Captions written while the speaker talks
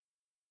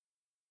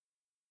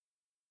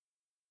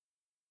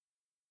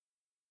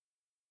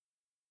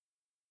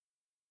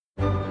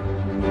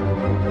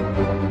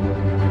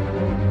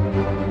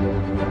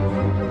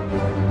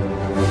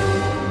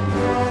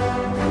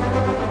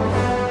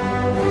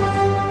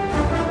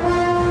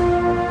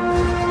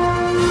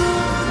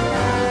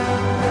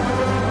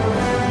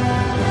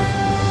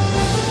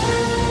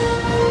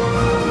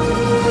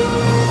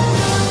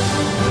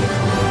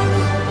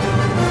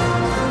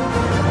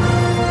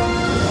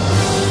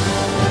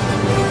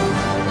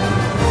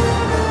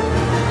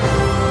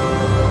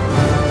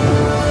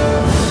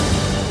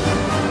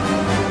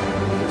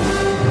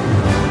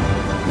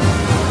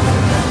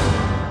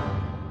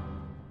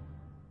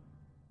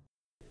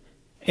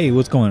Hey,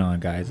 what's going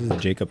on, guys? This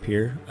is Jacob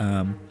here.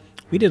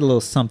 We did a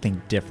little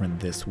something different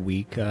this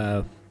week.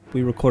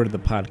 We recorded the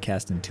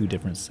podcast in two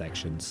different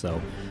sections. So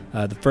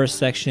the first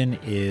section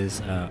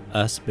is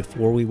us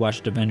before we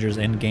watched Avengers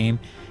Endgame,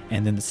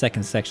 and then the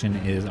second section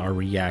is our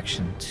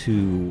reaction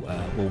to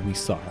what we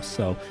saw.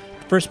 So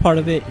the first part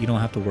of it, you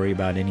don't have to worry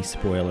about any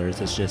spoilers.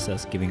 It's just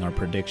us giving our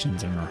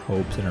predictions and our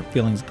hopes and our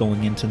feelings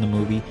going into the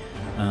movie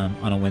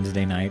on a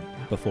Wednesday night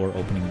before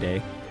opening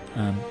day.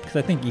 Because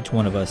I think each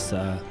one of us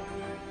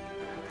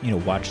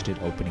watched it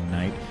opening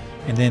night.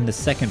 And then the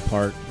second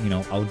part,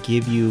 I'll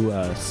give you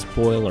a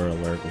spoiler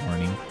alert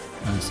warning,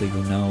 so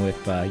you'll know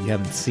if you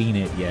haven't seen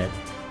it yet.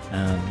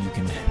 You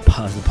can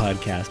pause the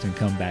podcast and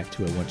come back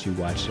to it once you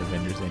watch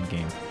Avengers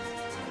Endgame.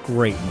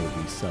 Great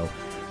movie, so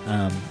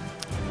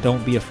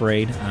don't be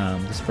afraid.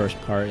 This first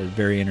part is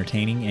very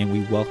entertaining, and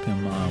we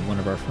welcome one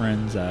of our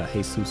friends,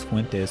 Jesus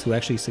Fuentes, who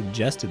actually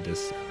suggested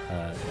this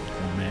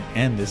format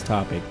and this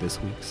topic this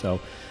week.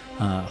 So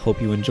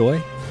hope you enjoy,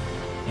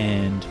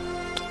 and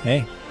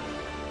hey,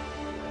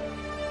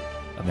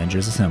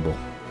 Avengers Assemble.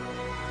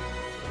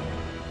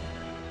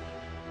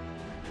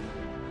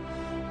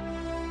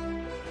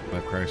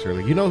 Midlife crisis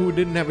early. You know who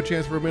didn't have a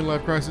chance for a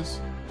midlife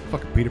crisis?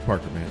 Fucking Peter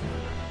Parker, man.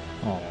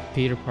 Oh,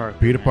 Peter Parker.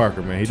 Peter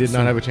Parker, man. He did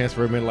not have a chance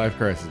for a midlife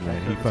crisis,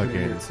 man. He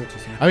fucking.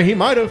 I mean, he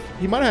might have.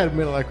 He might have had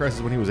a midlife crisis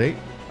when he was 8.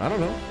 I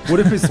don't know. What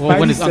if his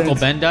when his Uncle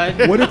Ben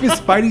died? What if his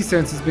Spidey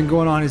sense has been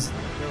going on as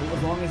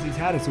long as he's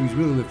had it? So he's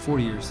really lived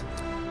 40 years.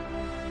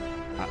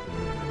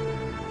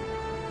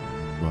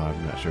 Well,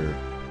 I'm not sure.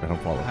 I don't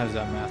follow. How does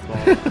that math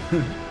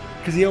follow?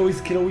 Because he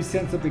could always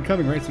sense something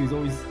coming, right? So he's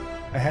always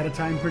ahead of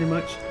time, pretty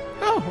much.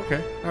 Oh,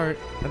 okay. All right.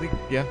 I think,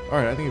 yeah. All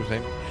right. I think he was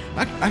saying.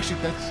 Actually,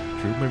 that's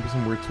true. Maybe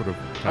some weird sort of.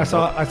 I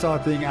saw a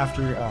thing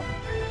after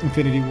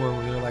Infinity War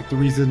where they're like, the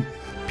reason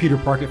Peter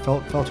Parker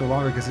felt so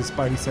longer because his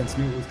Spidey sense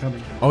knew it was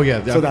coming. Oh,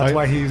 yeah. So that's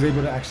why he was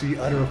able to actually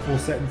utter full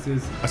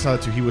sentences. I saw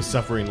that too. He was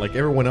suffering. Like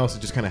everyone else, it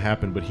just kind of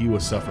happened, but he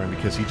was suffering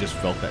because he just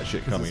felt that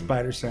shit coming. His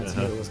spider sense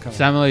knew it was coming.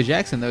 Samuel L.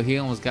 Jackson, though, he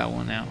almost got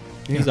one out.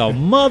 He's a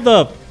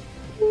mother.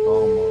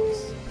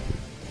 Almost.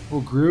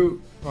 Well,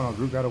 Groot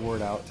got a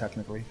word out,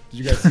 technically. Did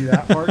you guys see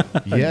that part?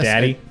 Yes.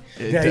 Daddy.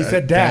 Yeah, he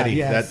said daddy.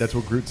 Yes. That's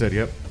what Groot said,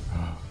 yep.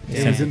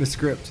 It was in the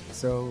script.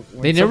 So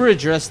They never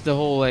addressed the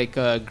whole,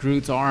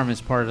 Groot's arm as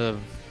part of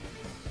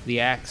the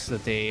axe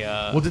that they...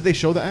 Well, did they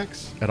show the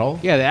axe at all?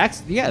 Yeah, the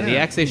axe. Yeah, the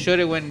axe, they showed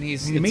it when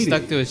it's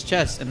stuck to his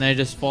chest, and then it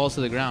just falls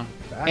to the ground.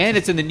 And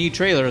it's in the new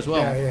trailer as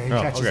well. Yeah, he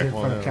catches it in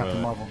front of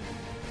Captain Marvel.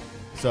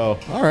 So,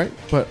 all right,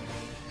 but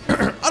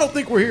I don't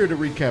think we're here to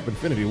recap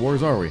Infinity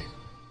Wars, are we?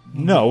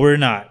 No, we're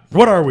not.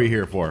 What are we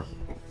here for?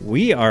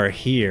 We are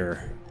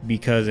here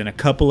because in a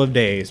couple of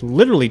days,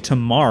 literally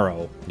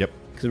tomorrow, Yep.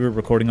 because we're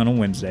recording on a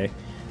Wednesday,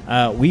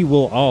 we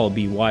will all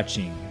be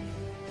watching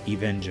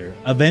Avengers,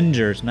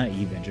 not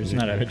Avengers,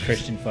 not a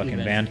Christian fucking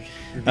band.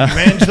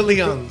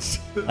 Evangelions.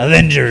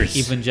 Avengers.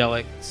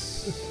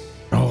 Evangelics.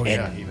 Oh,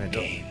 yeah.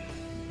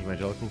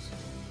 Evangelicals?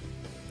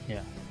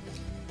 Yeah.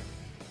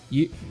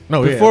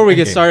 Before we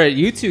get started,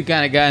 you two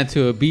kind of got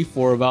into a beef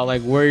war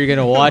about where you're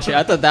gonna watch it.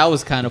 I thought that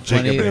was kind of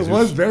funny. It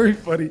was very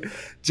funny.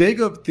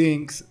 Jacob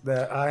thinks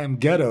that I am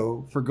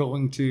ghetto for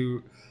going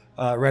to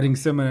Reading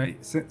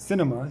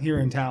Cinema here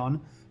in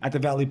town at the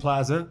Valley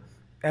Plaza,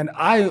 and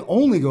I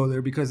only go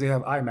there because they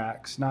have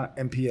IMAX, not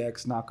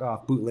MPX,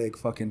 knockoff, bootleg,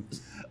 fucking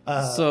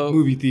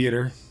movie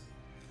theater.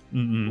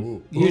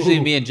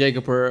 Usually me and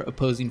Jacob are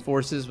opposing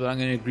forces, but I'm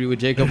going to agree with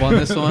Jacob on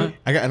this one.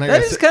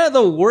 That is kind of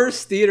the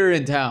worst theater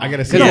in town. I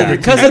gotta say,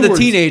 because of the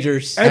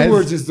teenagers.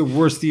 Edwards is the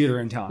worst theater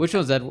in town. Which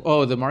one's that?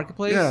 Oh, the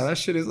Marketplace? Yeah, that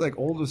shit is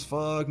old as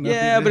fuck.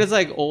 Yeah, but it's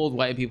old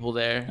white people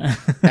there.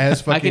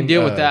 I can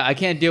deal with that. I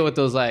can't deal with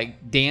those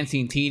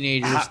dancing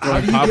teenagers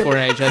throwing popcorn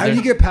at each other. How do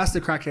you get past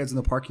the crackheads in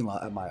the parking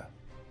lot at Maya?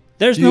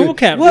 There's no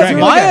cap.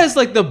 Maya is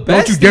the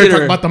best. Don't you dare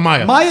talk about the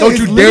Maya. Don't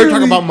you dare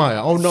talk about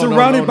Maya. Oh, no.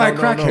 Surrounded by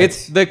crackheads.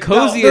 It's the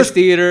coziest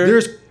theater.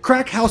 There's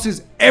crack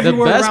houses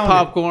everywhere. The best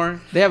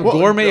popcorn. They have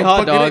gourmet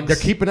hot dogs. They're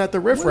keeping out the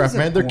riffraff,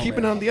 man. They're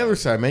keeping it on the other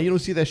side, man. You don't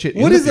see that shit.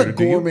 What is a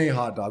gourmet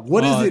hot dog?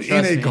 What is it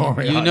in a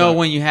gourmet hot dog? You know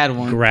when you had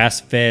one.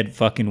 Grass-fed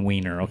fucking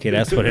wiener. Okay,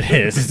 that's what it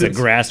is. It's a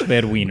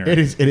grass-fed wiener. It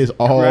is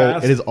all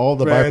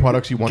the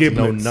byproducts you want to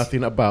know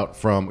nothing about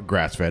from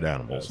grass-fed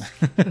animals.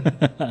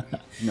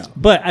 No.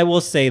 But I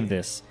will say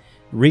this.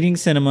 Reading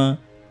Cinema,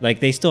 Like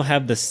they still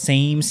have the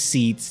same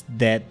seats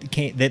that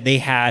they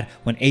had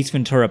when Ace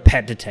Ventura: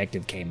 Pet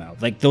Detective came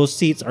out. Like those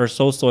seats are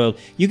so soiled.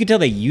 You can tell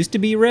they used to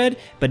be red,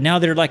 but now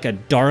they're like a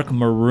dark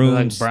maroon,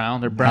 They're like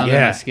brown. They're brown in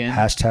the skin.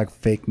 Hashtag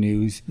fake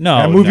news. No,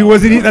 that movie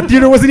that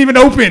theater wasn't even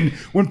open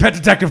when Pet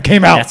Detective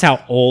came out. That's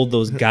how old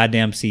those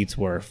goddamn seats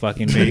were.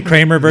 Fucking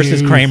Kramer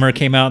versus Kramer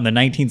came out in the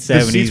 1970s.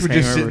 The seats were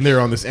just sitting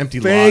there on this empty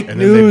lot. Fake And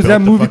news.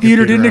 then That movie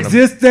theater didn't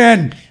exist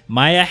then.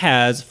 Maya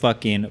has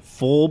fucking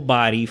full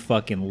body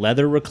fucking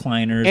leather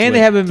recliners, And they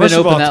haven't been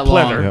open that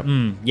long.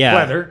 Yep.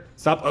 yeah. Pleather.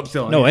 Stop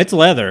upselling. No, it's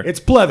leather. It's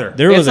pleather.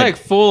 There It's was like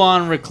full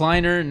on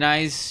recliner,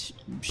 nice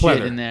shit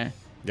Pleather. in there.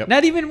 Yep.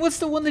 Not even what's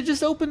the one that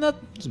just opened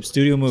up? some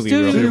studio movie.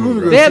 Studio room. movie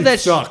room. They have that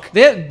Suck.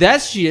 that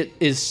shit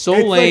is so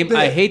It's like lame. the-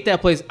 I hate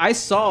that place. I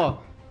saw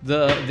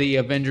the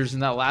Avengers in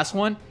that last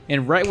one,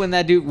 and right when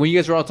you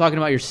guys were all talking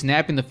about your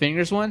snapping the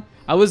fingers one,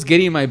 I was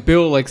getting my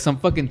bill like some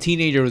fucking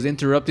teenager was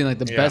interrupting like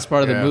the best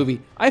part of the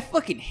movie. I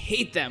fucking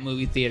hate that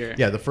movie theater.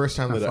 Yeah, the first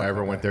time that I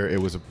ever went there,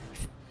 it was a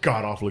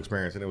god awful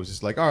experience, and it was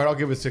just like, all right, I'll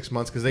give it 6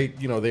 months because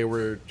they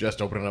were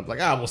just opening up, like,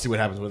 we'll see what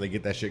happens when they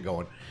get that shit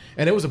going,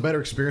 and it was a better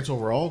experience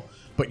overall.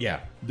 But yeah,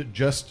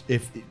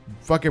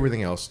 fuck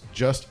everything else,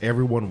 just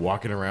everyone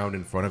walking around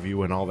in front of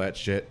you and all that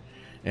shit,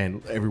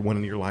 and everyone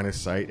in your line of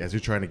sight as you're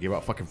trying to give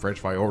out fucking French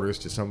fry orders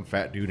to some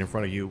fat dude in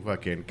front of you.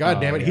 Fucking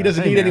goddamn it, he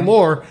doesn't need any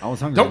more. I was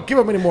hungry. Don't give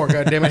him any more.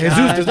 Goddamn it, Jesus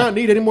does not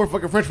need any more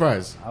fucking French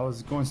fries. I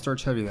was going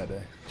starch heavy that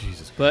day.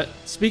 Jesus. But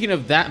speaking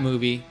of that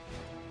movie,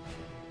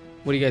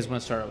 what do you guys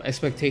want to start with?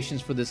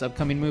 Expectations for this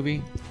upcoming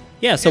movie?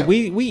 Yeah, so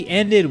we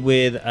ended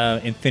with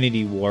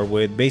Infinity War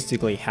with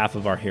basically half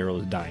of our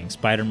heroes dying.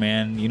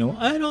 Spider-Man,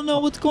 I don't know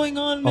what's going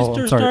on,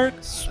 Mr. Stark.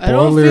 I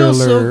don't feel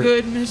so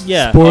good, Mr.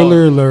 Yeah.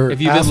 Spoiler alert.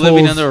 If you've been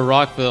living under a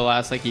rock for the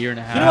last year and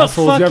a half. You know what?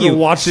 Assholes, Fuck you haven't you.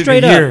 watched it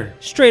Straight in a up. year.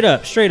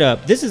 Straight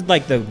up. This is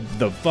like the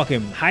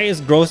fucking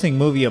highest grossing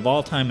movie of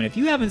all time. And if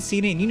you haven't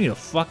seen it and you need a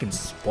fucking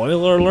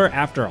spoiler alert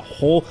after a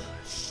whole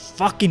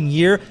fucking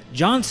year,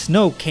 Jon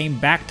Snow came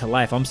back to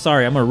life. I'm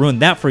sorry. I'm going to ruin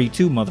that for you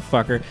too,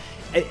 motherfucker.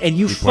 And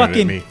you pointed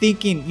at me.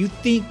 fucking you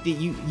think that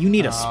you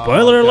need a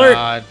spoiler alert?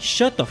 God.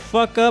 Shut the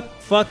fuck up.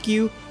 Fuck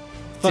you.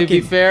 To be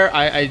fair,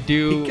 I He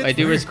do gets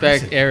very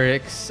respect aggressive.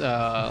 Eric's.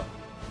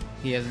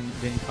 He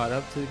hasn't been caught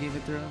up to the Game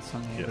of Thrones. So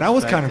I'm gonna That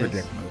was respect kind of a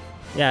his- dick move.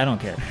 Yeah, I don't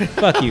care.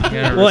 Fuck you.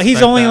 Gotta Well, he's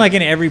respect only that. like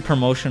in every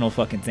promotional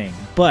fucking thing.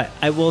 But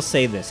I will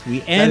say this: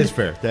 we end. That is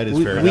fair. That is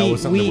we, fair. We, That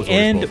was something that we was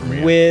always end bold for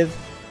me. with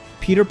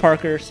Peter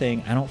Parker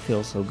saying, "I don't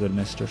feel so good,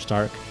 Mr.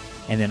 Stark,"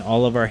 and then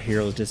all of our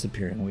heroes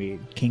disappearing.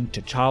 King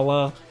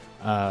T'Challa,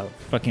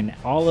 fucking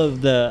all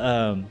of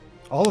the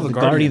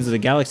Guardians of the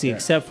Galaxy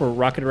except for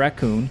Rocket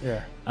Raccoon.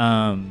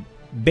 Yeah.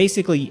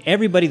 Basically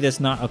everybody that's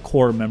not a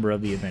core member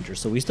of the Avengers.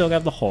 So we still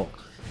have the Hulk.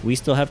 We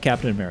still have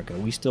Captain America.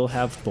 We still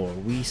have Thor.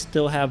 We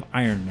still have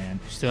Iron Man.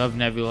 Still have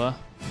Nebula,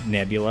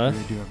 Nebula.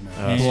 We do have no-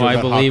 And- who still I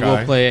got believe Hawkeye.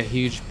 will play a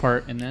huge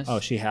part in this. Oh,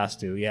 she has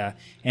to, yeah.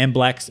 And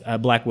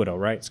Black Widow,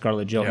 right?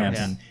 Scarlett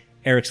Johansson,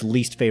 Eric's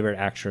least favorite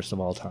actress of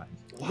all time.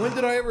 When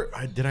did I ever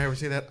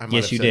say that? I might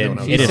Yes, have you said did. that when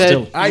I was It is said-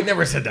 still. I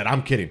never said that.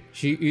 I'm kidding.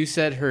 You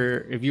said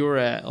her. If you were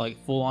at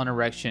like full on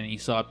erection and you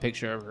saw a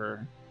picture of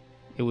her,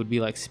 it would be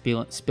like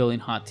spilling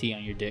hot tea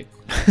on your dick.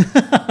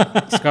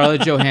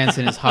 Scarlett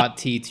Johansson is hot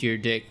tea to your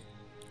dick.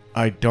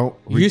 I don't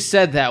You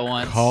said that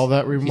once. recall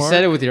that You remark.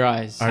 said it with your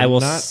eyes. I will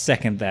not-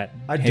 second that.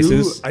 I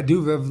Jesus.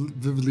 do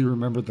vividly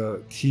remember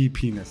the T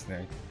penis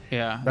thing.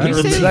 Yeah. That You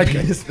was say-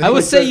 like- I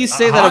would say you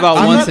say that about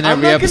I'm once not- in I'm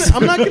every not gonna- episode.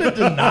 I'm not going to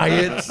deny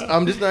it.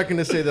 I'm just not going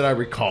to say that I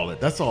recall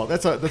it. That's all.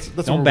 That's Don't where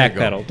we're gonna go.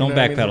 backpedal. Don't You know what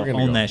I mean? backpedal. We're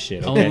gonna Own go. that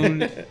shit.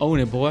 Okay? Own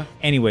it, boy.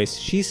 Anyways,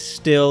 she's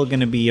still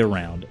gonna be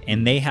around,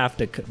 and they have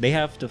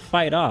to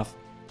fight off.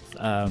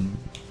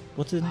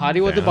 What's his name?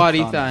 Hottie with the Thanos. body,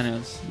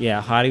 Thanos.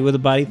 Yeah, Hottie with the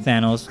body,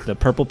 Thanos, the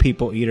purple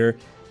people eater,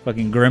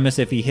 fucking Grimace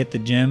if he hit the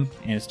gym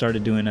and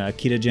started doing a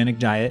ketogenic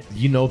diet.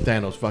 You know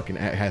Thanos fucking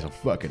has a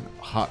fucking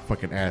hot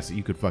fucking ass that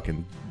you could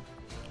fucking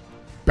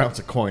bounce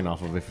a coin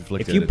off of if you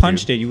flicked If at you it,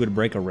 punched dude. it, you would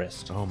break a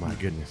wrist. Oh my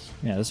goodness.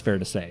 Yeah, that's fair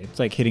to say. It's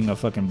like hitting a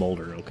fucking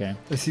boulder. Okay.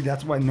 See,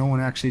 that's why no one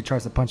actually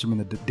tries to punch him in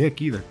the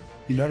dick either.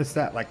 You notice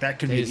that? Like that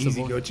could be an They just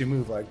easy avoid- go-to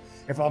move. Like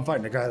if I'm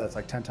fighting a guy that's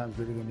like 10 times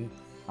bigger than me,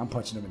 I'm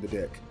punching him in the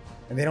dick,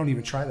 and they don't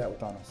even try that with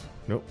Thanos.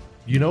 Nope.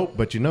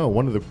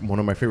 One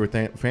of my favorite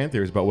fan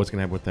theories about what's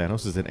gonna happen with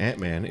Thanos is that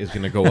Ant-Man is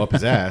gonna go up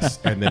his ass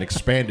and then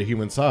expand to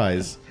human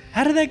size.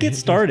 How did that get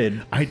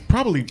started? I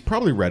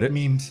probably read it.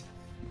 Memes.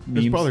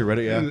 It's probably read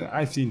it. Yeah.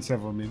 I've seen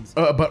several memes.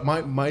 But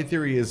my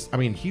theory is, I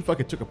mean, he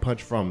fucking took a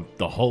punch from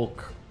the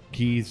Hulk.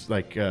 He's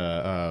like,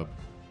 I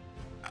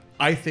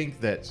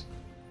think that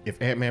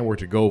if Ant-Man were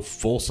to go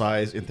full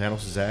size in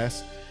Thanos'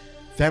 ass,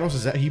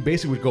 he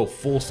basically would go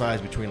full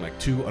size between like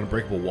two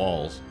unbreakable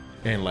walls.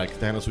 And like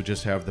Thanos would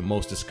just have the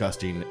most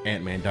disgusting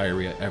Ant-Man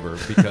diarrhea ever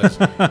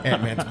because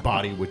Ant-Man's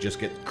body would just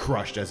get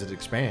crushed as it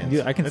expands.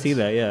 Yeah, I can see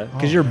that. Yeah,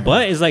 because Oh, your man.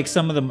 butt is like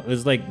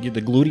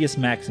the gluteus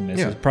maximus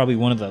Yeah. is probably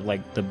one of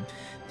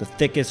the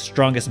thickest,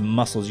 strongest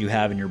muscles you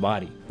have in your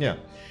body. Yeah,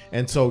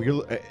 and so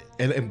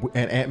and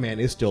Ant-Man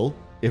is still,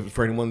 if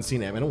for anyone's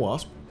seen Ant-Man and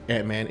Wasp,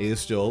 Ant-Man is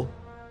still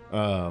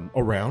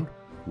around.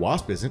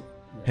 Wasp isn't.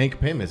 Hank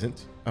Pym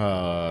isn't.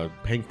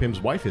 Hank Pym's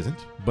wife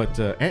isn't. But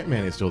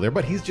Ant-Man is still there.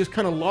 But he's just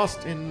kind of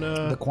lost in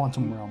the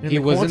quantum realm. He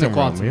was in the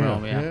quantum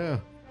realm, yeah.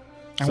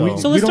 And So we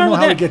let's don't start know with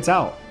how that. he gets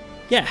out.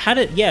 How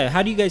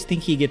do you guys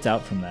think he gets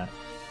out from that?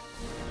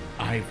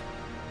 I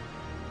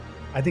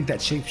I think that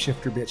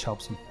shapeshifter bitch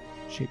helps him.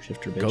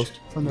 Shapeshifter bitch. Ghost.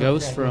 From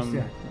Ghost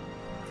from-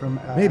 from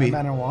Maybe.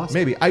 Ant-Man and Wasp.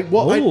 Maybe. I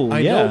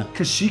yeah. know.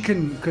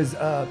 Because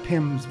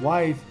Pym's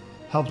wife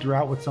helped her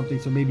out with something,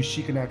 so maybe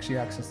she can actually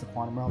access the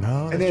quantum realm.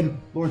 No, and that's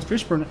then Lawrence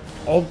Fishburne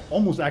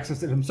almost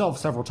accessed it himself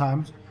several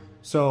times.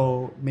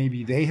 So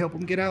maybe they help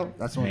him get out.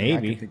 That's the only thing I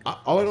Maybe. can think of.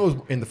 All I know is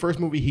in the first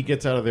movie, he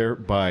gets out of there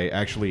by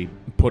actually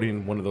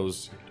putting one of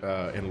those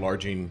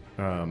enlarging,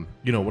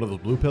 one of those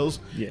blue pills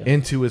Yeah.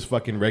 into his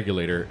fucking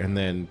regulator, and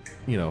then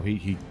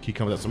he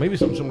comes out. So maybe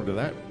something similar to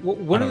that.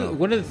 One of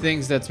the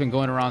things that's been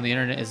going around the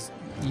internet is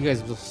you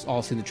guys have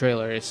all seen the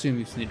trailer. I assume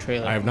you've seen the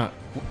trailer. I have not.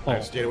 Oh.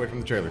 I've stayed away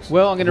from the trailers.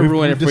 Well, I'm gonna We've-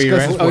 ruin it we've for you.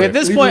 discussed Right? this Okay, at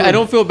this Leave point, the I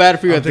don't feel bad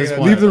for you at this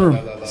point. Leave the room.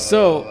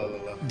 So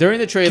during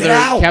the trailer, Get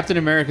out! Captain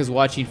America's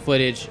watching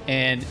footage,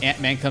 and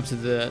Ant-Man comes to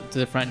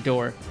the front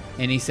door,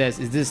 and he says,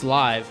 "Is this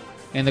live?"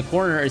 In the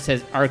corner, it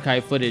says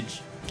 "archive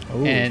footage,"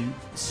 Ooh. and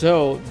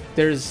so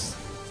there's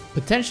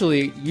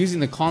potentially using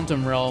the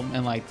quantum realm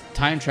and like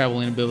time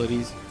traveling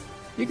abilities.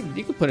 You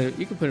could put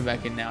it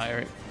back in now,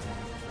 Eric.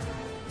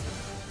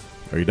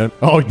 Are you done?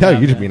 Oh, yeah,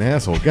 you just being an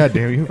asshole. God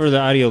damn you. For the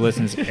audio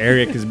listeners,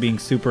 Eric is being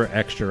super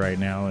extra right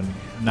now and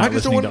I not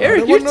just don't listening to want-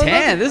 Eric, I you're don't know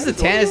tan. nothing. This is the I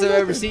don't tannest know I've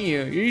ever nothing. seen you.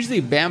 You're usually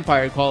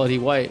vampire quality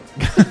white.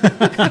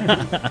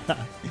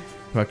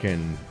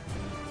 Fucking.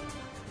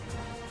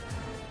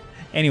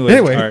 Anyway.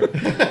 Anyway.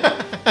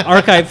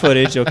 Archive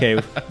footage, okay,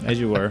 as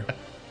you were.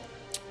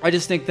 I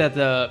just think that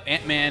the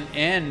Ant-Man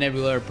and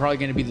Nebula are probably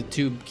going to be the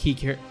two key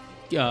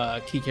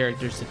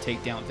characters to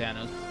take down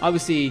Thanos.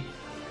 Obviously,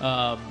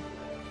 Doctor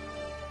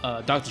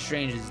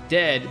Strange is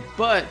dead,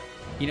 but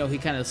he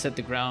kind of set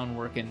the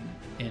groundwork in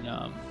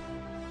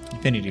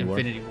Infinity War.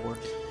 Infinity War.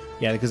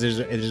 Yeah, because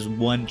there's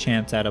one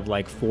chance out of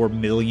like 4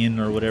 million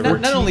or whatever.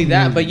 Not only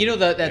that, but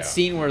that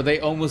scene where they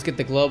almost get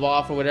the glove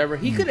off or whatever.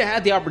 He could have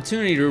had the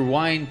opportunity to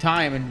rewind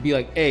time and be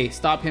like, "Hey,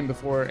 stop him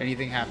before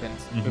anything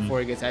happens, before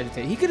he gets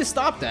agitated." He could have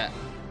stopped that,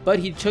 but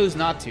he chose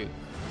not to.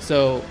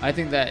 So I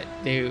think that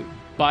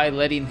by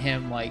letting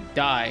him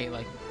die,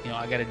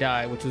 I gotta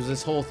die, which was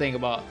this whole thing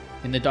about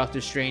in the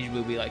Doctor Strange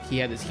movie, he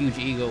had this huge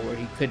ego where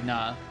he could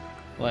not,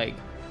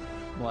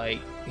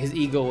 his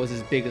ego was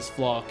his biggest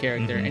flaw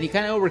character, and he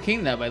kind of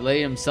overcame that by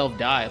letting himself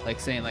die,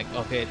 saying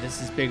okay,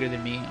 this is bigger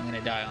than me, I'm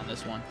gonna die on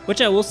this one. Which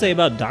I will say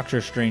about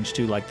Doctor Strange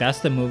too. That's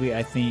the movie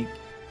I think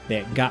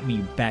that got me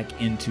back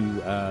into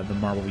the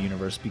Marvel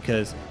universe,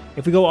 because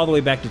if we go all the way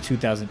back to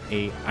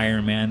 2008,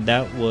 Iron Man,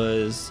 that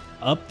was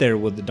up there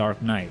with The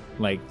Dark Knight.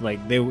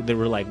 They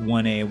were like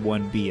 1A and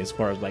 1B as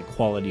far as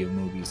quality of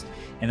movies,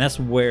 and that's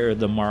where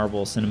the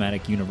Marvel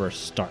Cinematic Universe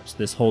starts.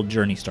 This whole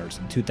journey starts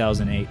in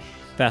 2008.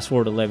 Fast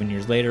forward 11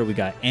 years later, we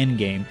got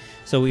Endgame.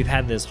 So we've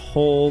had this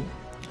whole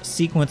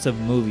sequence of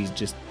movies,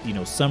 just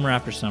summer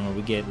after summer.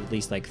 We get at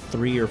least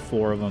 3 or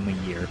 4 of them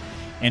a year.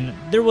 And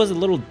there was a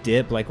little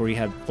dip, where you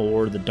had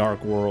Thor, The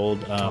Dark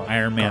World,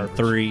 Iron Man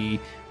 3.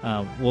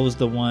 What was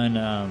the one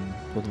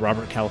with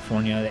Robert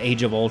California, The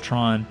Age of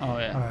Ultron? Oh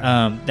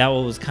yeah. That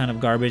one was kind of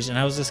garbage, and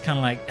I was just kind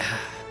of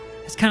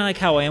it's kind of like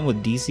how I am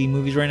with DC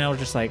movies right now.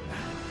 It's just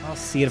I'll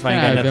see it if I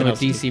ain't got I've nothing been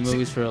else with to do. DC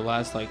movies for the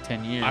last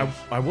 10 years.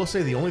 I will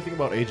say the only thing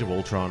about Age of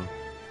Ultron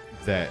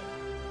that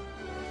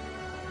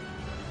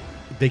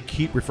they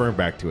keep referring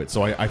back to it.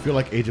 So I feel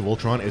like Age of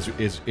Ultron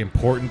is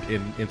important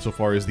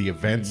insofar as the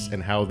events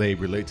and how they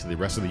relate to the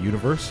rest of the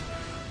universe.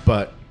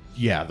 But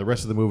yeah, the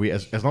rest of the movie,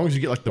 as long as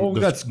you get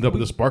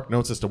the spark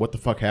notes as to what the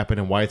fuck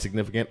happened and why it's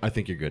significant, I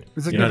think you're good.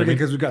 It's You know what I significant mean?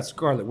 because we got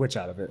Scarlet Witch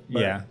out of it.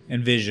 But- Yeah,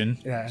 and Vision.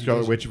 Yeah.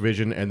 Scarlet Witch,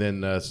 Vision, and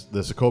then the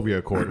Sokovia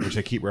Accord, which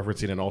they keep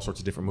referencing in all sorts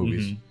of different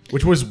movies,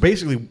 which was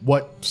basically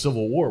what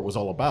Civil War was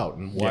all about,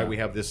 and why we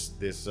have this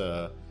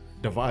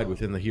divide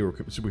within the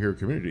superhero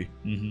community.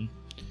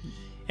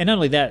 And not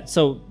only that,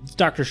 so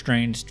Doctor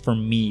Strange for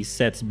me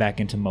sets back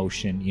into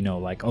motion.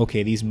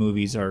 Okay, these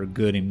movies are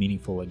good and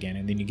meaningful again,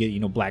 and then you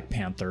get Black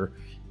Panther.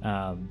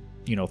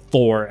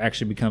 Thor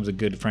actually becomes a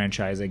good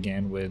franchise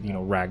again with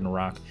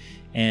Ragnarok.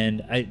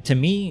 And to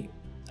me,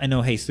 I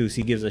know Jesus,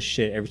 he gives a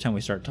shit every time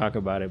we start talking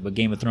about it, but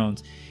Game of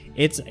Thrones,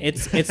 it's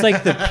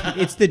like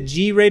it's the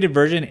G-rated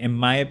version, in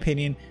my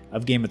opinion,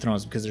 of Game of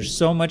Thrones, because there's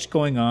so much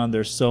going on.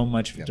 There's so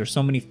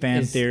many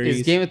fan theories.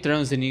 Is Game of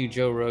Thrones the new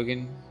Joe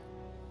Rogan?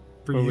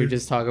 For Where you. we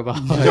just talk about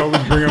You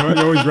always bring him.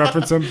 You always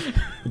reference him.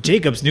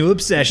 Jacob's new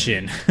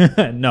obsession.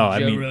 No, I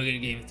mean,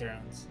 Rogan Game of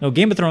Thrones. no.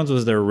 Game of Thrones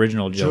was the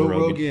original Joe Joe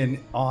Rogan.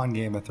 Rogan on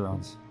Game of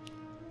Thrones.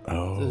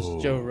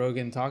 Does Joe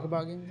Rogan talk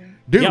about Game of Thrones?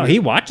 Dude, Yeah, he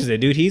watches it,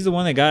 dude. He's the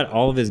one that got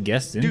all of his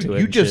guests into dude, it.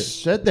 you and just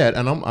shit. said that,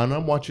 and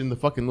I'm watching the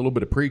fucking little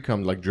bit of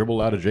pre-cum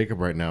dribble out of Jacob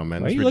right now,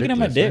 man. Why It's are you looking at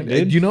my ridiculous, dick,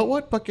 man. dude? You know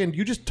what? Fucking,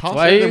 you just tossed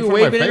Why are it in you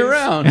front of my waving it face.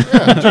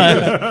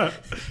 around?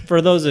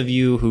 For those of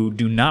you who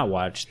do not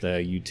watch the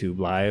YouTube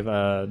live,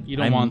 You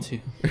don't want to.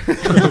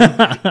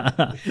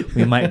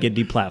 we might get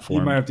You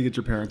deplatformed. might have to get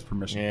your parents'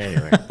 permission.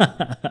 Anyway.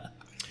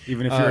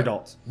 even if you're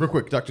adults. Real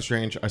quick, Doctor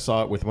Strange, I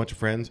saw it with a bunch of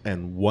friends,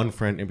 and one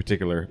friend in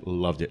particular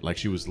loved it. Like,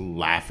 she was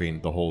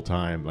laughing the whole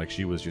time. Like,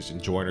 she was just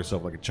enjoying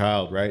herself like a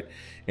child, right?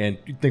 And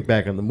you think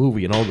back on the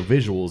movie and all the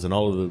visuals and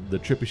all of the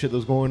trippy shit that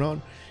was going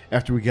on.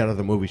 After we got out of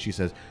the movie, she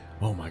says,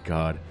 "Oh my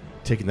God,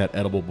 taking that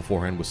edible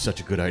beforehand was such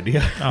a good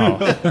idea." Oh,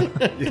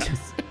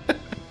 Yes.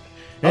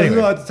 I don't even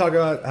know how to talk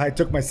about. I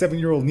took my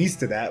 7-year-old niece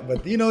to that,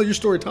 but your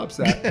story tops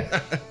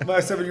that. My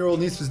 7-year-old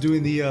niece was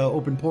doing the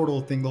open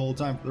portal thing the whole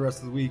time for the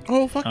rest of the week.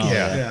 Oh, fuck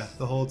yeah. Yeah,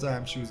 the whole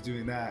time she was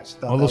doing that. She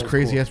thought All that those was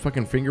crazy cool. ass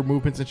fucking finger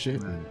movements and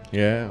shit.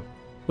 Yeah.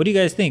 what do you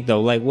guys think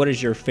though? Like, what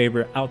is your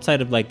favorite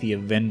outside of like the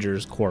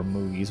Avengers core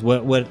movies?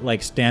 What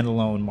like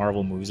standalone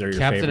Marvel movies are your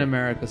Captain favorite?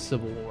 America: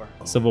 Civil War.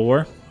 Civil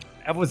War.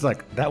 That was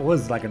like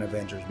an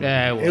Avengers movie.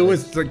 Yeah, it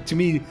was like, to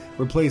me,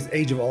 replaced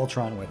Age of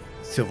Ultron with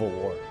Civil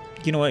War.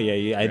 You know what?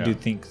 Yeah, I do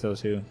think so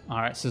too. All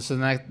right, so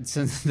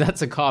since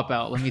that's a cop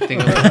out, let me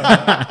think of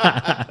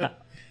it.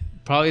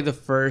 Probably the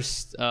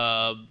first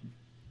Guardians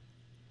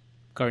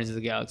of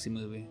the Galaxy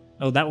movie.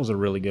 Oh, that was a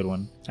really good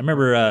one. I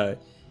remember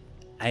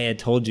I had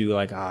told you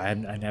like, I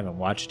haven't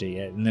watched it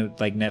yet, and then,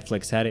 like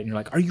Netflix had it, and you're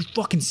like, "Are you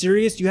fucking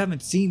serious? You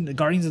haven't seen the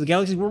Guardians of the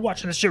Galaxy? We're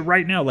watching this shit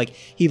right now." Like,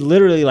 he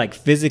literally like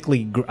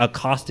physically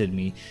accosted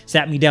me,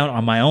 sat me down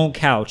on my own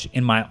couch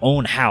in my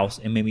own house,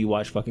 and made me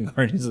watch fucking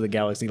Guardians of the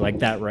Galaxy like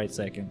that right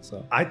second.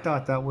 So I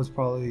thought that was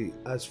probably,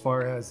 as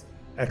far as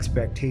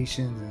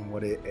expectations and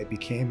what it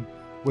became,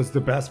 was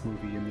the best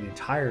movie in the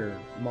entire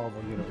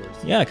Marvel universe.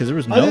 yeah, because there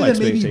was no Other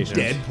than maybe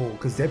expectations. Deadpool,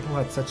 because Deadpool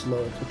had such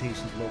low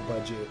expectations, low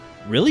budget.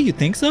 Really, you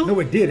think so? No,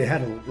 it did. It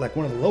had like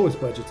one of the lowest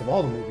budgets of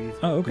all the movies.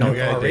 Oh, okay. And Oh, it was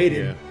yeah, it did,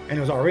 R-rated, yeah. and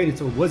it was R-rated,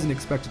 so it wasn't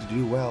expected to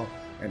do well,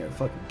 and it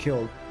fucking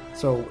killed.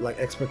 So, like,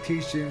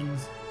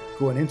 expectations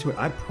going into it,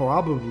 I'd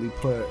probably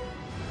put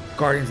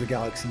Guardians of the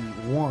Galaxy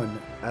 1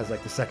 as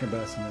like the second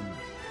best, and then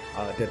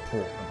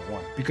Deadpool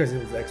 #1, because it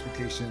was the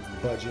expectations,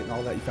 the budget, and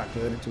all that. You factor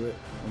that into it,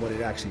 and what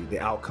it actually, the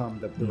outcome,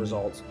 the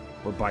results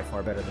were by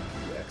far better than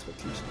the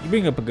expectations. You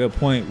bring up a good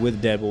point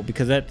with Deadpool,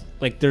 because that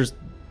like there's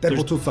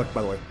Deadpool 2 sucked,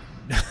 by the way.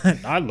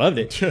 I loved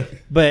it,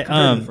 but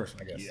Compared to the first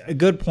one, I guess. a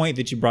good point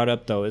that you brought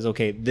up though is,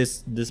 okay,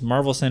 this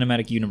Marvel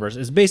Cinematic Universe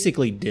is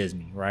basically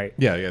Disney, right?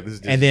 Yeah, this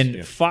is And then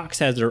yeah. Fox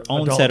has their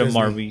own Adult set of Disney.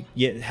 Marvel.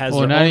 Yeah, has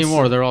Well, their not own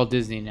anymore. They're all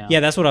Disney now. Yeah,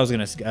 that's what I was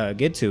gonna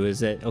get to. Is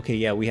that okay?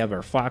 Yeah, we have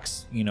our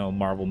Fox,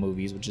 Marvel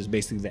movies, which is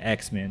basically the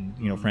X-Men,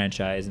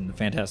 franchise, and the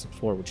Fantastic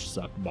Four, which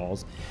suck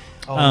balls.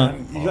 Oh,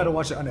 man, you got to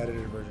watch the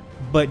unedited version.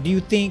 But do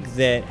you think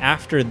that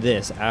after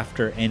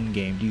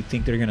Endgame, do you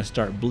think they're gonna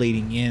start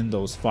bleeding in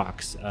those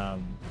Fox,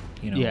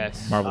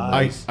 Yes. Marvel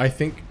I movies?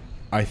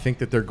 think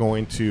that they're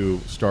going to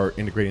start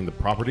integrating the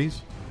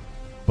properties,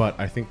 but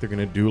I think they're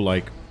going to do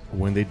like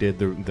when they did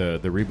the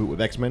reboot with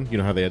X-Men. You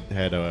know how they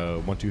had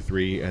 1, 2,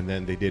 3, and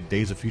then they did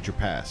Days of Future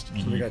Past, So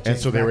they got and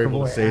James so they were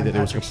able to McAvoy say and that it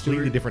was a Patrick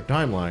completely Stewart. different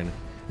timeline,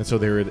 and so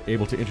they were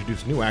able to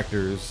introduce new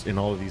actors in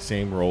all of these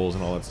same roles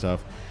and all that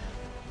stuff,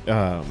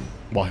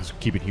 while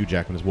keeping Hugh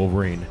Jackman as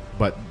Wolverine.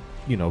 But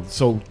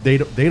so they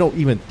don't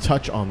even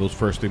touch on those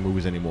first 3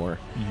 movies anymore,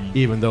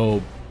 even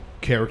though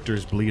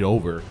characters bleed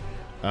over.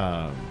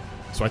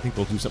 So I think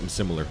they'll do something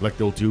similar. Like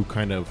they'll do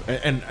kind of,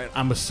 and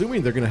I'm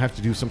assuming they're going to have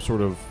to do some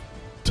sort of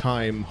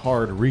time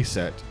hard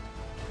reset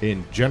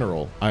in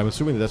general. I'm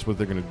assuming that's what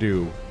they're going to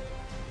do.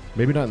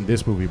 Maybe not in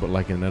this movie, but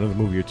like in another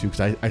movie or two,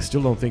 because I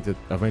still don't think that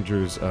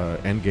Avengers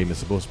Endgame is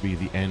supposed to be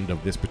the end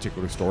of this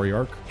particular story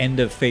arc.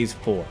 End of Phase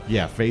 4.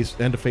 Yeah,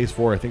 end of Phase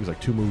 4, I think, is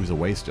like 2 movies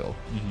away still.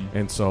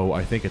 And so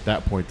I think at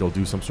that point they'll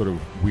do some sort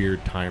of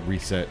weird time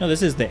reset. No,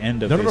 this is the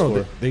end of No, Phase no,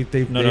 4. they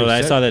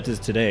I said- saw that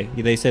today.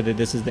 They said that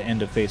this is the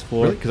end of Phase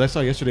 4. Really? Because I saw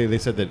yesterday they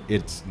said that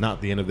it's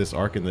not the end of this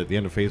arc, and that the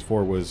end of Phase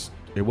 4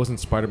 it wasn't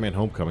Spider-Man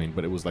Homecoming,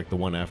 but it was like the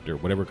one after,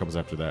 whatever comes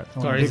after that.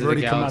 Guardians They've of the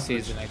already come out Galaxy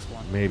with- is the next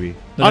one. Maybe.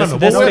 No, I don't know.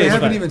 this but No, phase they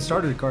haven't five. even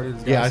started Guardians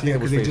of the Yeah, I Galaxy think it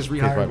because was they phase- just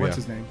phase rehired 5, what's yeah.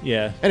 his name.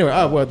 Yeah. Anyway,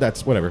 well,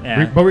 that's whatever.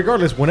 Yeah. But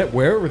regardless,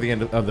 wherever the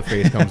end of the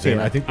phase comes in,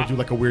 Yeah. I think they'll do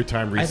like a weird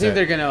time reset. I think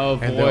they're gonna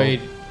and they'll-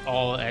 avoid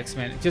all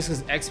X-Men, just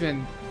because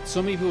X-Men. So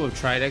many people have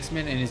tried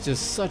X-Men, and it's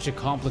just such a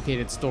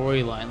complicated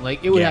storyline.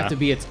 Like, it would Yeah. have to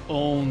be its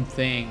own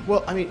thing.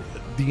 Well, I mean,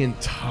 the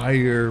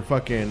entire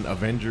fucking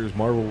Avengers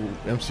Marvel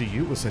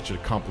MCU was such a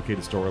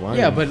complicated storyline.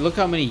 Yeah, but look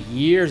how many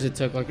years it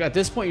took. Like, at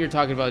this point, you're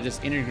talking about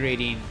just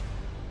integrating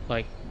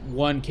like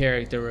one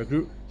character or a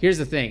group. Here's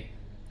the thing: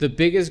 the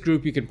biggest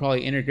group you could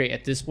probably integrate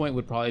at this point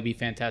would probably be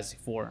Fantastic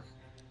Four.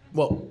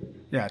 well,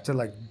 Yeah, to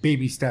like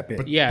baby step it.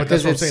 but, Yeah, but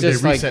that's 'cause what I'm it's saying. They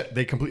just like- reset.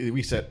 They completely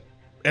reset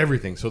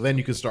everything. So then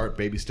you can start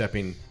baby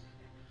stepping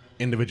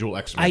individual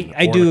X-Men.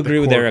 I or, do like, the agree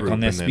with core Eric group, on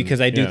this, and then- because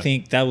I do yeah.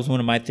 think that was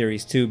one of my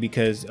theories too.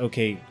 Because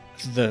okay,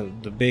 the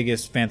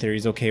biggest fan theory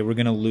is, okay, we're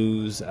gonna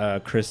lose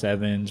Chris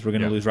Evans, we're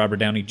gonna Yeah. lose Robert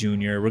Downey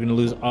Jr., we're gonna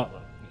lose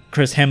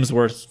Chris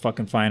Hemsworth's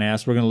fucking fine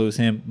ass. We're gonna lose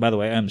him. By the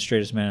way, I'm the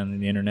straightest man on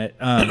the internet.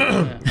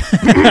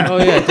 Oh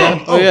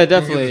yeah,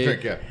 definitely.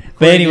 Drink, yeah.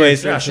 But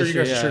anyways, yeah, sure, you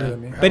guys are Yeah. shorter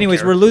than me. I But don't anyways,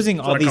 care. we're losing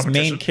It's all not these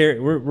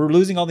competition. we're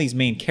losing all these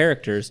main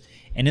characters,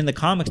 and in the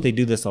comics they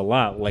do this a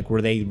lot, like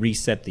where they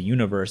reset the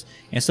universe.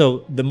 And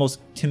so the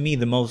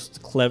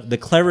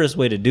cleverest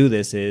way to do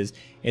this is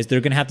is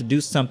they're going to have to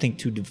do something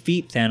to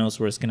defeat Thanos,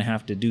 where it's going to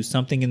have to do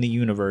something in the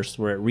universe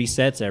where it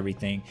resets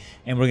everything,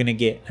 and we're going to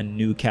get a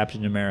new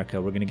Captain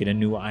America, we're going to get a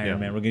new Iron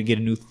Man, we're going to get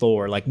a new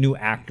Thor, like new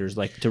actors,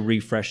 like to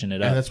refreshen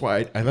it up. And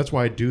that's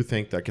why I do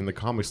think that in the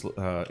comics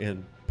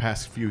in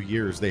past few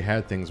years they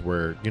had things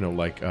where, you know,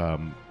 like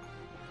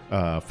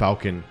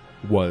Falcon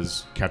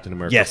was Captain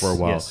America for a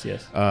while.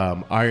 Yes.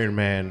 Iron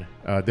Man.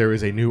 There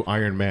is a new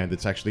Iron Man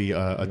that's actually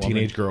a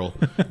teenage girl.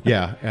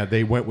 Yeah,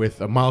 they went with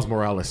Miles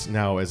Morales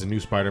now as a new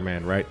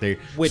Spider-Man, right? They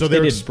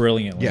did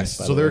brilliantly. Yes,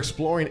 so they're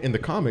exploring in the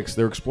comics.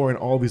 They're exploring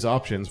all these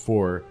options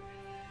for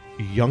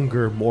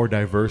younger, more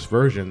diverse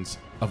versions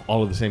of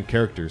all of the same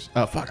characters.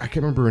 I can't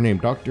remember her name.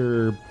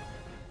 Dr.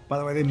 By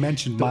the way, they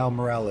mentioned Miles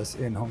Morales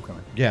in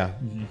Homecoming. Yeah,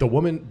 the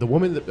woman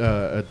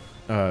that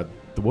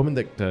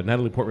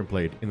Natalie Portman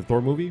played in the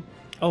Thor movie.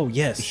 Oh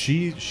yes,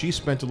 she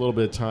spent a little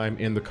bit of time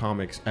in the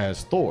comics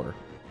as Thor.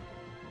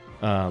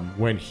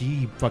 When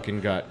he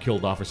fucking got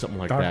killed off or something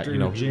like that, you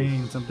know,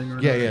 Jane something.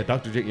 Or yeah,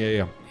 Dr. Jane,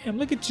 yeah. Damn,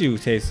 look at you,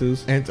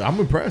 Jesus. And I'm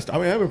impressed. I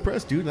mean, I'm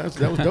impressed, dude. That was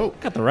dope.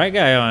 Got the right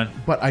guy on.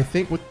 But I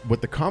think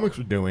what the comics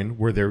were doing,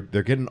 where they're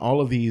getting all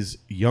of these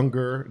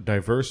younger,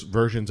 diverse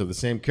versions of the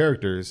same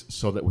characters,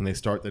 so that when they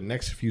start the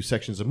next few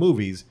sections of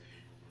movies,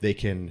 they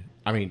can.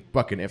 I mean,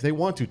 fucking, if they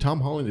want to,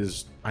 Tom Holland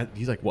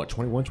he's like, what,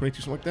 21,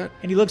 22, something like that?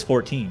 And he looks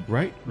 14.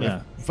 Right?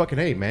 Yeah. Fucking,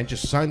 hey, man,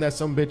 just sign that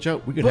some bitch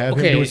up. We could have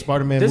him doing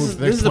Spider-Man movies for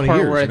the next 20 years. This is the part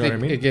years, where I you know think what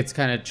I mean? it gets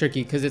kind of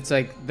tricky, because it's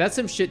like, that's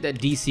some shit that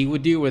DC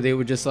would do, where they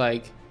would just,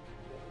 like,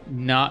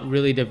 not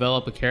really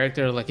develop a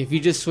character. Like, if you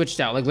just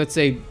switched out, like, let's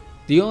say,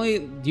 the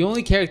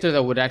only character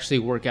that would actually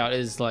work out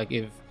is, like,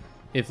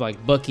 if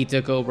like, Bucky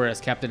took over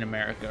as Captain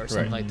America or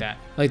something like that.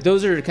 Like,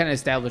 those are kind of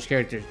established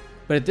characters.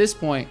 But at this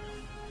point,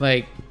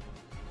 like,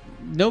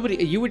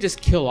 you would just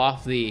kill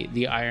off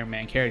the Iron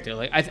Man character.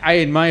 Like I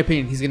in my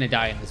opinion, he's gonna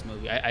die in this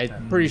movie.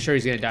 I'm pretty sure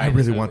he's gonna die. I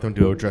really want them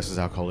to address his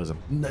alcoholism.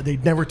 No, they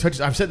never touched.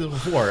 I've said this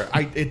before.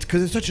 It's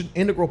because it's such an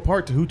integral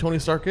part to who Tony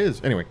Stark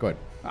is. Anyway, go ahead.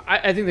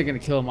 I think they're gonna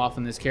kill him off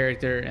in this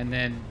character, and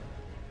then,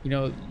 you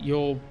know,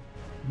 you'll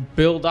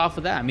build off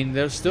of that. I mean,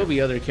 there'll still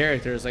be other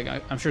characters. Like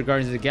I'm sure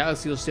Guardians of the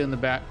Galaxy will still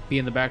be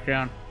in the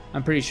background.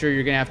 I'm pretty sure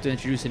you're gonna have to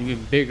introduce an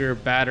even bigger,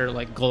 badder,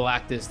 like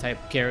Galactus type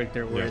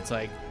character, where it's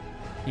like,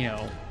 you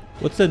know.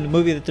 What's the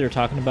movie that they're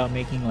talking about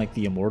making, like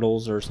the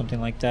Immortals or something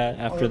like that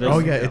after this? Oh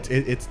yeah,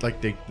 it's like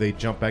they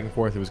jump back and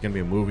forth. It was going to be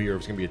a movie or it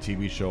was going to be a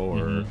TV show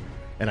or,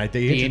 they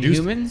the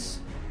introduced Inhumans.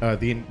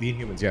 The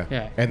Inhumans,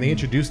 yeah, and they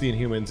introduced the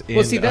Inhumans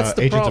in that's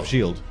the Agents of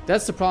S.H.I.E.L.D.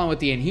 That's the problem with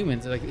the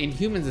Inhumans. Like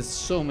Inhumans is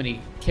so many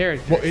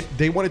characters. Well,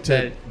 they wanted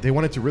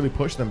to really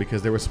push them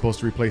because they were supposed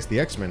to replace the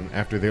X-Men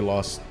after they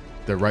lost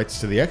their rights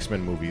to the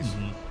X-Men movies.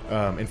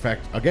 In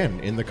fact,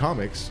 again in the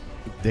comics,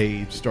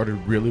 they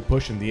started really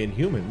pushing the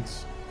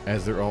Inhumans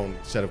as their own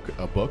set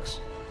of books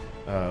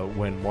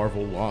when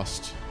Marvel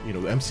lost, you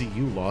know, the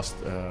MCU lost,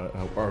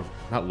 or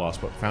not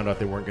lost, but found out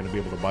they weren't going to be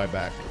able to buy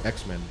back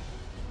X-Men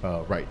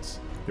rights.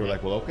 They were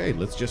like, well, okay,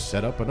 let's just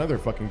set up another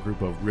fucking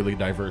group of really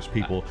diverse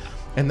people.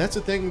 And that's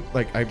the thing,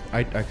 like, I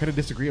kind of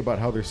disagree about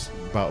how there's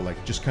about,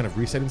 like, just kind of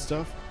resetting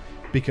stuff.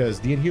 Because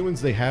the Inhumans,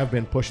 they have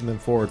been pushing them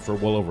forward for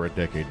well over a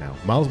decade now.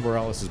 Miles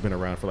Morales has been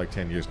around for like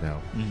 10 years now.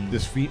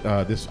 This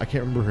I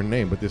can't remember her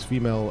name, but this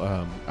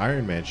female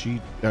Iron Man, she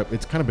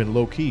it's kind of been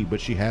low key, but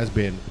she has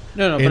been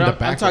I'm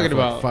talking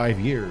about like 5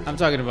 years. I'm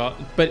talking about,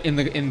 but in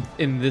the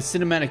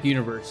cinematic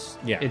universe,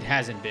 it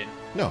hasn't been.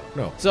 No.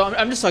 So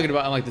I'm just talking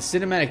about like the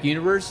cinematic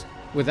universe.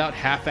 Without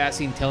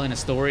half-assing telling a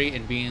story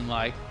and being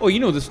like, oh, you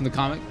know this from the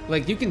comic.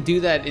 Like, you can do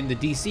that in the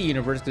DC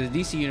universe, because the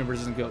DC universe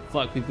doesn't go,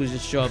 fuck, people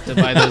just show up to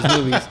buy those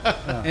movies.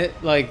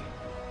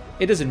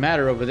 It doesn't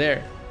matter over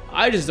there.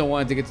 I just don't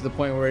want it to get to the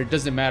point where it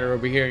doesn't matter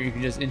over here. You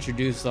can just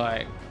introduce,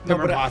 like,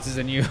 Pepper Potts is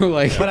in you,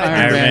 like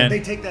Iron Man.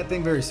 They take that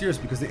thing very serious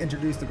because they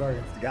introduced the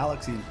Guardians of the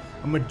Galaxy.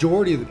 A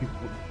majority of the people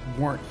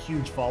weren't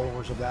huge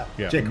followers of that.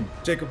 Yeah.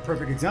 Jacob,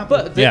 perfect example.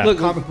 But look,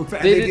 comic book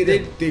fan. They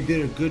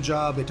did a good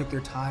job. They took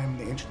their time.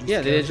 They introduced.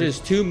 Yeah, they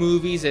introduced 2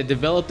 movies. They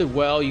developed it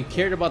well. You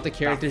cared about the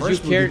characters.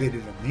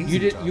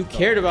 You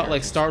cared about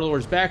like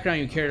Star-Lord's background.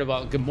 You cared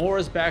about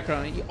Gamora's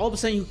background. All of a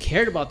sudden, you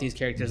cared about these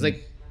characters.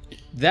 Like,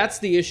 that's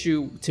the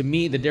issue to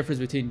me. The difference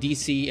between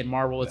DC and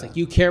Marvel. It's like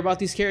you care about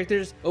these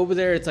characters. Over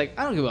there, it's like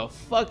I don't give a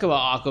fuck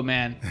about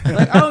Aquaman.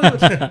 Like I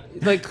don't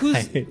give like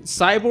who's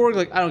Cyborg.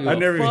 Like I don't give a fuck. I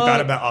never even thought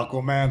about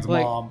Aquaman's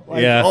mom.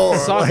 Like, yeah,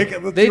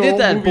 they did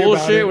that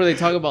bullshit where they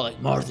talk about like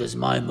Martha's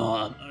my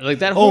mom. Like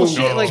that whole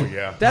shit.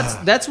 Like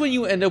that's when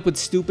you end up with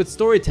stupid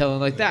storytelling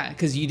like that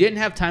because you didn't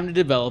have time to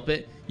develop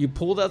it. You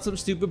pulled out some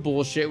stupid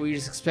bullshit where you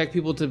just expect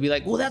people to be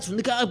like, well, that's from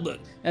the comic book.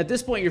 At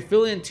this point, you're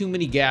filling in too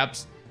many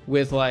gaps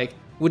with like.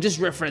 We'll just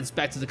reference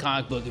back to the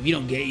comic book. If you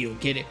don't get it, you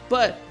don't get it.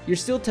 But you're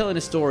still telling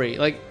a story.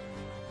 Like,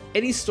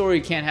 any story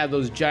can't have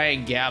those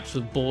giant gaps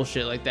with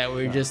bullshit like that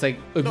where you're just like,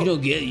 if you don't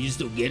get it, you just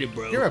don't get it,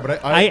 bro. You're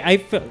right, but I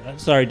feel,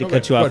 sorry to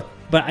cut you off,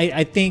 but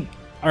I think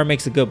Art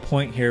makes a good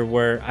point here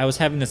where I was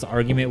having this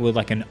argument with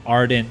like an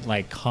ardent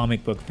like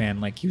comic book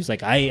fan. Like he was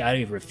like,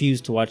 I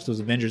refuse to watch those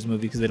Avengers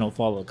movies because they don't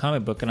follow a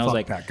comic book. And I was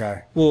like, that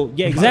guy. well,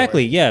 yeah,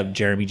 exactly. Yeah,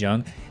 Jeremy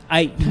Jung.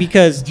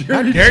 Because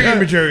How dare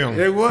you, Jeremy Young?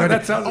 Hey, what?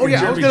 That sounds like Oh yeah,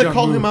 I was Jeremy gonna Jung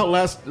call him move. out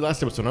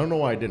last episode. I don't know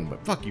why I didn't,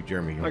 but fuck you,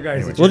 Jeremy. That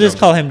guy's a we'll just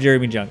call him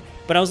Jeremy Jung.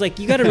 But I was like,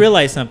 you got to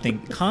realize something.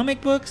 Comic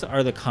books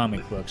are the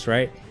comic books,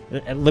 right?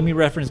 Let me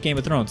reference Game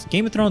of Thrones.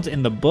 Game of Thrones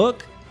in the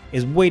book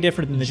is way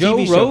different than the Joe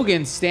TV show.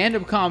 Rogan's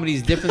stand-up comedy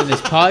is different than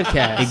this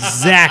podcast.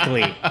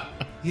 Exactly.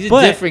 He's a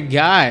But- different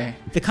guy.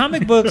 The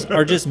comic books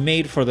are just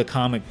made for the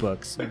comic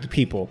books, the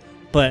people.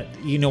 But,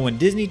 you know, when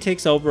Disney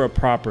takes over a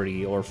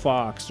property or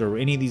Fox or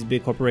any of these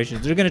big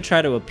corporations, they're going to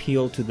try to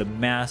appeal to the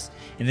mass.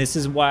 And this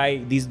is why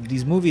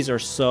these movies are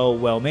so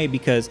well made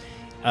because,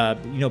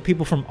 you know,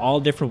 people from all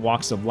different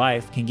walks of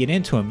life can get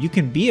into them. You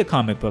can be a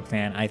comic book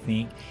fan, I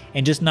think,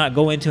 and just not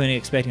go into it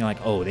expecting like,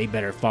 oh, they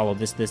better follow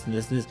this, and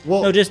this.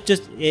 Well- no, just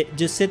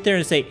sit there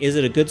and say, is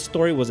it a good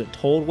story? Was it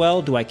told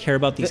well? Do I care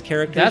about these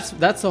characters?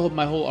 That's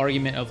my whole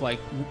argument of like,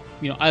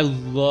 you know, I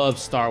love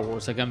Star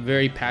Wars. Like I'm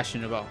very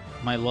passionate about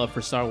my love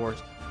for Star Wars.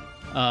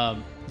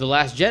 The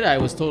Last Jedi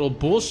was total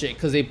bullshit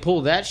because they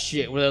pulled that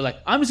shit where they're like,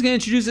 I'm just gonna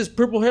introduce this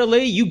purple hair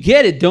lady. You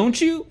get it, don't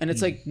you? And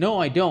it's like, no,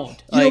 I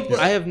don't. Like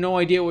I have no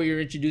idea what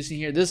you're introducing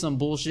here. This is some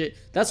bullshit.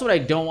 That's what I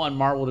don't want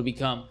Marvel to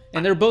become.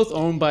 And they're both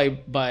owned by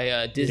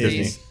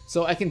Disney.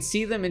 So I can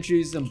see them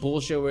introduce some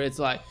bullshit where it's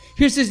like,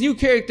 here's this new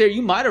character.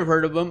 You might have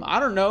heard of him. I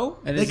don't know.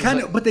 And They it's kind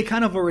like, of, but they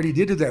kind of already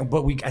did that.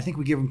 But I think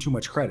we give them too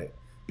much credit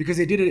because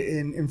they did it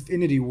in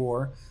Infinity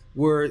War,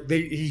 where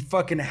he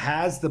fucking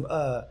has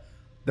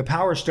the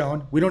Power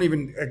Stone. We don't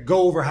even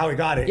go over how he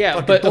got it. Yeah,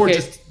 fucking but Thor okay.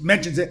 just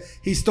mentions it.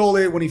 He stole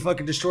it when he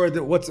fucking destroyed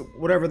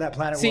whatever that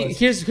planet See, was.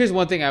 here's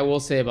one thing I will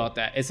say about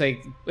that. It's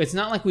like it's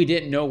not like we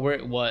didn't know where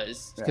it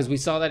was because we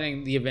saw that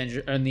in the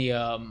Avenger in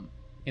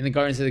the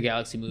Guardians of the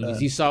Galaxy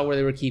movies. You saw where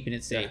they were keeping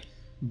it safe,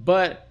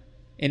 but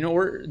in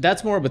order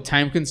that's more of a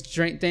time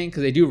constraint thing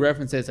because they do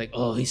reference it. It's like,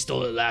 oh, he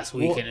stole it last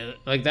week, and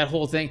like that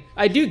whole thing.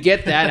 I do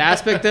get that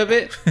aspect of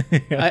it.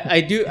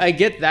 I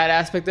get that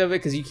aspect of it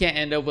because you can't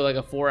end up with like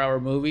a 4-hour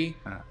movie.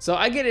 So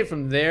I get it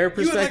from their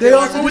perspective. They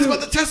also always do-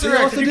 about the they Tesseract.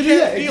 also And you do can't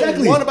that, feel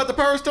exactly. one about the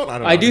Power Stone. I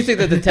don't know. I do think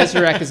that the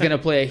Tesseract is going to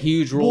play a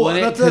huge role in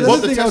it. That's 'cause- another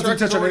Well, the thing I was going Tesseract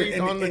to is touch on already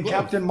on the in glove.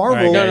 Captain Marvel.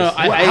 All right, No, no,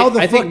 how the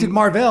I fuck think- did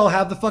Marvel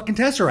have the fucking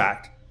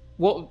Tesseract?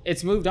 Well,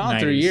 it's moved on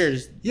through 90s.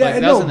 years. Yeah, Like, I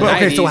that was know. in the But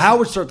okay, so 90s.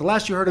 Howard Stark. The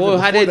last you heard of Well,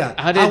 it before that,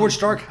 Howard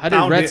Stark how did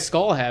found Red it.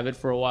 Skull have it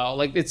for a while?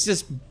 Like it's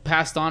just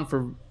passed on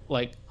for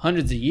like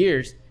hundreds of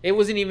years. It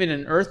wasn't even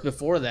an Earth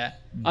before that.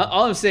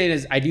 All I'm saying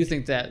is I do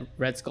think that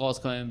Red Skull is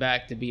coming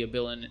back to be a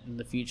villain in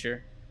the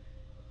future.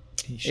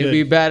 It'd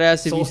be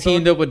badass if Soul you Stone?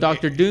 teamed up with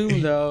Doctor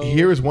Doom, though.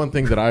 Here's one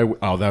thing that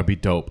that'd be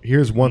dope.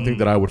 Here's one thing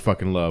that I would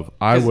fucking love.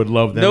 I would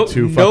love them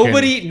to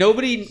fucking.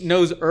 Nobody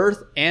knows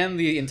Earth and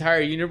the entire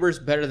universe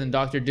better than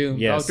Doctor Doom.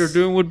 Yes. Doctor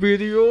Doom would be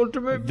the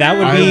ultimate. That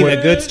would I be would-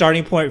 a good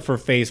starting point for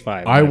Phase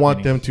 5. I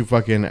want them to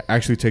fucking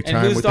actually take And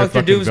time who's with their Doctor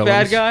fucking Doom's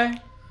villains. bad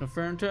guy? The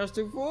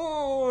Fantastic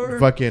Four.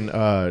 Fucking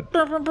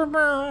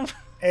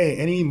Hey,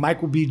 any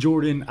Michael B.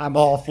 Jordan, I'm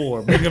all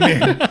for. Bring him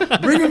in.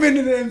 Bring him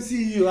into the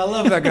MCU. I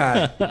love that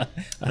guy.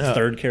 A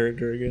third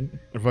character again.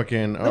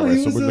 fucking. he All right,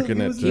 so was we're a- looking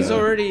he at. was- He's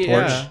already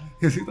Torch.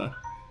 yeah.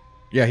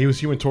 Yeah, he was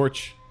Human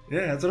Torch.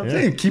 Yeah, that's what I'm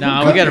saying. Keep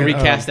Nah, him we gotta coming.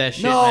 recast that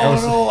shit. No,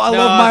 man. no, I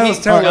love Miles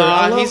Teller.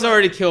 I love He's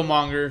already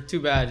Killmonger.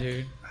 Too bad,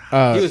 dude.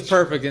 Uh, He was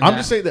perfect in I'm that.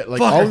 just saying that like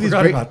Fuck, all I of these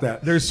forgot great. about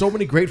that. There's so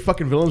many great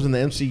fucking villains in the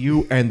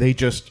MCU, and they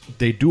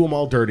do them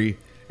all dirty,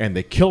 and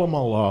they kill them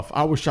all off.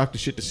 I was shocked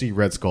as shit to see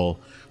Red Skull.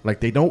 Like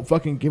they don't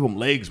fucking give him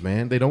legs,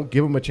 man. They don't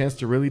give him a chance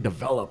to really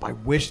develop. I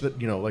wish that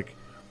like.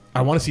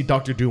 I want to see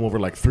Doctor Doom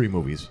over like 3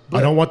 movies. I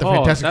don't want the Oh,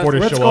 Fantastic that's- Four to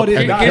Red show Skull up and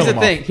didn't then die. kill Here's the him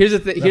thing. off. Here's the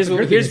thing. That's a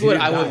good Here's thing what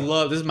if he I would didn't die.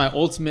 love. This is my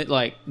ultimate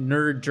like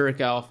nerd jerk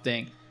off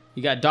thing.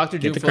 You got Doctor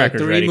Doom the for like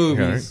crackers 3 ready.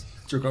 movies.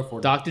 Jerk off for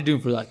it. Doctor Doom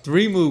for like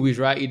 3 movies,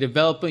 right? You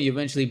develop him, you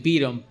eventually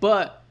beat him,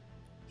 but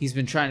he's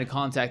been trying to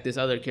contact this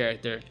other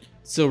character,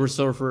 Silver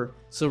Surfer.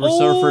 Silver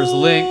Surfer's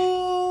link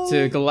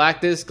to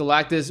Galactus.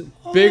 Galactus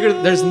bigger.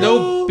 There's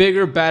no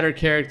bigger, badder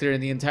character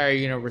in the entire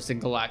universe than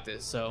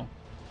Galactus. So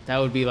that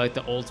would be like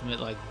the ultimate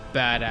like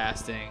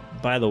badass thing.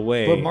 By the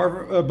way,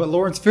 But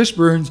Lawrence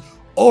Fishburne's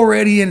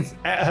already in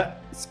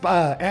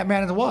Ant-Man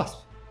and the Wasp.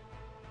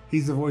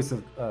 He's the voice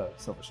of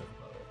Silver Surfer.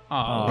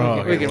 Oh,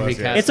 we okay, can well, recast.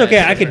 yeah. it's that okay.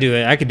 shit. I could do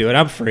it. I could do it.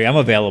 I'm free. I'm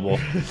available.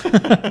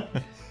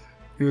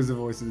 He was the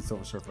voice of the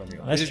Silver Surfer.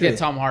 Anyway. That's Just true. get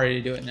Tom Hardy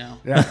to do it now.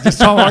 Yeah, just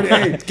Tom Hardy.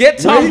 Hey, Get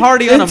Tom wait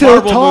Hardy on a until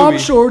Marvel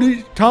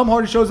movie. Tom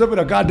Hardy shows up in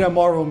a goddamn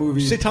Marvel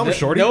movie. Did you say Thomas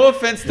Shorty? No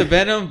offense to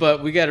Venom,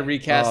 but we got to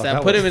recast Oh, that.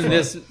 that Put was him in fun.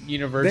 this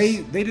universe.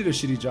 They did a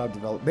shitty job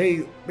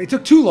developing. They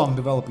took too long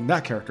developing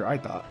that character. I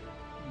thought.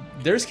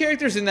 There's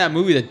characters in that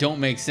movie that don't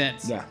make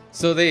sense. Yeah.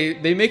 So they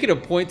make it a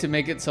point to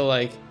make it so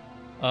like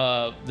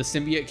the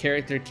symbiote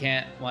character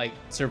can't like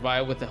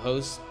survive with the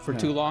host for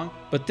too long.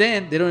 But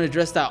then they don't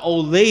address that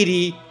old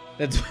lady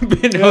that's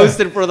been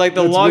hosted for like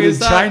the That's longest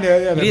been in time. China, yeah,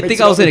 You that didn't makes think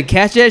it I was all- gonna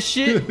catch that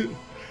shit?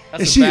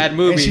 That's a bad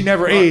movie. And she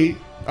never ate.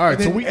 All right,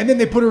 and then, and then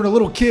they put her in a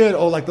little kid.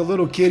 Oh, like the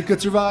little kid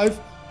could survive.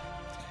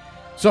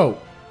 So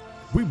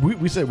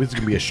we said this is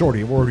gonna be a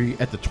shorty. We're already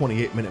at the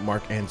 28-minute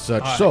mark and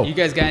such. All right, So you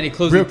guys got any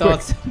closing real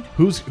quick, thoughts?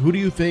 who do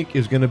you think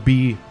is gonna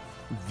be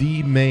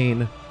the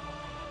main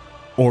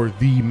or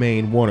the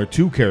main one or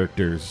two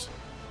characters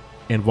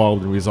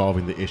involved in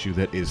resolving the issue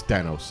that is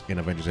Thanos in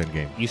Avengers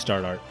Endgame? You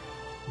start, Art.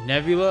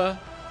 Nebula,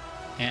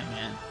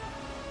 Ant-Man.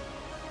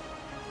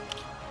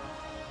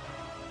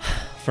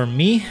 For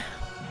me,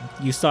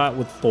 you saw it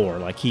with Thor.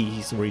 Like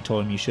he's where he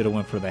told him you should have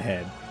went for the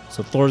head.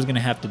 So Thor's gonna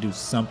have to do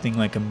something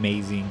like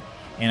amazing.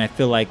 And I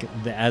feel like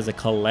as a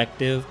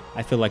collective,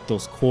 I feel like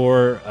those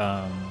core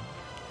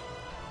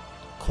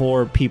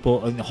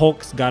people.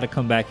 Hulk's got to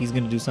come back. He's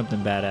gonna do something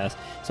badass.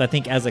 So I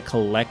think as a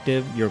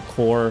collective, your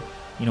core,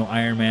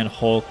 Iron Man,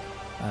 Hulk,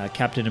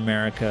 Captain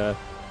America,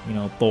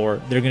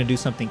 Thor, they're gonna do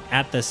something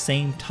at the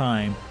same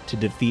time to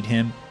defeat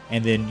him.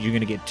 And then you're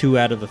gonna get 2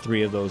 out of the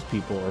 3 of those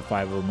people, or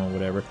 5 of them, or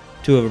whatever.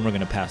 2 of them are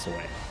gonna pass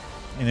away,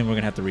 and then we're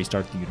gonna have to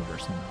restart the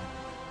universe.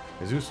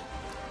 Jesus.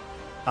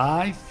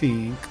 I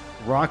think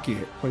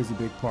Rocket plays a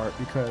big part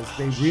because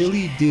they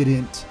really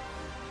didn't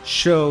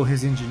show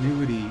his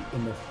ingenuity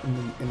in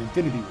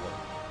Infinity War,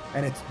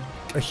 and it's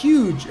a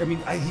huge. I mean,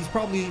 he's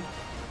probably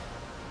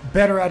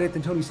better at it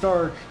than Tony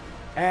Stark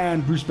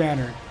and Bruce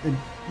Banner. And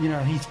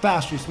he's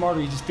faster, he's smarter,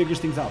 he just figures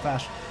things out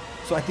faster.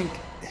 So I think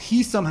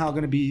he's somehow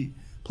going to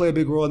play a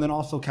big role, and then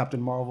also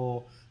Captain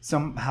Marvel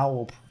somehow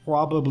will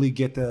probably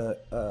get the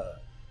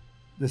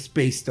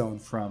Space Stone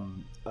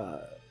from.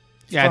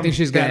 Yeah, I think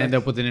she's going to end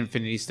up with an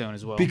Infinity Stone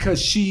as well.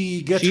 Because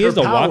she gets she her is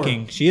a power.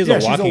 walking. She is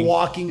she's a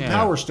walking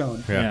Power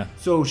Stone. Yeah.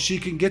 So she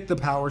can get the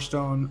Power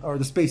Stone or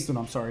the Space Stone.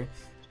 I'm sorry.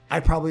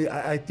 I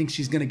think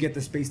she's going to get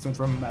the Space Stone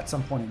from him at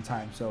some point in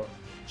time. So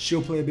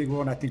she'll play a big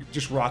role, and I think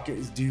just Rocket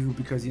is due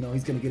because he's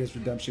going to get his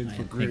redemption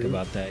for Groot. Think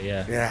about that,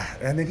 yeah. Yeah,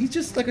 and then he's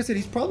just like I said,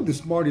 he's probably the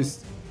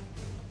smartest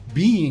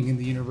being in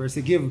the universe.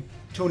 They give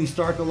Tony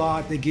Stark a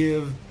lot. They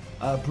give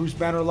Bruce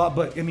Banner a lot.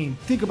 But I mean,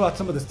 think about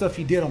some of the stuff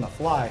he did on the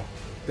fly.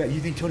 That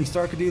you think Tony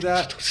Stark could do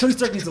that? Tony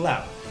Stark needs a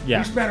lab. Yeah.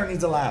 Bruce Banner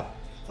needs a lab.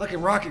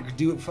 Fucking Rocket could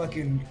do it.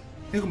 Fucking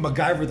he can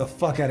MacGyver the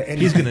fuck out of anything.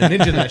 He's gonna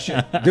ninja that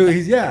shit. Dude,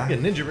 He's gonna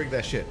ninja rig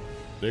that shit.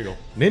 There you go.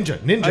 Ninja.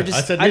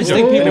 I said ninja. just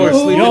think people are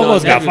sleeping You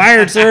almost on got Nebula.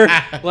 fired, sir.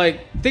 Like,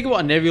 think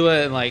about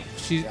Nebula, and like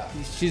she's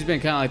been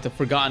kind of like the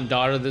forgotten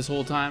daughter this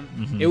whole time.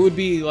 Mm-hmm. It would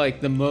be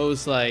like the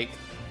most like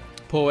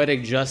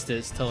poetic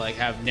justice to like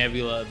have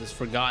Nebula, this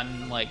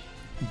forgotten, like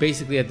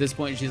basically at this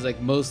point she's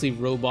like mostly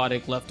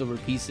robotic leftover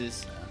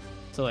pieces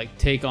to like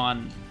take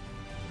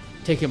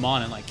him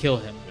on and like kill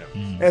him.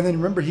 And then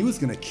remember, he was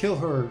gonna kill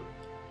her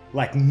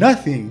like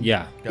nothing.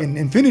 Yeah. In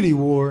Infinity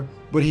War,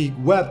 but he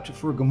wept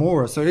for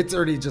Gamora. So it's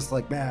already just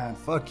like, man,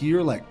 fuck you.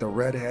 You're like the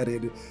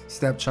redheaded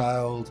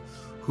stepchild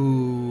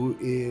who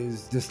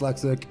is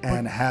dyslexic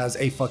and has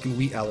a fucking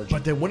wheat allergy.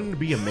 But then wouldn't it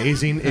be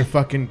amazing if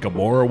fucking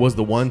Gamora was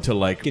the one to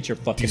like Get your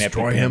fucking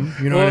destroy epic him?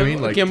 You know what I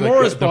mean? Like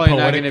Gamora's the probably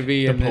not poetic- going to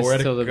be in the this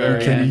poetic, till the uh, very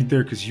you can't end. eat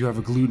there because you have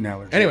a gluten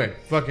allergy. Anyway,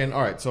 fucking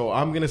all right. So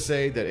I'm gonna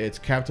say that it's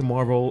Captain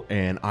Marvel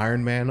and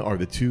Iron Man are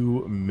the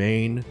 2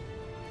 main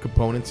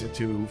components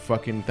into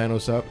fucking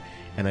Thanos up,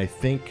 and I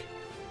think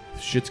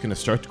shit's gonna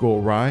start to go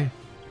awry,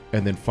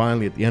 and then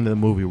finally at the end of the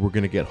movie we're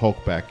gonna get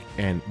Hulk back,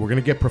 and we're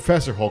gonna get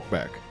Professor Hulk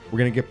back. We're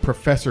gonna get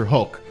Professor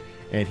Hulk,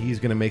 and he's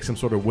gonna make some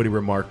sort of witty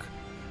remark,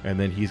 and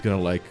then he's gonna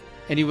like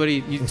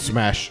Anybody? You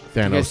smash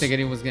you Thanos. guys think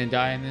anyone's going to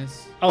die in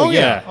this? Oh,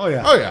 yeah. Oh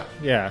yeah. Oh yeah.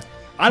 Yeah.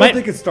 I don't But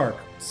think it's Stark.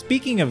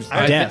 Speaking of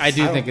I death,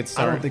 do think it's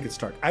I Stark. don't think it's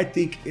Stark. I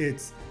think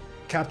it's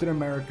Captain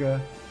America,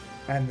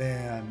 and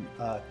then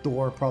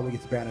Thor probably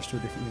gets banished to a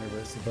different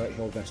universe, but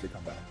he'll eventually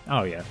come back.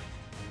 Oh yeah.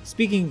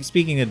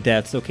 Speaking of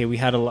deaths, okay, we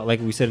had a lot, like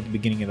we said at the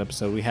beginning of the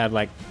episode, we had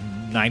like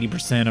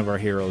 90% of our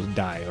heroes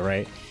die. All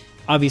right.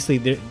 Obviously,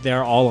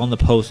 they're all on the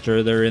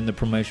poster. They're in the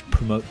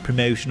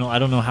promotional. I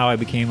don't know how I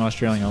became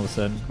Australian all of a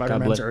sudden. God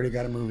Spider-Man's bless. already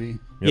got a movie.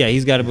 Yeah,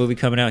 he's got a movie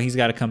coming out. He's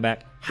got to come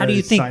back. How do you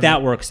His think Simon-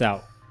 that works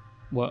out?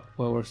 What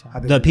works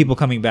out? The people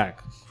coming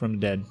back from the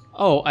dead.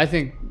 Oh, I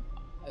think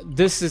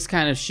this is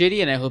kind of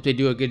shitty, and I hope they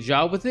do a good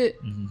job with it.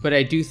 But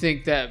I do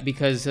think that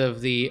because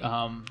of the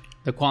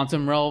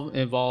quantum realm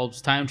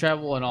involves time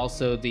travel, and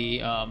also the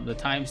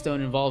time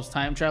stone involves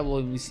time travel,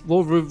 and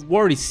we've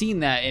already seen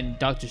that in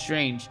Doctor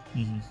Strange,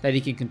 that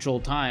he can control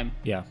time.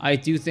 Yeah. I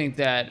do think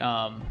that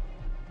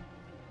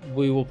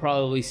we will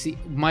probably see.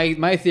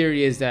 My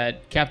theory is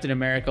that Captain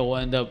America will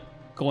end up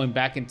going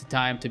back into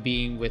time to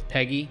being with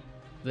Peggy,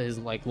 his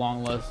like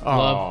long lost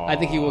love. I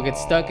think he will get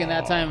stuck in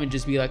that time and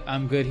just be like,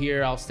 I'm good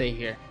here, I'll stay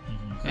here.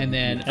 And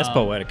then That's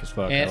poetic as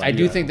fuck. and like I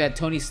do that. think that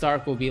Tony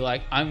Stark will be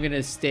like, I'm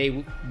gonna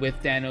stay with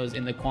Thanos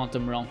in the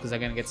quantum realm because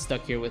I'm gonna get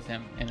stuck here with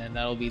him, and then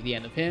that'll be the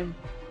end of him.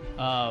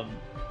 I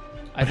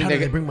How think do that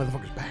they bring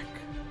motherfuckers back?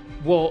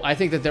 well, I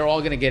think that they're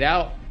all gonna get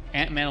out.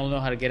 Ant-Man will know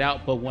how to get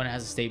out, but one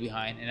has to stay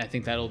behind, and I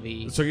think that'll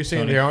be. So you're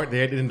saying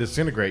they didn't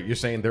disintegrate? You're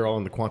saying they're all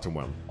in the quantum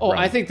realm? Oh,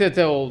 I think that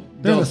they'll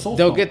They're the Soul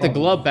they'll Stone, get the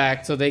probably. glove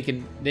back so they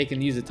can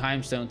use a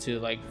time stone to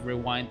like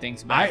rewind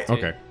things back. to-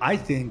 Okay. I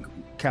think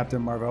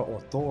Captain Marvel or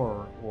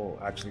Thor will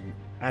actually,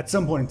 at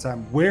some point in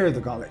time, wear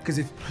the gauntlet. Because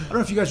I don't know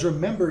if you guys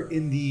remember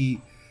in the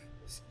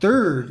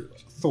third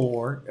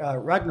Thor,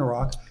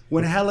 Ragnarok,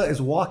 when Hela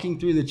is walking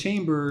through the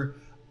chamber,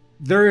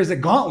 there is a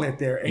gauntlet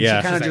there, and Yeah.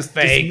 she kind of She's just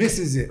like, "Fake."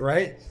 dismisses it,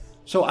 right?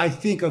 So I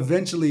think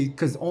eventually,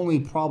 because only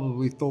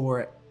probably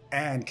Thor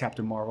and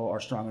Captain Marvel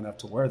are strong enough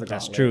to wear the gauntlet.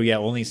 That's true. Yeah,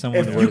 only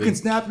someone. If you can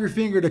snap your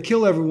finger to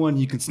kill everyone,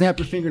 you can snap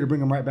your finger to bring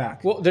them right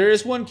back. Well, there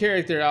is one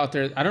character out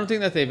there. I don't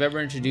think that they've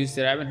ever introduced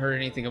it. I haven't heard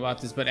anything about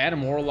this, but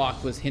Adam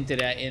Warlock was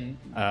hinted at in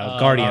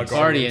Guardians.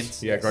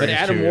 Guardians. Yeah, But Guardians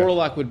Adam too, yeah.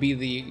 Warlock would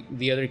be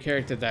the other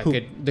character that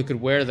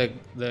could wear the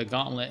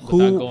gauntlet without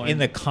Who going. in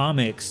the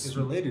comics? It's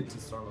related to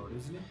Star-Lord,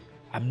 isn't it?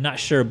 I'm not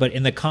sure, but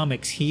in the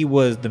comics, he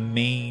was the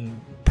main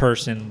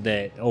person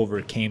that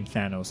overcame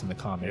Thanos in the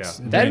comics. Yeah.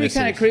 during That'd the be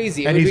kind of series.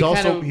 crazy. It And would he's be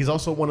also kind of- he's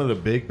also one of the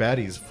big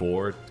baddies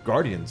for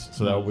Guardians,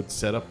 so that would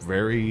set up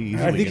very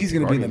easily. I think he's against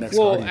going to be in the Guardians. next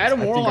Well, Guardians. Adam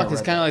I think I Warlock is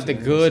read kind of that like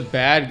the too. good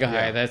bad guy.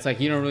 Yeah. That's like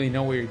you don't really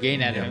know where you're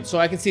getting at him. So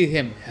I can see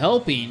him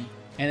helping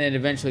and then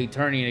eventually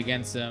turning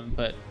against him.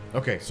 But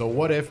Okay, so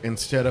what if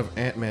instead of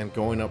Ant-Man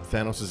going up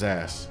Thanos'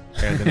 ass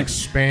and then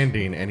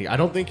expanding, and I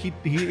don't think he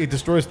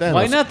destroys Thanos.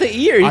 why not the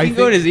ear? He I can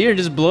go in think- his ear and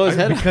just blow his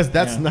head off. Because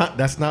that's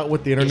not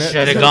what the internet Should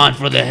have said. gone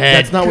for the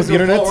head. That's not what the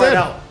Because he'll internet fall right said.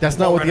 out. That's He'll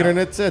not fall what right the out.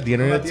 internet said. The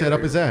internet the set up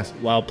other his ass.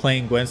 While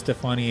playing Gwen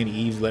Stefani and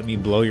Eve, let me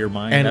blow your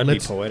mind. And That'd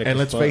let's be poetic. and as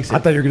let's fuck. face I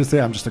it, thought you were going to say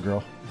I'm just a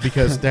girl.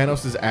 because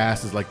Thanos'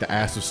 ass is like the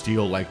ass of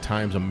steel, like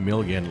times a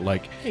million.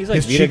 Like He's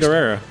like Vita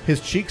Guerrera. His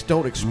cheeks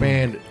don't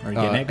expand. Or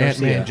Yannick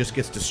Garcia. Ant-Man just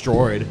gets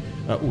destroyed.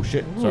 Oh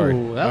shit! Sorry.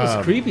 Ooh, that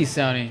was creepy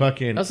sounding.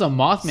 fucking- That's some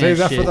Mothman Save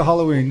that shit. for the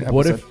Halloween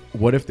episode.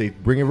 What if they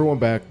bring everyone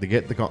back, they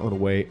get the gauntlet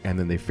away, and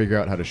then they figure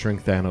out how to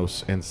shrink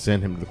Thanos and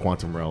send him to the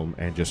quantum realm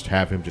and just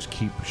have him just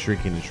keep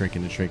shrinking and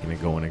shrinking and shrinking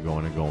and going and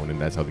going and going,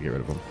 and that's how they get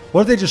rid of him.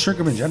 What if they just shrink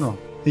him in general?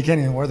 He can't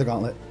even wear the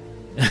gauntlet.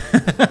 He's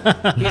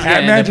gonna end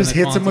Ant-Man up just in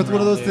the hits him with quantum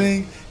one of those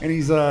realm, dude. things, and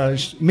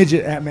he's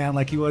midget Ant-Man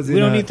like he was in... We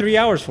don't need 3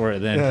 hours for it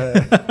then.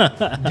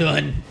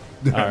 Done.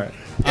 All right.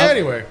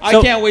 Anyway, I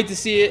So- can't wait to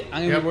see it.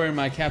 I'm gonna Yep. be wearing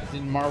my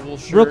Captain Marvel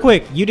shirt. Real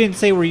quick, you didn't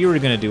say where you were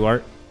gonna do,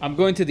 Art. I'm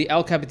going to the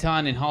El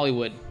Capitan in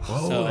Hollywood.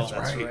 Oh, that's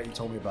That's right. right. You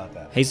told me about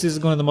that. Jesus is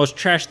going to the most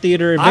trash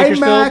theater in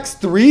Bakersfield. IMAX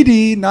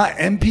 3D, not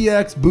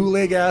MPX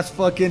bootleg ass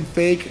fucking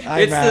fake IMAX.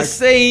 It's the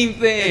same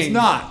thing. It's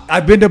not.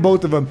 I've been to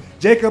both of them.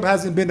 Jacob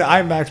hasn't been to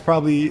IMAX,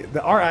 probably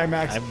our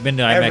IMAX. I've been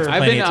to IMAX ever. I've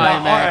plenty been of to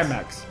times.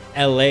 IMAX.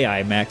 Our IMAX.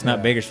 LA IMAX, not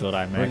Yeah. Bakersfield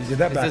Well, you IMAX. did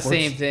that It's backwards. the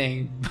same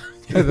thing.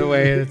 By the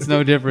way, it's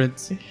no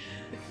difference.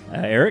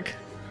 Eric?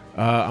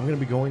 I'm gonna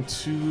be going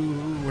to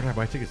where did I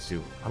buy tickets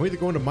to? I'm either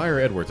going to Meyer or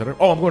Edwards. I'm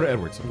going to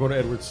Edwards. I'm going to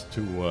Edwards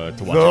to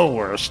watch. it.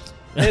 worst.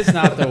 It's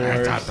not the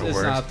worst. not the It's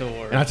worst. not the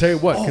worst. And I tell you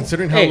what,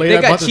 considering how Hey, late they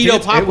I got bought the Cheeto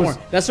tickets, it popcorn. was-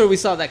 That's where we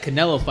saw that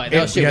Canelo fight.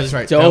 That shit that's was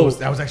right. dope.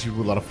 That was actually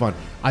a lot of fun.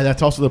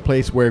 That's also the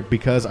place where,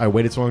 because I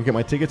waited so long to get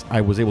my tickets, I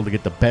was able to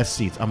get the best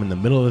seats. I'm in the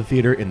middle of the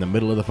theater, in the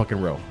middle of the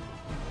fucking row.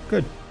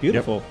 Good.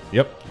 Beautiful.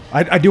 Yep.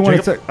 I do want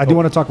Jacob? to. I do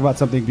want to talk about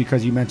something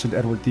because you mentioned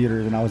Edward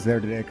Theater, and I was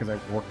there today because I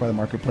work by the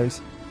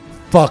marketplace.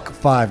 Fuck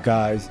Five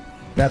Guys.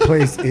 That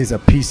place is a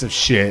piece of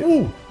shit.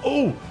 Ooh,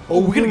 we're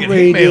gonna get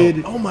hate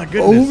mail. Oh my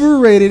goodness.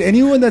 Overrated.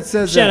 Anyone that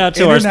says Shout that out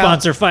to our In-N-Out-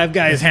 sponsor, Five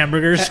Guys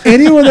Hamburgers.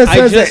 Anyone that I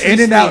says just that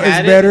In-N-Out recently is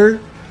had it. better,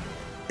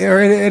 or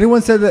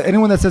anyone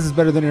that says it's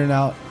better than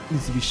In-N-Out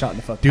needs to be shot in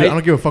the fuck. Dude, I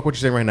don't give a fuck what you're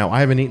saying right now. I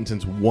haven't eaten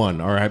since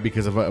 1, all right,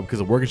 because of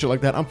work and shit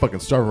like that. I'm fucking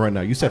starving right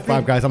now. You said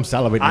Five Guys, I'm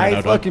salivating right I now,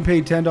 dog. fucking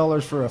paid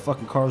 $10 for a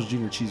fucking Carl's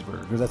Jr.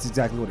 cheeseburger because that's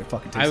exactly what it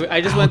fucking tastes like.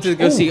 I just went to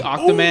go Ouch. see Ooh,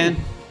 Octoman,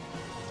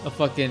 a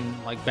fucking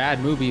like bad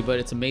movie, but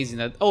it's amazing.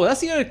 That's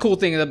the other cool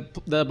thing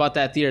about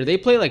that theater. They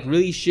play like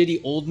really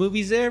shitty old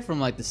movies there from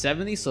like the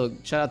 70s. So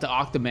shout out to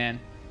Octoman.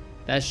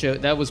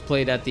 That was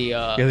played at the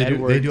Yeah, they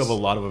Edwards. do have a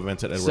lot of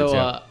events at Edwards. So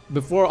yeah.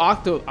 before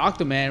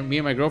Octoman, me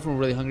and my girlfriend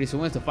were really hungry, so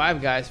we went to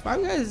Five Guys.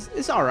 Five Guys,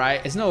 it's all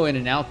right. It's no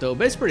In-N-Out though,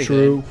 but it's pretty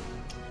good.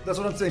 That's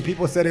what I'm saying.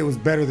 People said it was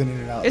better than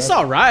In-N-Out. It's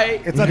all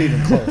right. It's not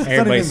even close. It's not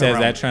Everybody even says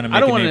around. that trying to I make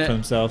don't a want name for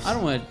themselves. I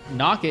don't want to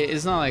knock it.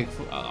 It's not like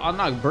I'll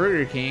knock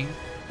Burger King.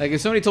 Like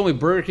if somebody told me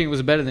Burger King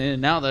was better than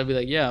In-N-Out, I'd be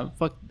like, yeah,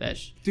 fuck that.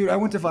 Dude, I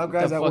went to Five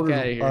Guys. the I fuck ordered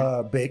outta here.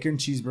 a bacon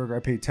cheeseburger. I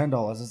paid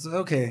 $10. I said,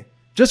 okay,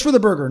 just for the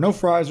burger, no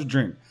fries or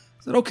drink.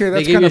 I said, okay, They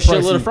that's gave kind you a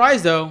of shitload of pricey.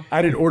 fries though.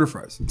 I didn't order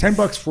fries.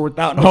 $10 for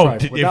without no Oh,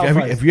 fries. Without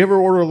fries. if you ever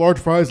order a large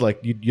fries, like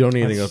you don't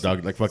need anything else,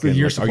 dog. Like fucking. a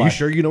year Are supply. you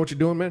sure you know what you're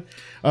doing, man?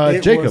 It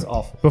was Jacob,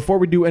 awful. before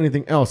we do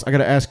anything else, I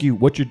gotta ask you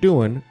what you're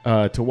doing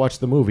to watch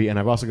the movie, and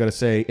I've also got to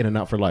say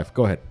In-N-Out for life.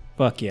 Go ahead.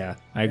 Fuck yeah.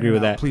 I agree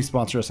with that. Please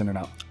sponsor us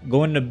In-N-Out.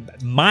 Going to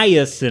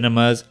Maya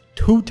Cinemas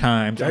 2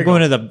 times. I'm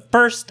going to the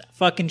first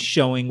fucking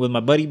showing with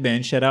my buddy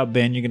Ben. Shout out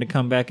Ben. You're going to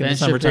come back in Ben the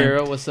summertime.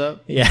 Shapiro, what's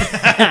up?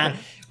 Yeah.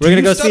 We're going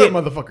to go see it.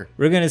 motherfucker.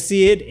 We're going to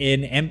see it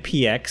in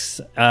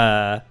MPX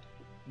at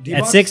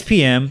D-Box? 6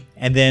 p.m.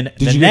 And then Did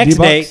the you get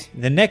next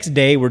D-Box?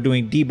 day we're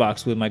doing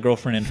D-Box with my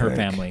girlfriend and her Frick.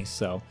 family.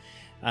 So,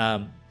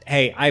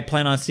 hey, I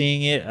plan on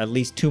seeing it at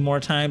least 2 more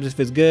times if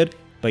it's good.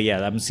 But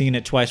yeah, I'm seeing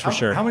it twice for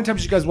sure. How many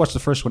times did you guys watch the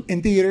first one?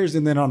 In theaters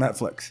and then on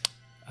Netflix?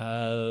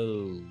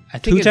 I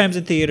think 2 it- times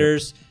in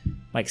theaters,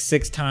 like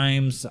 6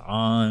 times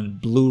on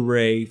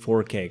Blu-ray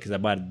 4K because I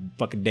bought it the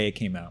fucking day it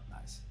came out.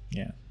 Nice.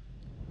 Yeah.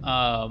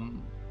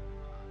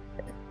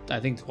 I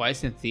think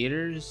twice in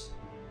theaters,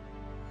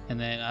 and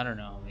then I don't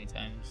know how many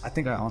times. I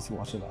think I honestly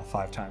watched it about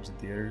 5 times in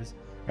theaters,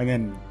 and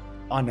then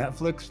on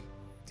Netflix,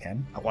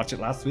 10. I watched it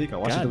last week. I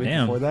watched it the week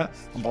Goddamn. before that.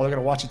 I'm probably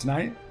gonna watch it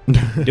tonight.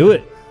 Do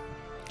it.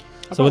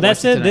 So with that watch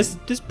it said,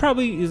 tonight. this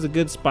probably is a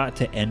good spot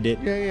to end it.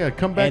 Yeah.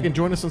 Come back And- and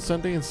join us on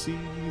Sunday and see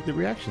the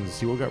reactions,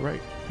 see what got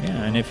right.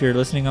 Yeah, and if you're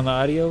listening on the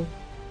audio,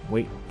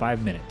 wait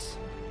 5 minutes.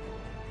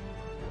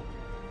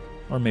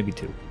 Or maybe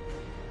 2.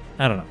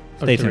 I don't know.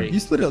 Stay 3. tuned. You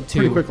split it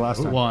pretty quick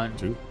last time. 1.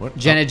 2, what?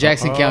 Janet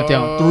Jackson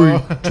countdown. 3,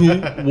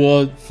 2,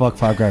 1. Fuck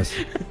Five Guys.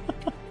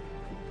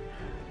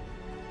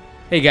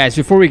 Hey guys,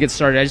 before we get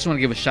started, I just want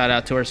to give a shout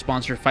out to our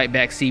sponsor,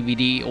 Fightback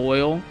CBD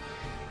Oil.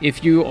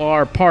 If you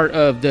are part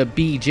of the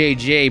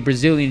BJJ,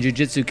 Brazilian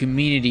Jiu-Jitsu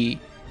community,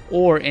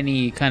 or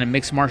any kind of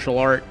mixed martial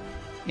art,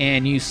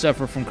 and you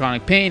suffer from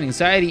chronic pain,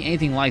 anxiety,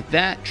 anything like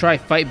that, try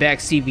Fightback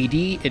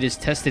CBD. It is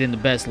tested in the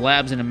best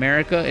labs in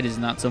America. It is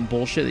not some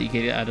bullshit that you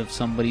get out of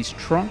somebody's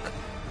trunk.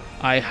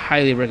 I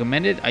highly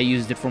recommend it. I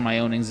used it for my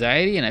own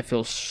anxiety, and I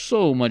feel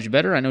so much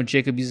better. I know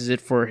Jacob uses it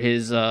for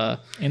his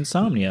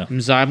Insomnia.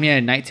 insomnia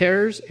and night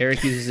terrors.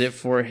 Eric uses it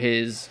for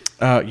his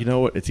You know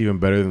what? It's even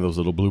better than those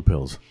little blue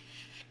pills.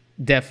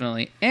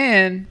 definitely.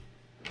 And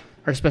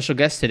our special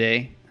guest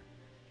today,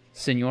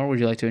 Senor, would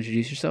you like to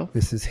introduce yourself?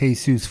 This is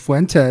Jesus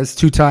Fuentes,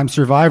 2-time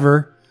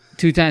survivor.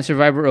 2-time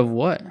survivor of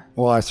what?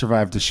 Well, I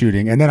survived the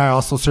shooting, and then I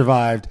also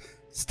survived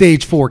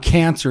stage 4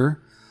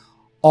 cancer,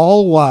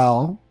 all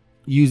while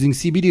using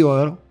CBD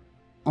oil,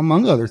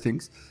 among other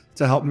things,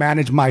 to help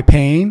manage my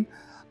pain,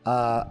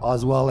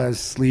 as well as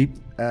sleep,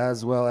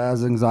 as well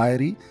as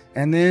anxiety.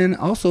 And then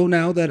also,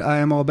 now that I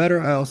am all better,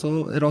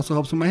 it also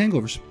helps with my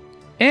hangovers.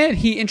 And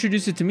he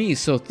introduced it to me,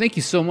 so thank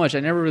you so much.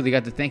 I never really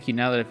got to thank you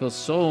now that I feel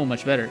so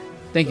much better.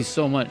 Thank you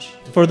so much.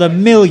 For the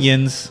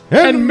millions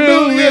And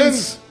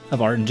millions!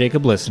 of Art and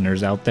Jacob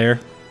listeners out there,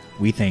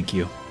 we thank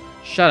you.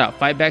 Shout out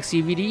Fightback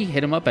CBD.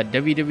 Hit him up at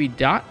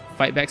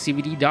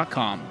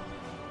www.fightbackcbd.com.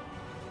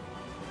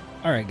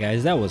 All right,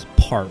 guys, that was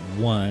part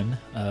 1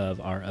 of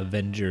our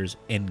Avengers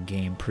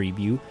Endgame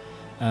preview.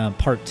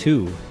 Part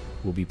 2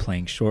 will be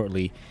playing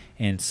shortly.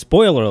 And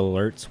spoiler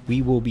alerts,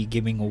 we will be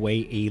giving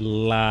away a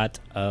lot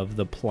of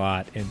the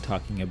plot and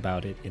talking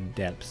about it in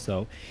depth.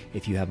 So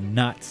if you have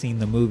not seen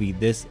the movie,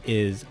 this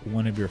is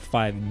one of your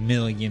 5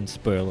 million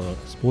spoiler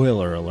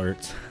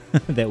alerts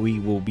that we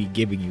will be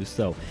giving you.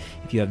 So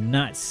if you have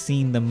not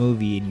seen the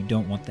movie and you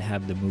don't want to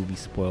have the movie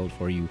spoiled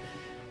for you,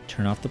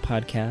 turn off the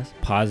podcast,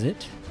 pause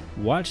it,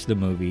 watch the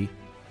movie,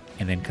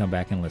 and then come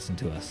back and listen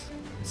to us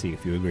and see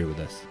if you agree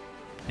with us.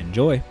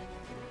 Enjoy.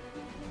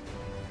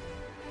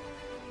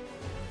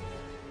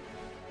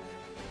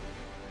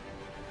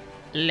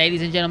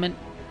 Ladies and gentlemen,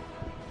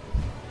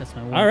 that's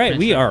my one. All right, French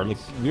we are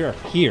reference.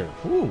 here.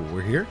 Ooh,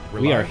 we're here.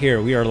 We are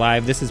here. We are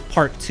live. This is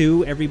part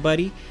 2,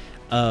 everybody,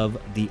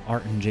 of the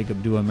Art and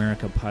Jacob Do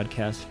America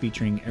podcast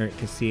featuring Eric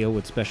Casillo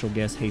with special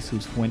guest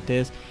Jesus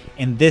Fuentes.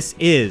 And this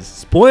is,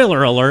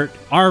 spoiler alert,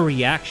 our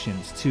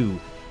reactions to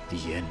the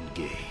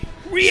Endgame.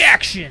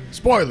 Reaction.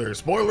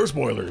 Spoilers.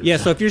 Yeah,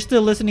 so if you're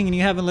still listening and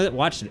you haven't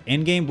watched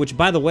Endgame, which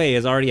by the way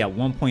is already at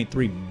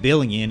 1.3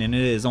 billion and it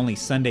is only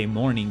Sunday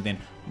morning, then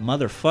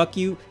motherfuck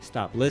you,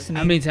 stop listening.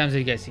 How many times have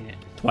you guys seen it?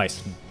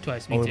 Twice.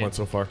 Twice. Me Only too. one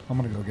so far. I'm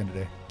going to go again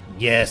today.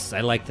 Yes,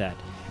 I like that.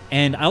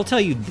 And I'll tell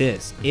you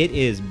this, it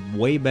is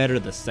way better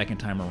the second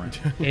time around.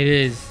 It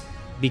is.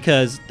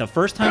 Because the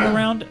first time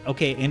around,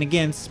 okay, and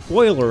again,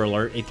 spoiler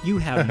alert, if you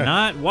have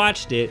not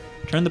watched it,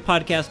 turn the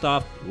podcast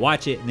off,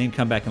 watch it, and then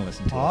come back and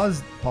listen to it.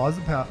 Pause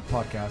the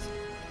podcast.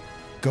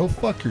 Go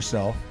fuck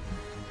yourself.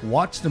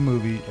 Watch the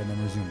movie and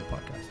then resume the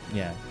podcast.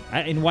 Yeah.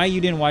 And why you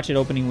didn't watch it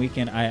opening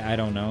weekend, I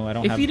don't know. I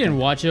don't If have you didn't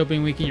watch it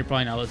opening weekend, you're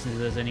probably not listening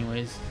to this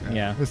anyways.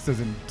 Yeah. This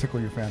doesn't tickle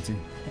your fancy.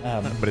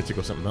 But it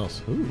tickles something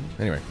else. Ooh.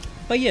 Anyway.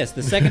 But yes,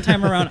 the second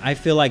time around, I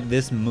feel like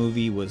this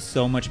movie was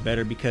so much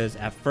better because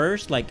at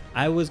first, like,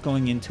 I was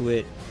going into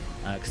it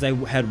because I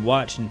had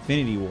watched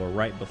Infinity War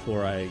right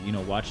before I,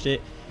 watched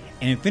it.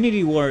 And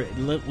Infinity War,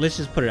 let's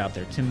just put it out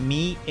there. To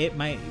me, it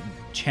might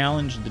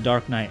challenge The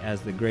Dark Knight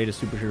as the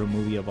greatest superhero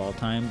movie of all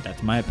time.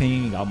 That's my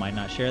opinion. Y'all might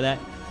not share that.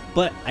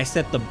 But I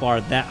set the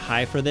bar that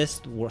high for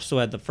this. So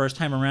at the first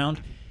time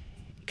around,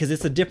 because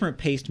it's a different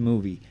paced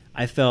movie,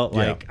 I felt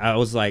like, I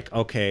was like,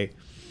 okay,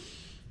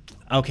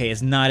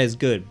 it's not as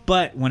good.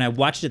 But when I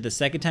watched it the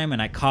second time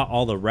and I caught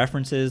all the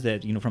references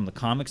that, from the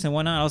comics and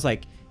whatnot, I was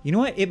like, you know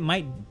what? It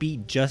might be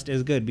just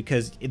as good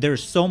because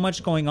there's so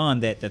much going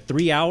on that the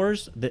 3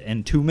 hours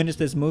and 2 minutes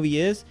this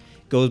movie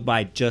goes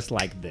by just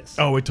like this.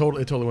 Oh, it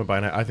totally went by.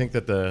 And I think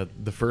that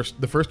the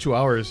first 2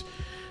 hours,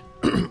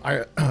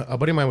 a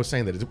buddy of mine was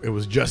saying that it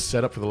was just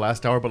set up for the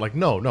last hour, but like,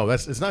 no,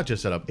 it's not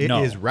just set up. It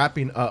is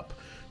wrapping up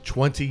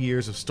 20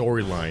 years of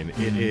storyline.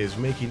 It is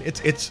making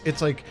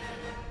it's like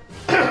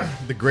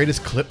the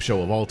greatest clip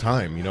show of all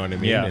time. You know what I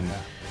mean? Yeah. And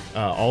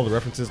all the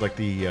references, like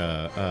the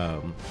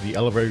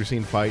elevator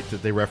scene fight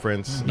that they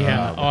reference.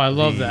 Yeah. I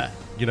love that.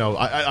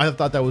 I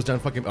thought that was done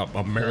fucking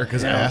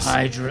America's ass.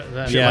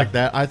 Hydra. Shit like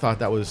that. I thought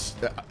that was.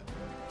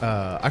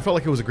 I felt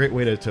like it was a great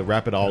way to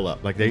wrap it all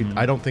up. Like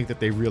I don't think that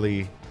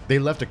they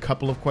left a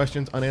couple of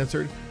questions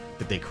unanswered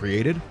that they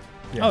created,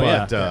 Yeah. Oh,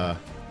 but yeah.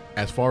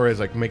 as far as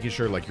like making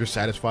sure like you're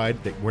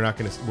satisfied that we're not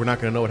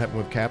gonna know what happened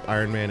with Cap,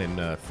 Iron Man,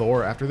 and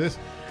Thor after this,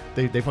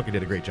 they fucking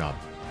did a great job.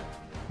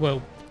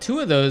 Well, 2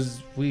 of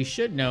those we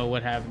should know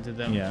what happened to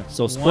them. Yeah.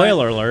 So One-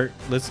 spoiler alert.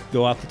 Let's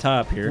go off the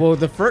top here. Well,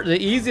 the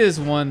easiest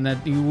one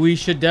that we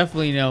should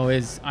definitely know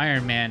is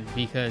Iron Man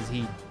because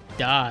he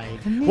died.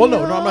 Well,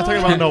 no, I'm not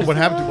talking about what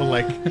happened to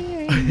like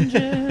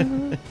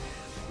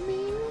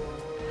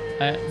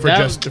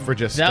for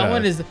just that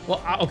one is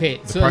okay.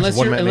 So price of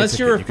one matinee unless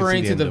you're ticket, you can see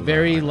referring the to end the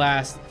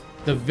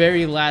of,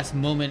 very last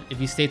moment, if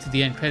you stay to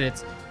the end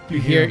credits, you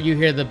hear-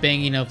 hear the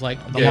banging of like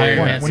the Yeah, Iron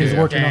yeah, When, Man when he's suit.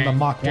 working on the Dang,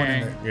 Mach 1 in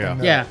dang. the, Yeah. in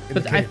the, Yeah, in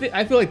but the I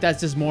cave. feel like that's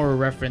just more a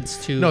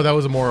reference to no, that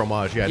was a more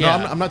homage. Yeah, Yeah.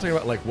 no, I'm not talking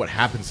about like what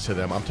happens to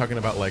them. I'm talking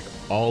about like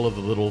all of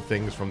the little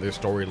things from their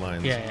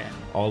storylines. yeah.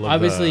 All of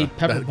Obviously, the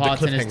Pepper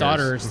Potts and his cliffhangers.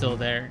 daughter are still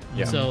there,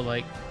 Yeah. so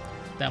like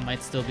that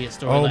might still be a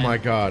storyline. Oh my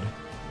god,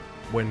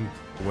 when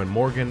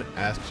Morgan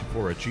asks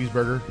for a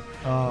cheeseburger,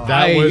 Oh.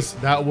 that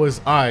was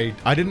I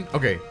didn't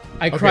okay.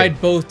 I okay. cried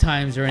both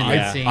times during Yeah.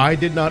 that scene. I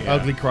did not Yeah.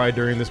 ugly cry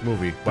during this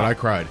movie, but I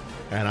cried,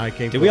 and I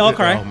came. Did we all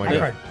cry? Oh my I god!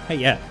 cried. Hey,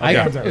 yeah.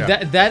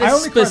 Yeah. That I is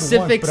only cried once,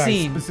 specific but I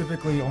scene.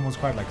 specifically almost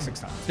cried like 6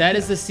 times. That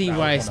is the scene That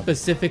where I was one of them.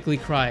 specifically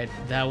cried.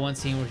 That one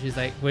scene where he's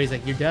like,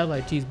 your dad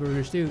liked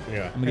cheeseburgers too.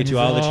 Yeah. I'm gonna get you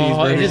all the Oh,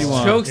 cheeseburgers it you just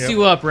want. chokes Yep.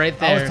 you up right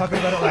I was there. talking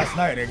about it last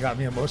night. It got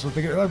me emotional.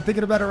 I'm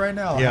thinking about it right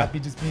now. Yeah. Happy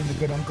just being the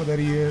good uncle that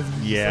he is. And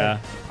just Yeah.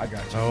 like, I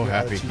got you. Oh, You got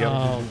happy. it. You Yep. got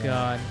it. Oh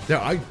god.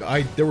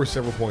 Yeah, there were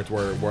several points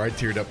where I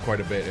teared up quite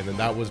a bit, and then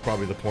that was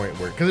probably the point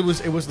where because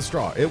it was the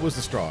straw,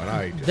 and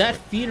I just, That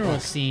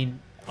funeral scene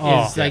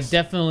Oh, is like yes.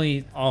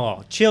 definitely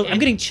Oh, chill! I'm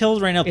getting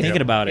chills right now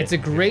thinking about it. It's a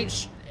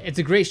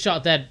great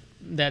shot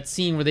that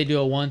scene where they do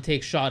a one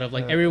take shot of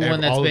like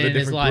everyone that's all of been the in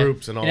his different life,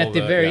 groups and all at of the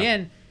that, very yeah.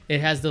 end,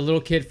 it has the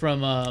little kid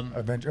from Iron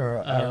Man 3.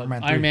 Iron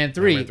Man 3, Iron Man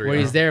 3, where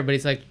he's uh-huh. there, but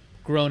he's like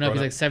grown up. Grown He's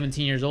up. like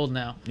 17 years old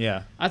now.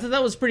 yeah. I thought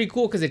that was pretty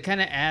cool because it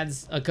kind of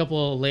adds a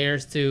couple of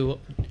layers to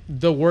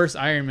the worst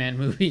Iron Man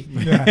movie.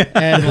 Yeah.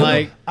 And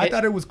like, I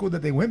thought it was cool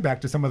that they went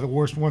back to some of the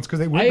worst ones because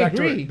they went I back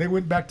agree.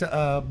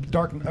 to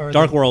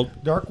Dark World.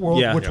 Dark World,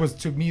 Yeah. which Yeah. was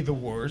to me the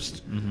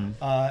worst.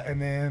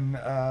 And then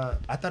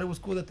I thought it was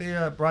cool that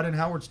they brought in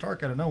Howard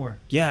Stark out of nowhere.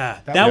 Yeah,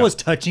 that Yeah. was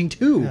touching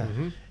too.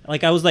 Yeah.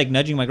 Like I was like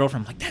nudging my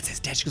girlfriend. I'm like, "That's his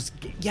dad." She goes,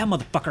 "Yeah,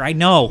 motherfucker, I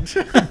know."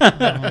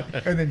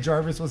 And then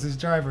Jarvis was his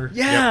driver.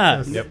 Yeah.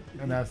 Yes. Yep.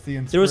 And that's the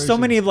There was so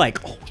inspiration. many of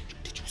like, "Oh,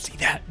 did you see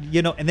that?"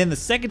 You know. And then the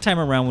second time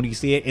around when you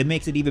see it, it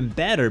makes it even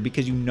better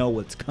because you know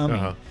what's coming.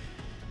 Uh-huh.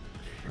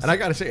 And I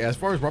gotta say, as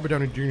far as Robert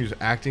Downey Jr.'s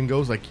acting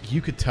goes, like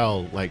you could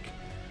tell, like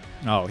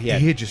Oh, yeah.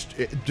 he had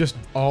just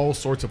all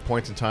sorts of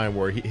points in time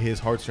where his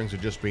heartstrings are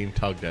just being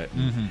tugged at,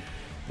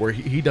 where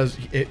he does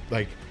it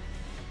like.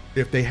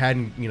 If they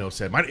hadn't,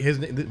 said my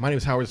name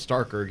is Howard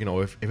Stark, or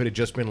if it had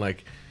just been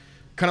like,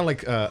 kind of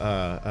like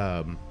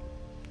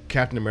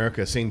Captain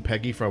America seeing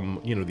Peggy from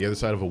the other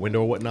side of a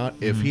window or whatnot.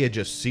 If he had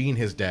just seen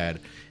his dad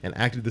and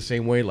acted the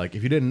same way, like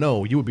if you didn't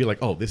know, you would be like,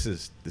 oh, this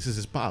is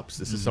his pops.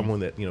 This is someone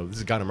that this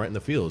has got him right in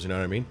the feels. You know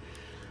what I mean?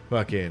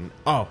 Fucking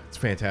it's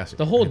fantastic.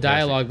 the whole Fantastic.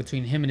 dialogue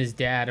between him and his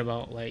dad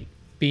about like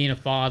being a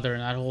father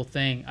and that whole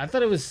thing, I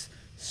thought it was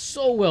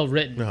so well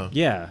written, Uh-huh.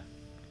 Yeah.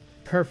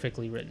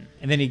 perfectly written.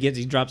 And then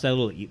he drops that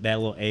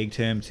little egg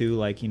to him too,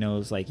 like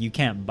it's like you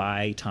can't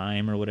buy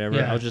time or whatever.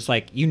 Yeah. I was just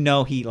like, he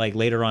like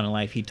later on in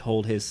life he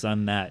told his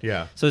son that.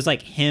 Yeah. So it's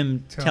like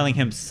him telling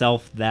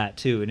himself that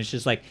too, and it's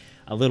just like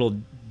a little.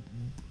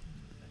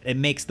 It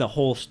makes the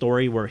whole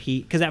story where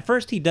because at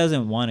first he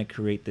doesn't want to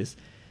create this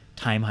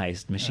time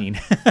heist machine.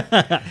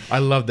 I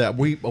love that.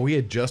 We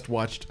had just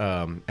watched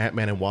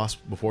Ant-Man and Wasp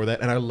before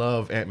that, and I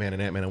love Ant-Man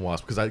and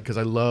Wasp because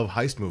I love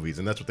heist movies,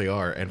 and that's what they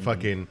are. And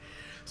fucking,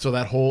 so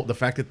the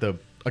fact that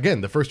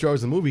the first 2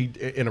 hours of the movie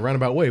in a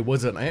roundabout way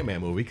was an Ant-Man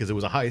movie because it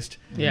was a heist.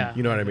 Yeah.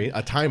 You know what I mean?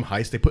 A time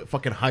heist. They put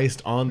fucking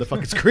heist on the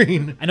fucking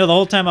screen. I know the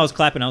whole time I was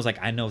clapping, I was like,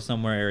 I know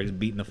somewhere is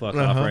beating the fuck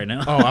off right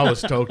now. Oh, I was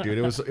stoked, dude.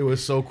 It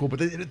was so cool, but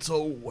they did it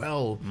so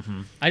well.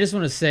 I just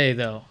want to say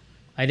though,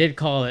 I did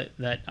call it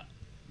that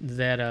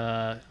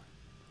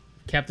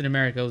Captain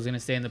America was going to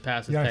stay in the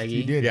past with Yes, Peggy.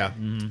 you did. Yeah.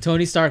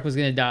 Tony Stark was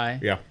going to die.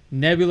 Yeah.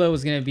 Nebula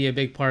was going to be a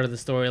big part of the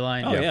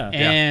storyline. Oh, yeah.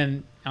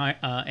 And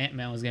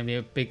Ant-Man was going to be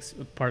a big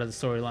part of the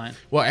storyline.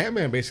 Well,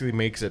 Ant-Man basically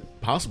makes it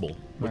possible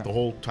with Yeah. the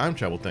whole time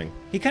travel thing.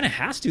 He kind of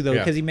has to though, Yeah.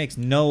 because he makes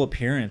no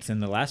appearance in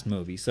the last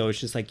movie. So it's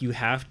just like you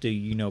have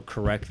to,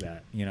 correct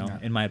that.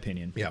 In my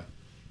opinion. Yeah.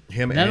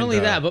 Him Not and, only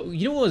that, but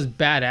you know what was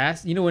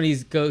badass? You know when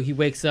he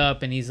wakes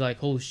up and he's like,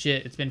 "Holy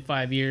shit! It's been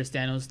 5 years.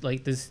 Thanos,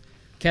 like this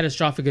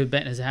catastrophic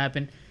event has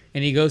happened."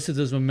 And he goes to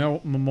those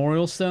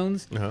memorial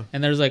stones, Uh-huh.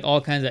 and there's like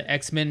all kinds of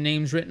X-Men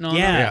names written on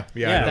them. Yeah.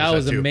 Yeah, I Yeah. noticed That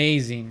was too.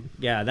 amazing.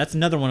 Yeah, that's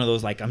another one of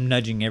those like I'm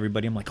nudging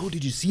everybody. I'm like, oh,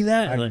 did you see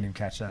that? I And didn't like, even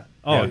catch that.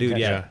 oh, dude, yeah.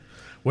 Yeah.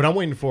 What I'm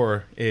waiting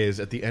for is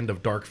at the end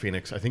of Dark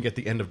Phoenix. I think at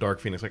the end of Dark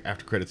Phoenix, like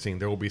after credit scene,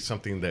 there will be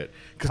something that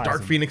because Ties Dark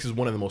them. Phoenix is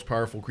one of the most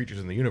powerful creatures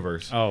in the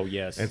universe. Oh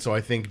yes. And so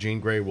I think Jean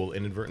Grey will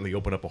inadvertently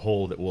open up a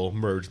hole that will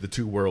merge the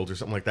two worlds or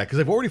something like that. Because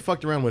they've already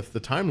fucked around with the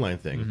timeline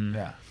thing.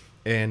 Yeah.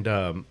 And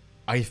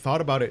I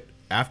thought about it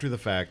after the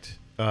fact.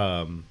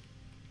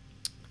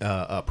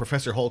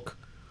 Professor Hulk,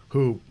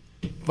 who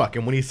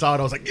fucking when he saw it,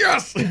 I was like,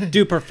 yes,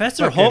 Dude,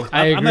 Professor Fucking- Hulk.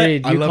 I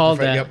agreed. I You love called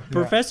Profe- that. yep.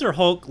 Professor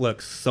Hulk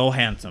looks so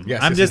handsome.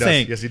 Yes, I'm yes, just he does.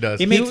 saying. Yes, he does.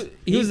 He makes.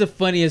 He was the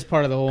funniest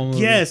part of the whole movie.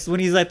 Yes, when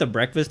he's at the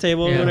breakfast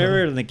table or Yeah.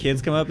 whatever, and the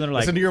kids come up and they're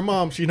like, Listen to your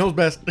mom; she knows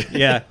best.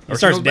 yeah, Or he starts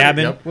she knows better.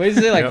 dabbing. Yep. What is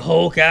it like? Yep.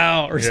 Hulk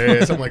out or Yeah, something?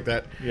 yeah, something like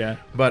that. Yeah.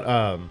 But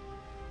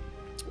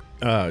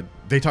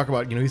they talk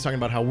about, he's talking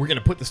about how we're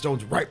gonna put the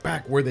stones right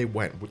back where they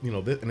went,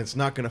 and it's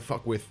not gonna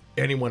fuck with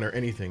anyone or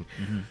anything.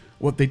 Mm-hmm.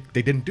 Well, they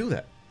didn't do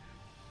that.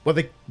 Well,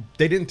 they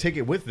didn't take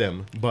it with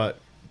them, but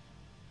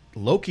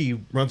Loki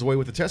runs away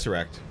with the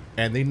Tesseract,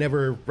 and they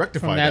never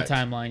rectify From that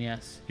timeline,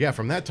 yes. Yeah,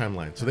 from that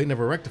timeline. So they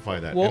never rectify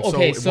that. Well, And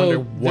okay, I so wonder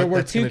what there were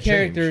that's two gonna change.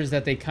 characters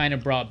that they kind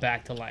of brought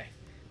back to life.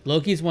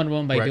 Loki's one of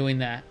them by Right. doing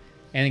that,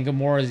 and then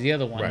Gamora's the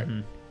other one. Right.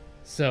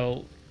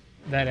 So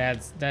that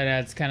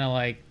adds kind of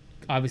like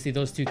obviously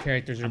those two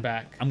characters are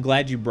back. I'm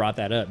glad you brought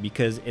that up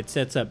because it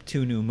sets up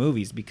 2 new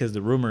movies. Because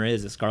the rumor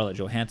is that Scarlett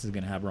Johansson's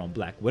going to have her own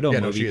Black Widow Yeah,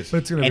 no, movie. she is. But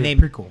it's gonna And be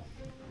they- a prequel.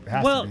 It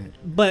has Well, to be.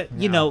 but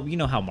you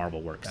know how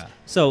Marvel works. Yeah.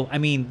 So I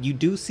mean, you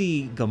do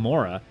see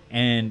Gamora,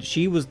 and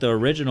she was the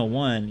original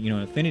one,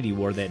 Infinity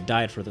War that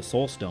died for the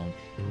Soul Stone.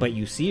 But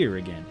you see her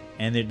again,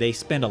 and they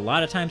spend a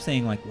lot of time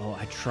saying like, "Well,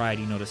 I tried,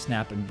 to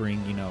snap and bring,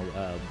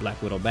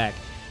 Black Widow back,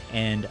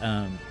 and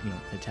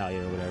Natalia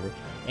or whatever,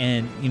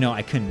 and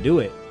I couldn't do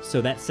it." So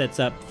that sets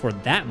up for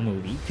that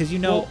movie because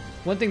Well,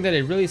 one thing that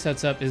it really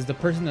sets up is the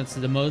person that's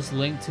the most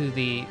linked to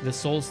the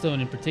Soul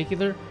Stone in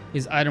particular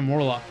is Adam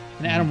Warlock,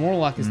 and Adam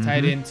Warlock is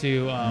tied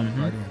into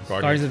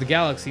Guardians of the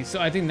Galaxy. So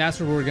I think that's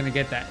where we're gonna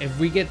get that. If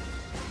we get,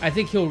 I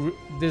think he'll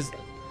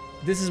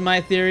this is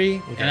my theory,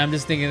 Okay. and I'm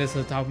just thinking this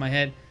at the top of my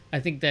head. I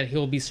think that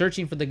he'll be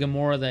searching for the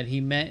Gamora that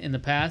he met in the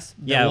past.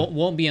 That Yeah.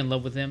 won't be in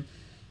love with him,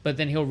 but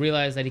then he'll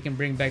realize that he can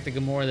bring back the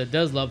Gamora that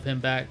does love him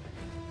back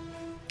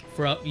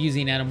for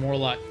using Adam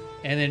Warlock.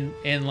 And then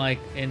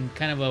in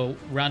kind of a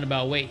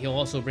roundabout way, he'll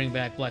also bring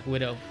back Black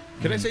Widow.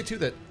 Can I say too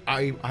that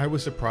I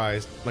was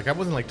surprised? Like I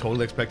wasn't like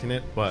totally expecting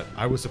it, but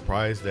I was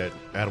surprised that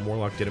Adam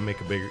Warlock didn't make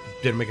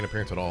an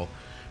appearance at all,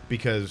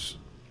 because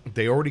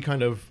they already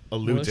kind of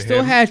allude We're to still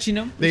him. hatching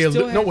him. They We're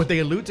still allude, no, what they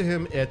allude to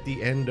him at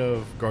the end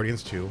of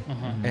Guardians 2,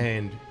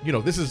 and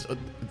this is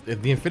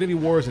the Infinity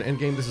Wars and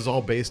Endgame. This is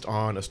all based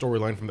on a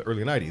storyline from the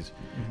early '90s,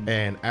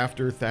 and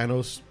after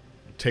Thanos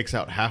takes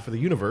out half of the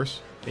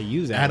universe, they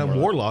use Adam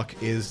Warlock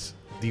is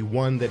the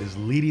one that is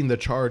leading the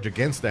charge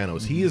against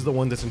Thanos. He is the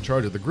one that's in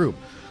charge of the group.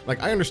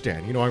 Like, I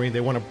understand, they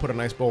want to put a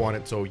nice bow on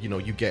it, so,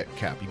 you get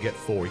Cap, you get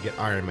Thor, you get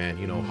Iron Man,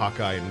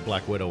 Hawkeye and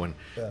Black Widow, and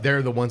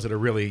they're the ones that are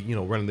really,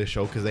 running this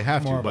show because they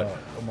have more to, but...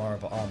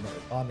 of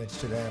a homage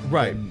to them,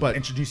 Right, than but-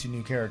 introducing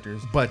new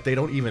characters. But they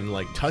don't even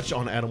touch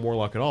on Adam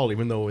Warlock at all,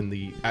 even though in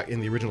the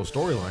original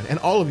storyline, and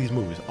all of these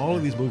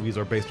movies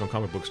are based on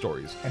comic book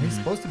stories. And he's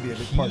supposed to be a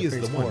big part He of is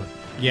Phase the one. 4.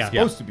 Yeah. He's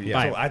supposed to be.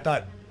 Yeah. So I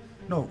thought,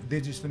 no, they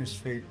just finished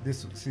phase.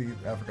 See,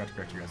 I forgot to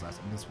correct you guys last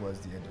time. This was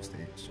the end of phase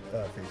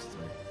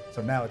 3.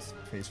 So now it's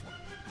phase 4.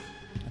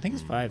 I think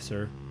it's 5,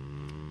 sir.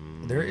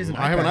 There is an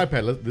I have an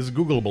iPad. This is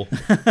Googleable.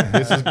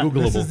 This is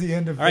Googleable. This is the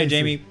end of. All right, phase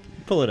Jamie,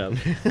 pull it up.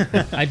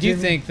 I do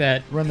think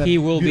that Run that he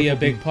will be a beautiful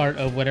big beat. part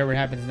of whatever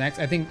happens next.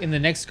 I think in the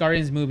next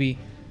Guardians movie,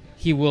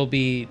 he will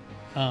be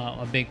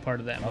a big part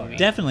of that movie.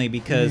 Definitely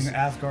because.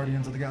 As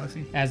Guardians of the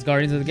Galaxy. As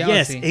Guardians of the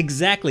Yes, Galaxy.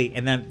 exactly,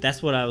 and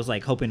that's what I was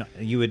hoping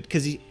you would,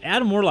 because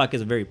Adam Warlock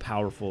is a very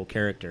powerful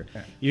character.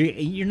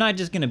 You're not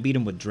just gonna beat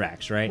him with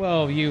Drax, right?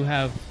 Well, you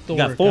have Thor.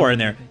 you got Thor coming. in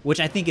there, which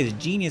I think is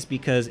genius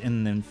because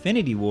in the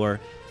Infinity War,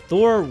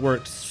 Thor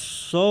works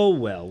so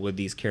well with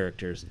these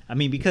characters. I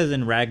mean, because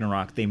in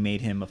Ragnarok they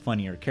made him a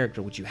funnier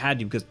character, which you had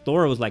to, because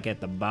Thor was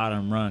at the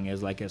bottom rung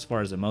as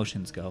far as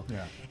emotions go.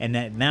 Yeah. And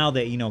that now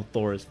that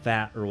Thor is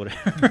fat or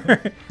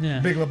whatever.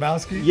 Yeah. Big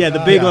Lebowski. Yeah, the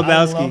Big I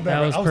Lebowski. love That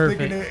was I was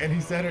thinking perfect. it, and he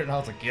said it, and I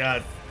was like,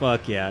 yes.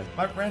 Fuck yeah.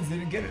 My friends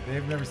didn't get it.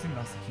 They've never seen it.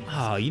 I was like, yes.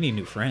 Oh, you need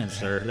new friends,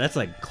 sir. That's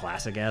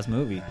classic ass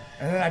movie.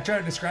 And then I tried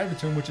to describe it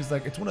to him, which is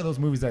it's one of those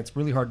movies that's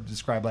really hard to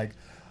describe, like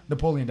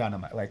Napoleon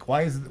Dynamite.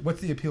 What's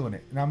the appeal in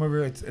it? And I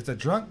remember it's a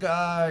drunk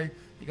guy.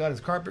 He got his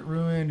carpet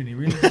ruined, and he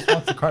really just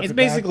wants the carpet. It's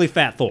basically back.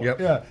 Fat Thor. Yep.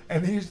 Yeah,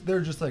 and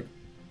they're just like,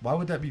 why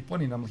would that be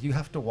funny? And I'm like, you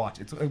have to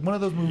watch. It's like one of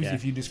those movies. Yeah.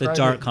 If you It's a describe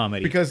dark it,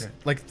 comedy. Because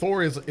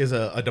Thor is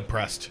a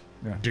depressed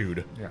Yeah.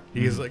 dude. Yeah.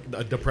 He is like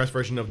a depressed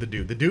version of the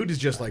dude. The dude is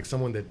just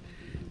someone that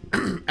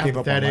Gave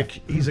up on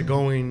apathetic. He's a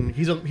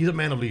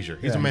man of leisure.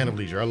 He's a man of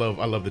leisure. I love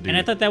the dude. And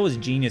I thought that was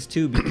genius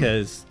too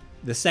because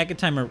the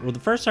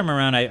first time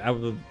around,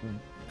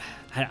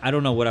 I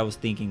don't know what I was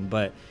thinking,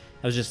 but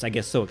I was just, I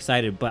guess, so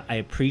excited. But I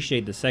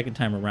appreciate the second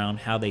time around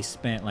how they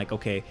spent,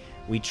 okay,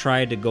 we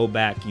tried to go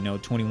back,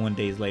 21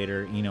 days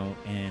later,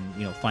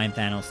 and, find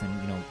Thanos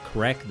and,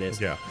 correct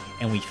this. Yeah.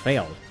 And we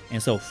failed.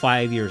 And so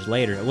 5 years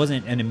later, it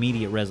wasn't an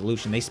immediate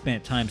resolution. They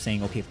spent time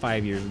saying, okay,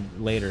 5 years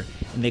later.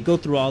 And they go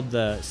through all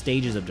the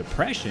stages of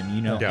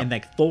depression, Yeah.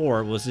 and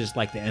Thor was just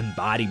the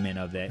embodiment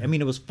of that. I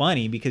mean, it was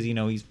funny because,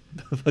 he's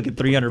fucking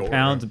 300 Thor,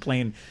 pounds yeah. and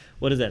playing,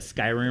 what is that,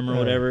 Skyrim or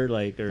whatever? Or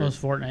It was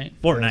Fortnite.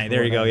 Fortnite,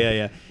 there you go, Fortnite.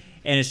 yeah.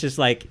 And it's just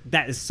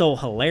that is so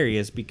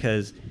hilarious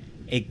because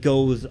it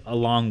goes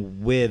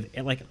along with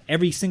like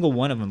every single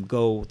one of them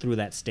go through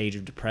that stage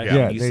of depression.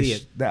 Yeah, You see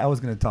it. I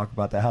was going to talk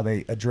about that, how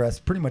they address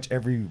pretty much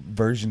every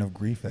version of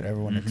grief that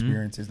everyone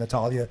experiences.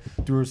 Natalia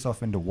threw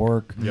herself into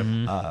work.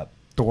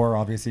 Thor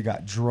obviously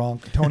got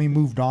drunk. Tony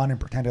moved on and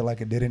pretended like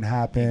it didn't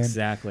happen.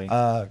 Exactly.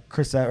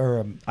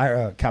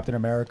 Captain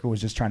America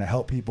was just trying to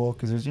help people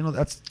because there's,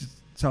 that's just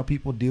how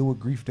people deal with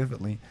grief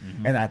differently.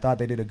 And I thought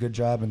they did a good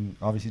job. And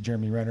obviously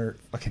Jeremy Renner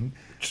fucking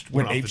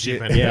went off ape the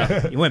shit. deep end.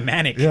 Yeah, you went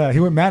manic. Yeah, he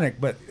went manic,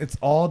 but it's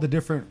all the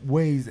different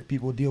ways that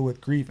people deal with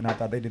grief, and I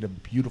thought they did a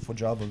beautiful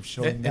job of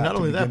showing And that. not to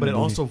only that, begin but the it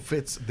movie. also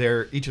fits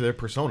each of their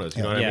personas.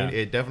 You know what I Yeah. mean?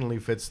 It definitely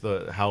fits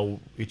how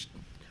each.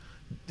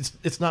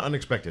 It's not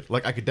unexpected.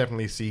 Like I could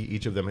definitely see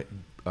each of them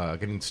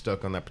getting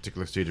stuck on that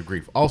particular stage of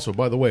grief. Also,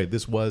 by the way,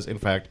 this was in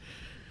fact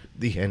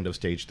the end of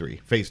phase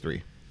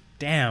 3.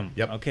 Damn.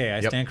 Yep. Okay, I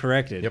Yep. stand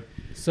corrected. Yep.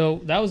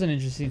 So that was an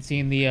interesting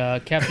scene.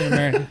 The Captain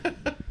America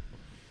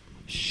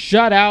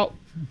shut out.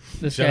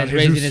 This Shout out guy's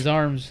raising Jesus. his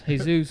arms,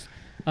 Jesus.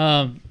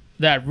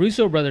 That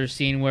Russo brothers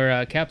scene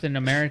where Captain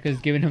America is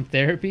giving him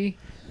therapy,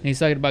 and he's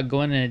talking about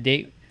going on a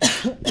date.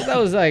 That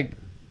was like,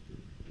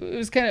 it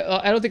was kind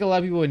of. I don't think a lot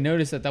of people would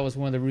notice that was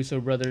one of the Russo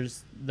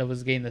brothers that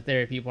was getting the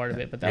therapy part of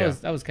it, but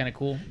that was kind of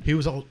cool. He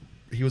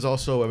was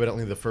also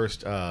evidently the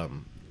first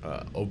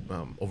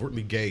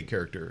overtly gay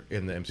character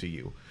in the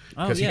MCU.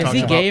 Oh, 'Cause yeah. Is talks he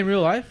about- gay in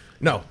real life?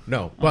 No.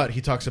 But he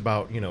talks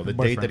about the date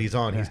Boyfriend. that he's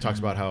on. Yeah. He talks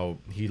about how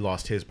he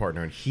lost his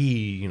partner and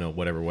he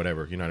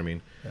whatever. You know what I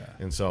mean? Yeah.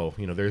 And so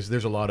there's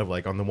a lot of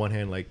like on the one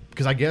hand like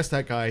because I guess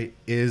that guy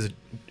is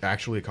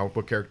actually a comic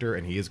book character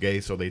and he is gay,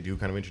 so they do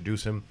kind of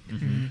introduce him.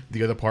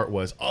 The other part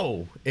was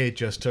it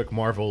just took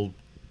Marvel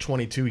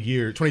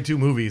 22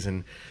 movies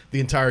and the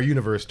entire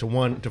universe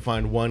to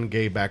find one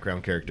gay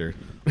background character.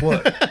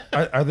 What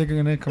are they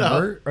going to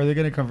convert? Are they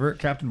going to convert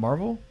Captain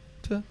Marvel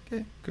to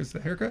gay because the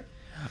haircut?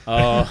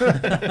 Oh,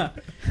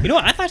 you know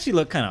what? I thought she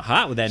looked kind of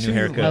hot with that new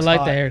haircut. I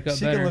like the haircut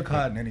She better. can look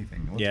hot in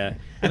anything. Yeah,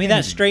 I mean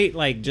that straight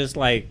just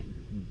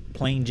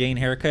plain Jane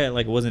haircut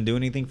like wasn't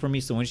doing anything for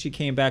me. So when she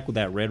came back with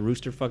that Red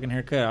Rooster fucking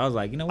haircut, I was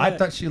like, you know what? I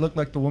thought she looked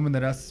like the woman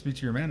that asked to speak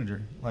to your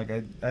manager. Like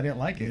I didn't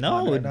like it.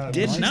 No, it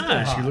did she's not.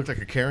 still hot. She looked like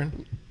a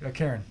Karen.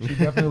 Karen. She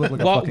definitely looked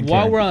like a While fucking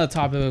Karen. we're on the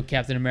topic of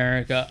Captain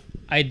America,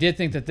 I did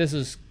think that this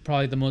was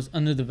probably the most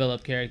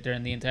underdeveloped character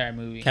in the entire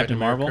movie. Captain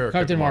Marvel? America or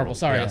Captain Marvel.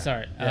 Sorry. Yes.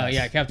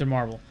 Yeah, Captain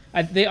Marvel.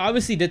 They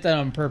obviously did that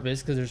on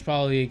purpose because there's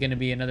probably going to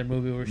be another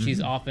movie where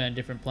she's off on a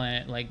different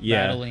planet,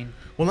 battling.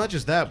 Well, not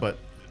just that, but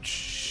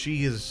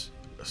she is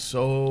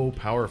so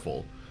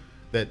powerful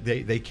that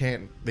they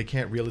can't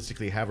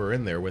realistically have her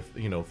in there with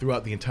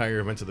throughout the entire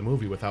events of the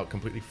movie without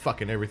completely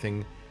fucking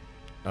everything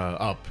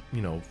up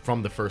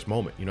from the first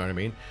moment. You know what I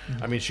mean?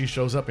 I mean, she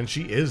shows up and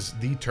she is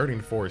the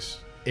turning force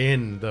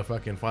in the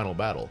fucking final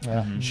battle.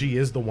 Yeah. She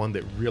is the one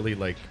that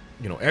really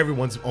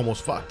everyone's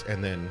almost fucked,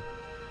 and then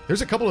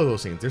there's a couple of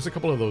those scenes. There's a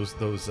couple of those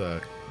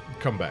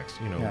comebacks.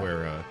 Yeah.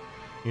 Where.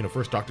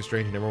 First Doctor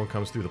Strange and everyone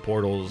comes through the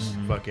portals.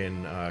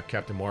 Fucking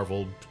Captain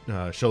Marvel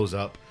shows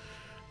up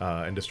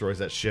and destroys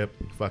that ship.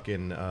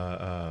 Fucking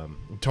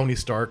Tony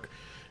Stark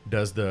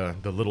does the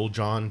Little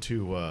John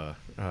to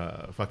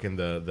fucking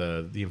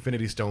the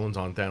Infinity Stones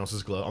on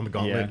Thanos' glove on the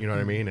gauntlet. Yeah. You know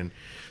what I mean? And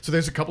so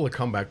there's a couple of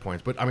comeback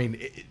points, but I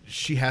mean,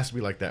 she has to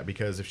be like that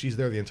because if she's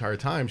there the entire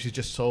time, she's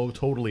just so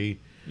totally.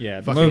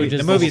 Yeah, the fucking movie.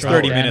 just The movie's destroy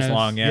 30 minutes Thanos.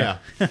 long. Yeah.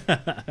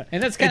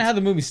 And that's kind of how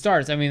the movie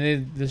starts. I mean, they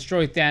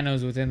destroy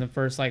Thanos within the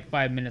first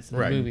 5 minutes of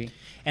the Right. movie.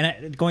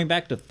 And going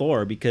back to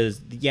Thor, because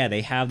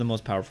they have the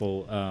most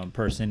powerful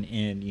person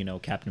in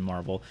Captain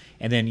Marvel,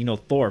 and then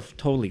Thor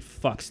totally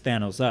fucks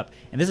Thanos up.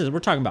 And we're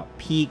talking about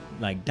peak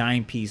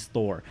dime piece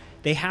Thor.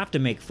 They have to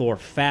make Thor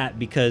fat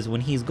because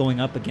when he's going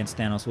up against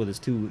Thanos with his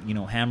two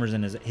hammers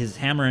and his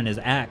hammer and his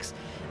axe,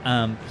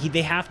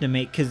 they have to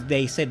make, because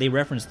they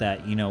referenced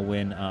that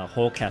when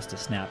Hulk has to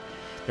snap.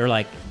 They're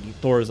like,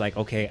 Thor's like,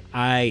 okay,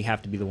 I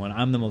have to be the one.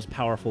 I'm the most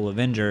powerful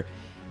Avenger.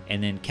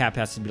 And then Cap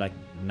has to be like,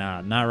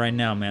 nah, not right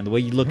now, man. The way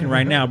you're looking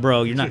right now,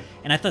 bro, you're not.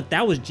 And I thought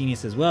that was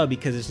genius as well,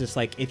 because it's just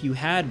like, if you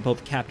had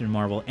both Captain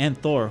Marvel and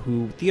Thor,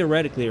 who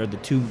theoretically are the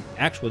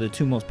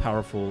two most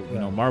powerful,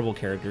 Marvel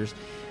characters,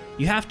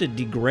 you have to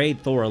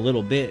degrade Thor a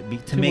little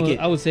bit to make it.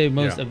 I would say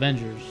most Yeah.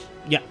 Avengers.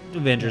 Yeah,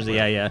 Avengers,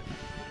 yeah.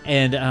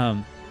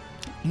 And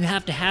you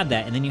have to have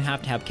that, and then you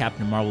have to have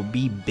Captain Marvel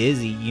be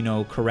busy,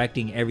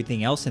 correcting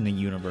everything else in the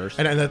universe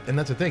And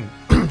that's the thing.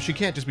 She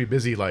can't just be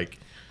busy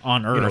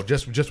on Earth.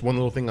 just one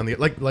little thing on the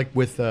like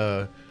with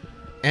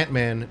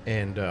Ant-Man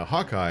and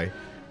Hawkeye.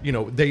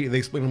 They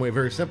explain away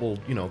very simple.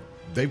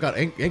 They've got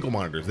ankle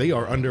monitors. They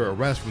are under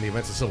arrest from the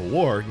events of Civil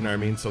War. You know what I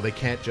mean? So they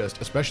can't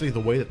just, especially the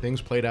way that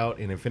things played out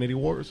in Infinity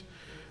Wars,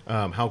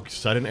 how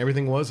sudden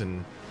everything was,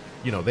 and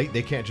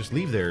they can't just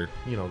leave their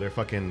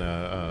fucking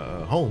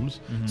homes.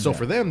 So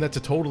for them, that's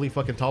a totally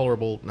fucking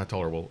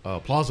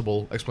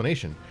plausible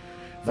explanation.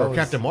 For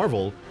Captain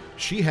Marvel,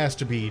 she has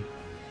to be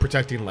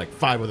protecting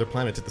 5 other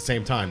planets at the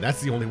same time.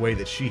 That's the only way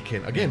that she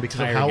can, again, because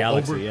of Entire how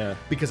galaxy,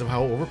 because of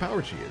how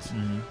overpowered she is.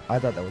 I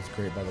thought that was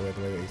great, by the way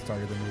they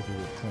started the movie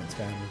with Clint's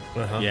family.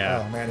 Uh-huh.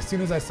 Yeah. Oh man, as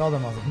soon as I saw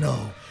them, I was like,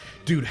 no.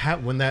 Dude,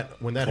 when that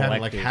happened, like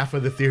Collective. half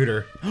of the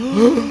theater.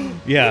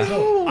 Yeah.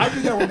 No, I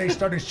did that when they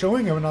started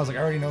showing him, and I was like,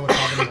 I already know what's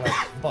happening. Like,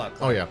 fuck.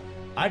 Oh yeah.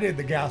 I did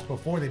the gasp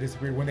before they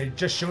disappeared. When they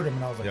just showed him,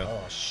 and I was like, Yeah.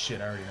 oh shit,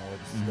 I already know where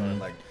this is going.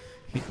 Like,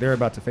 they're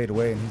about to fade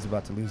away, and he's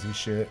about to lose his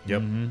shit.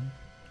 Yep.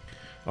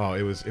 Oh,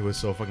 it was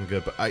so fucking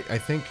good. But I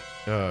think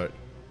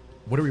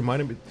what it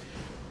reminded me.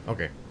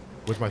 Okay,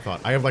 what's my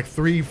thought? I have like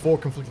 3-4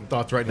 conflicting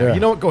thoughts right now. Yeah. You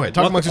know what? Go ahead.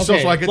 Talk amongst yourself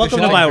okay. so I get Welcome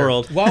this to shit my out there.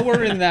 world. While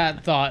we're in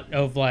that thought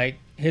of like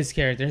his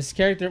character,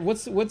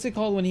 what's it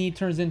called when he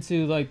turns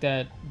into like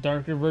that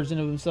darker version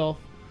of himself,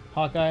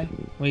 Hawkeye,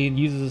 when he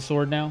uses a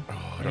sword now? Oh,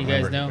 I you don't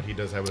guys remember, know, but he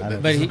does have it.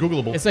 but This is he,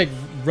 Googleable. it's like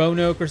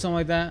Roanoke or something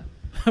like that.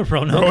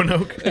 Roanoke.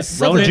 Roanoke. It's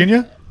something-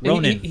 Virginia?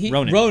 Ronin.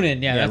 Ronin.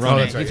 Ronin. Yeah, Yeah, that's Ronin.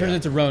 Ronin. That's right, He turns yeah.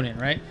 into Ronin,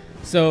 right?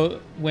 So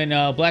when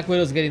Black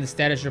Widow's getting the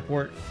status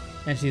report,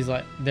 and she's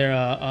like, their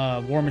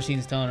War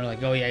Machine's telling her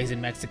like, oh yeah, he's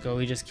in Mexico.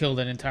 He just killed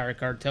an entire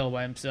cartel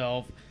by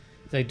himself.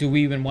 It's like, do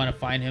we even want to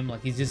find him?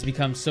 Like, he's just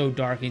become so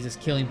dark. He's just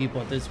killing people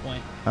at this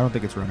point. I don't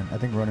think it's Ronan. I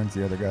think Ronan's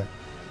the other guy.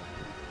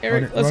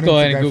 Eric, Ronin- let's go Ronin's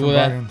ahead the and guy Google from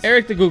that. Guardians.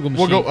 Eric the Google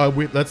machine. We'll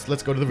go.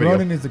 Let's go to the video.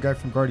 Ronan is the guy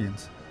from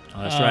Guardians.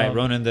 Oh, that's right. Um,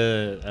 Ronan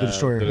the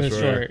Destroyer. the The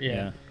Destroyer. Destroyer, yeah.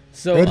 Yeah.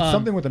 So It's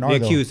something with an R, The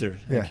though. accuser.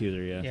 The Yeah.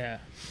 accuser. Yeah. yeah.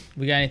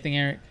 We got anything,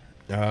 Eric?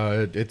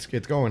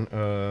 It's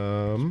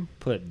going.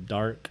 Put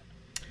dark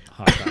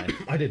Hawkeye.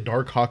 I did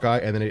Dark Hawkeye,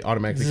 and then it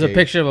automatically. This is a came-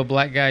 picture of a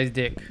black guy's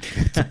dick.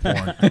 Go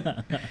ahead and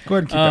keep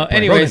that. part.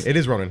 Anyways, Ronin. It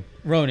is Ronin.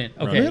 Ronin.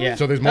 Okay, Ronin. yeah.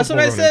 So there's That's what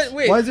multiple I said. Ronins.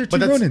 Wait. Why is there two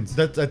But Ronins?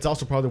 that's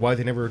also probably why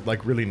they never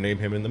like really name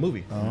him in the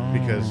movie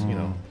because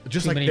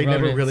just Too like many they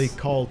never Ronins. really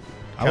called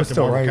I was Captain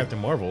still Marvel right. Captain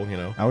Marvel. You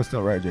know. I was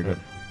still right, Jacob.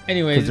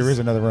 Anyways, Because there is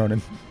another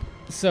Ronan.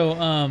 so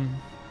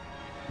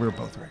We were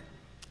both right.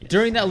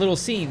 during that little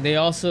scene, they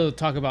also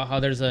talk about how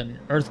there's an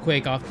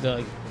earthquake off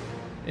the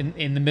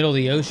in the middle of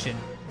the ocean.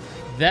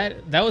 That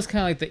was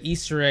kind of like the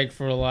Easter egg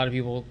for a lot of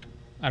people.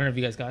 I don't know if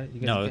you guys got it. You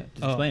guys No, get-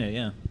 explain it.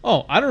 Yeah.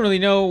 Oh, I don't really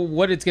know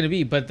what it's gonna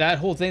be, but that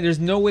whole thing, there's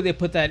no way they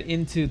put that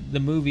into the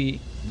movie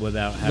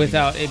Without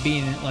it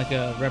being like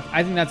a.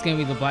 I think that's gonna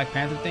be the Black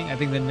Panther thing. I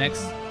think the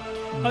next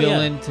yeah.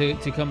 villain to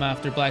come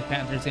after Black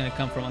Panther is gonna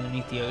come from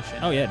underneath the ocean.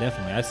 Oh yeah,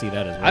 definitely. I see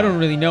that as well. I don't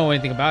really know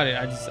anything about it.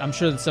 I'm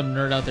sure that some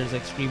nerd out there is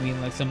like screaming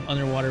like some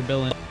underwater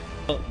villain.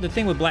 Well, the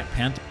thing with Black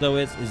Panther though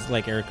is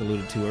like Eric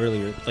alluded to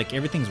earlier, like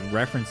everything's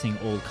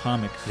referencing old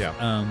comics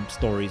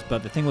stories.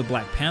 But the thing with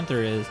Black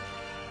Panther is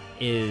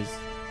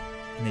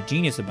and the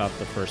genius about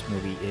the first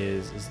movie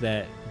is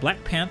that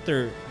Black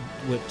Panther,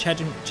 what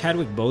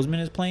Chadwick Boseman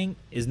is playing,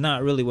 is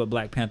not really what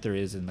Black Panther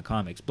is in the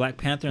comics. Black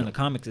Panther in the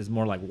comics is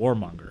more like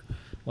warmonger,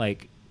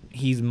 like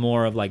he's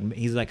more of like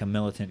he's like a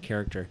militant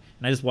character.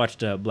 And I just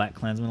watched Black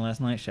Klansman last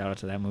night. Shout out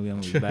to that movie. That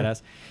movie's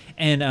badass.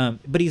 And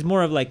but he's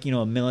more of like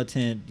a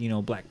militant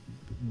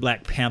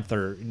Black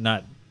Panther,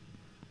 not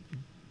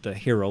the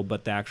hero,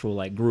 but the actual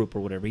like group or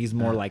whatever. He's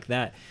more like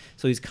that.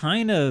 So he's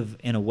kind of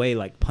in a way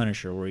like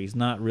Punisher, where he's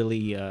not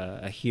really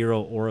a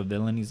hero or a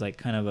villain. He's like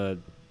kind of a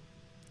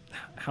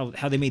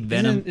how they made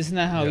Venom. Isn't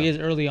that how he is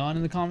early on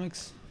in the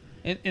comics?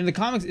 In the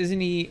comics, isn't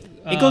he?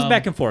 It goes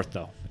back and forth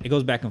though. It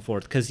goes back and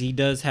forth because he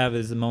does have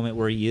his moment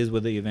where he is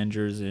with the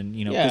Avengers, and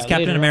because Yeah, Captain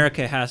later on.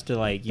 America has to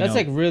like That's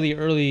like really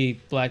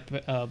early Black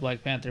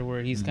Panther,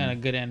 where he's kind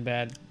of good and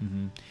bad.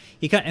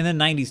 He in the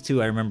 90s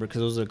too. I remember because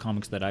those are the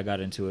comics that I got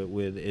into it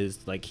with. Is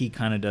like he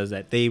kind of does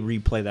that. They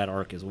replay that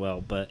arc as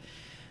well. But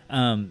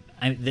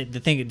the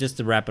thing, just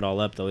to wrap it all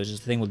up though, is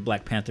just the thing with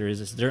Black Panther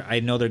is I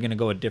know they're going to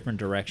go a different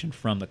direction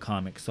from the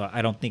comics. So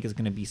I don't think it's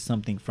going to be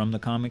something from the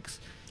comics.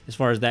 As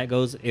far as that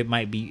goes, it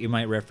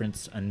might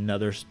reference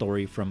another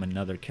story from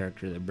another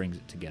character that brings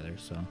it together.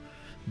 So,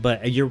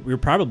 but you're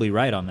probably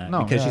right on that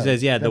because she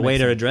says the way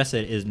to address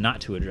it is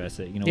not to address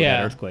it. With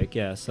that earthquake.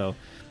 Yeah. So.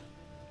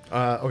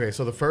 Okay,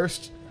 so the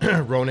first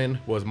Ronin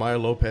was Maya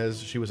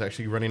Lopez. She was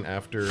actually running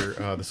after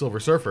the Silver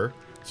Surfer,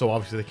 so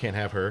obviously they can't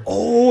have her.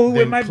 Oh,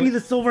 Then it might be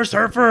the Silver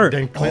Surfer.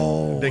 Then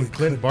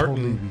Clint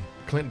Barton.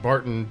 Clint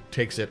Barton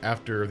takes it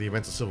after the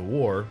events of Civil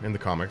War in the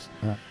comics.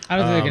 I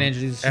don't think they can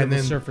introduce and the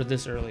then- Surfer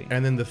this early.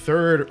 And then the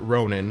third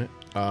Ronin,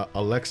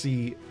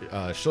 Alexei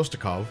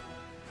Shostakov,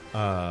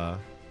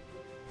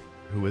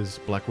 who is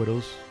Black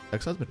Widow's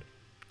ex-husband.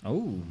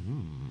 Oh.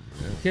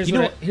 Here's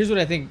what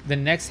I think. The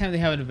next time they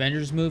have an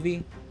Avengers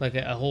movie, like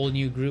a whole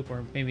new group,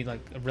 or maybe like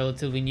a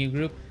relatively new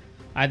group,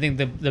 I think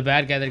the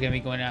bad guy they're gonna be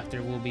going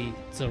after will be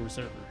Silver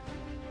Surfer.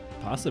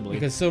 Possibly.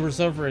 Because Silver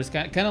Surfer is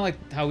kind of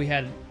like how we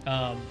had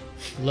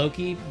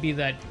Loki be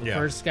that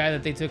first guy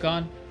that they took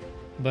on,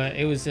 but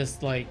it was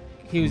just like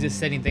he was just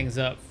setting things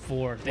up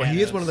for Thanos. Well,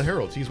 he is one of the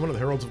heralds. He's one of the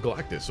heralds of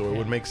Galactus, so it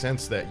would make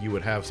sense that you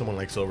would have someone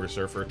like Silver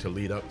Surfer to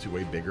lead up to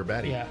a bigger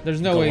baddie. Yeah,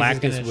 there's no way he's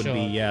Galactus gonna would show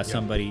be up.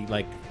 somebody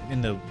like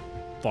in the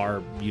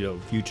far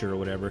future or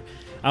whatever.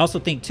 I also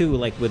think too,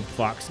 like with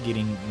Fox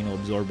getting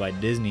absorbed by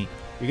Disney,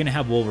 you're gonna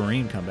have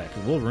Wolverine come back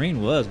because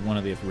Wolverine was one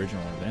of the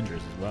original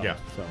Avengers as well. Yeah.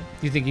 So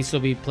Do you think he'll still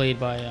be played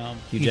by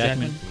Hugh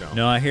Jackman.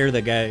 No. I hear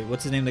the guy.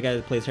 What's his name? The guy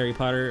that plays Harry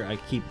Potter. I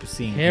keep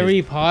seeing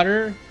Harry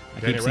Potter? I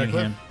keep Daniel seeing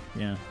Radcliffe? him.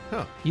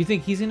 Yeah. You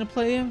think he's gonna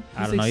play him?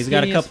 I don't know. He's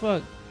got a skinny as couple.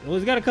 fuck. Well,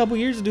 he's got a couple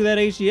years to do that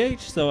HGH,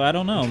 so I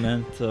don't know,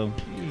 man. So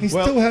He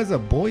Well- still has a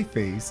boy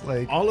face.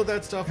 Like All of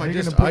that stuff, Are I you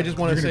just gonna I just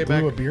want you're to say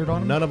gonna glue back. a beard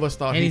on him? None of us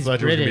thought And Heath he's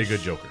Ledger was gonna be a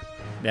British. good Joker.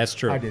 that's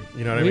true. I did.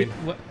 You know what I Wait,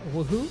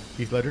 mean? who?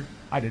 Heath Ledger.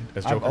 I did.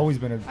 As I've Joker? always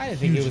been a. I didn't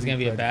think it huge was gonna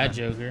be Heath a Ledger bad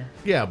fan. Joker.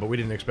 Yeah, but we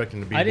didn't expect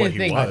him to be I what didn't he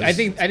think. was. I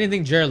didn't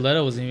think Jared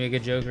Leto was gonna be a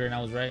good Joker, and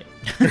I was right.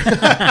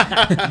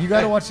 You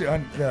got to watch the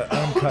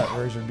uncut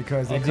version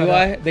because they Oh, cut do out,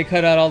 I? They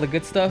cut out all the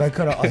good stuff. They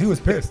cut out. He was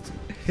pissed.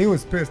 He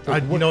was pissed. I,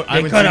 you know, I They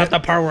haven't cut seen out it. the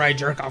part where I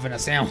jerk off in a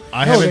sandwich.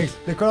 I no, haven't.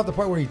 they cut out the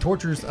part where he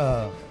tortures.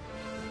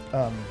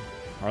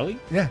 Harley?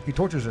 Yeah, he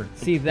tortures her.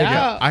 See Yeah,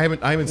 that I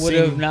haven't would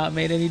have seen. not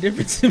made any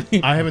difference to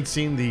me. I haven't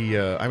seen the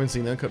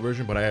uncut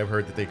version, but I have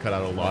heard that they cut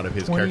out a lot of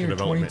his 20 character or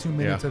development. 22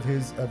 minutes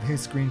yeah. of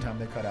his screen time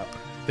they cut out.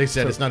 They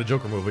said so- it's not a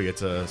Joker movie;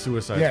 it's a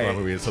Suicide Yeah, Squad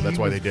movie, so he that's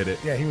why was- they did it.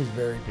 Yeah, he was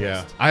very pissed.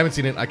 Yeah, I haven't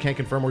seen it. I can't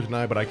confirm or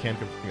deny, but I can.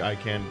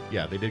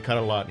 Yeah, they did cut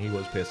out a lot, and he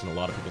was pissed, and a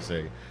lot of people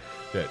say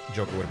that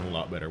Joker would have been a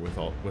lot better with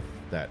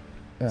that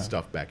Yeah.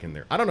 stuff back in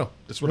there. I don't know.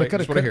 That's what They I could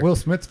have hear. cut Will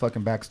Smith's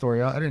fucking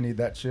backstory out. I didn't need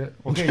that shit.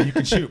 Okay, you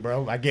can shoot,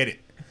 bro. I get it.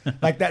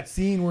 Like that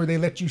scene where they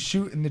let you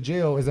shoot in the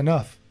jail is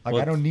enough. Like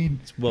Well, I don't need.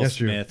 Will That's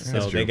true. Smith. That's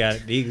So true. they got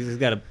he's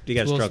got to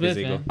Will stroke his Smith,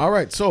 ego. man. All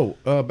right, so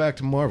back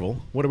to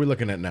Marvel. What are we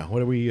looking at now?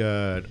 What are we?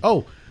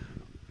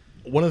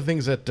 One of the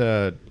things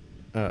that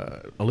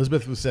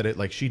Elizabeth said it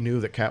like she knew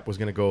that Cap was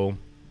going to go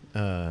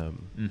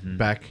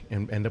back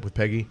and end up with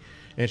Peggy,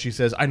 and she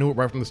says, "I knew it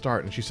right from the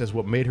start." And she says,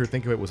 "What made her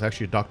think of it was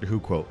actually a Doctor Who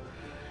quote.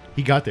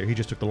 He got there, he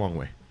just took the long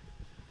way."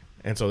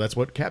 And so that's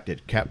what Cap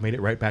did. Cap made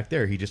it right back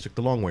there. He just took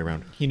the long way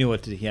around. He knew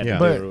what he had Yeah. to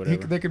do or But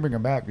whatever. they can bring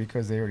him back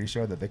because they already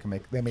showed that they can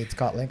make. They made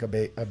Scott Lang a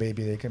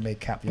baby. They can make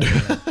Cap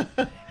younger.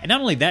 And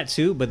not only that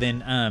too, but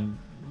then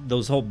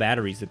those whole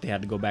batteries that they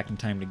had to go back in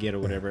time to get or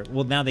whatever.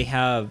 Well, now they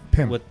have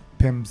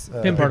Pim's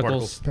Pim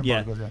particles. Pim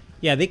Yeah. particles,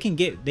 Yeah, they can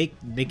get they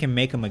can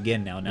make them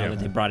again now Yeah. that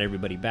they brought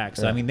everybody back.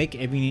 So Yeah. I mean,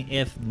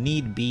 if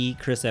need be,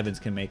 Chris Evans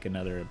can make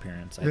another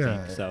appearance. I Yeah.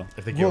 think so.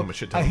 If they give him a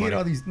shit ton I of hate money.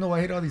 all these. No,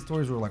 I hate all these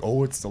stories where like,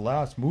 oh, it's the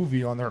last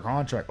movie on their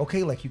contract.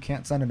 Okay, like you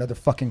can't sign another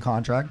fucking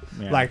contract.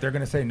 Yeah. Like they're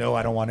gonna say, no,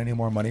 I don't want any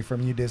more money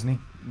from you, Disney.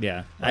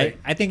 Yeah, Right.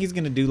 I think he's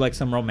gonna do like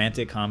some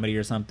romantic comedy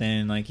or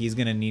something. Like he's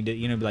gonna need to,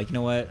 be like, you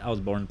know what? I was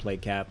born to play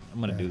Cap.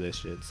 I'm gonna do this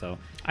shit. So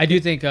I do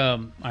think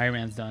Iron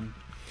Man's done.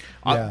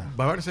 Yeah.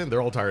 By what I understand,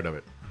 they're all tired of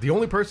it. The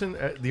only person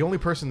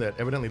that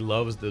evidently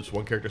loves this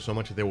one character so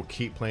much that they will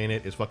keep playing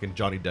it is fucking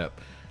Johnny Depp,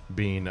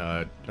 being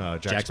Jack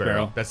Sparrow.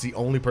 Sparrow. That's the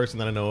only person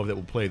that I know of that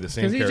will play the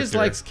same Because he character. just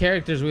likes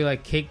characters with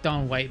like caked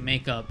on white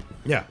makeup.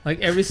 Yeah, Like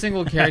every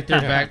single character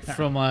back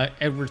from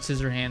Edward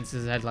Scissorhands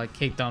has had like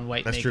caked on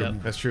white that's true.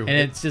 makeup. That's true. And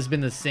it's just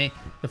been the same.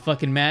 The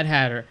fucking Mad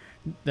Hatter,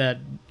 that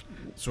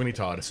Sweeney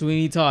Todd.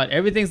 Sweeney Todd.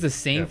 Everything's the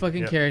same Yeah,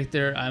 fucking yeah.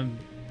 character.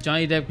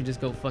 Johnny Depp could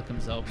just go fuck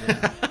himself.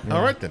 Man.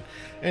 All right then.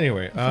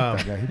 Anyway,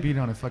 That guy, he beat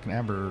on his fucking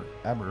Amber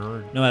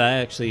Heard. no,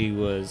 that actually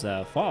was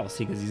false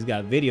because he's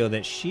got video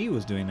that she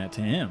was doing that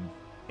to him.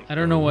 I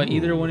don't know what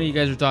either one of you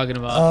guys are talking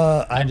about.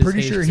 I I'm just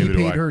pretty hate sure it. he Neither do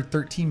paid I. her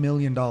 $13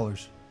 million. Oh,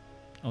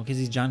 because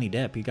he's Johnny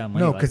Depp. He got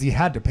money. No, like- because he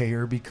had to pay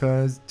her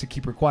to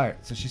keep her quiet.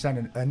 So she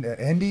signed an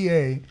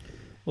NDA.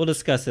 We'll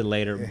discuss it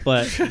later,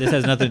 but this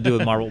has nothing to do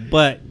with Marvel.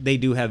 But they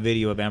do have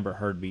video of Amber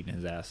Heard beating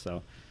his ass.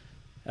 So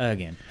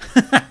again,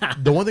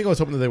 the one thing I was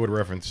hoping that they would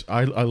reference,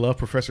 I love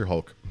Professor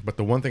Hulk, but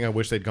the one thing I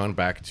wish they'd gone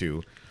back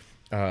to,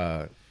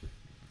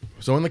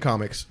 so in the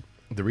comics,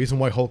 the reason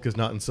why Hulk is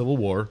not in Civil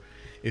War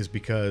is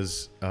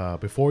because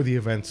before the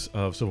events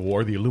of Civil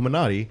War, the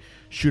Illuminati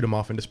shoot him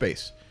off into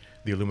space.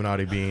 The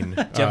Illuminati being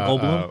Jeff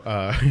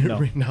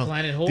Goldblum? no,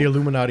 Planet Hulk? the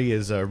Illuminati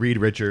is Reed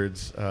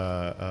Richards,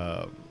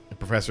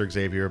 Professor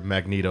Xavier,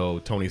 Magneto,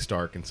 Tony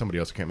Stark, and somebody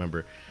else I can't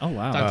remember. oh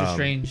wow, Doctor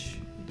Strange.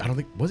 I don't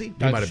think was he? He might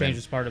Doctor have Strange been.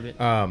 was part of it.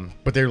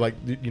 But they're like,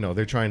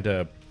 they're trying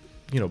to,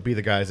 be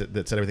the guys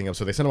that set everything up.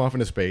 So they send him off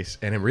into space,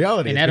 and in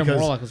reality, And it's Adam because,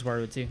 Warlock was part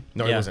of it too.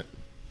 No, Yeah. he wasn't.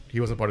 He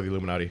wasn't part of the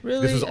Illuminati.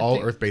 Really? This was I all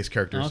think- Earth-based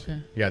characters. Okay.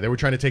 Yeah, they were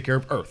trying to take care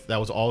of Earth. That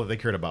was all that they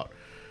cared about.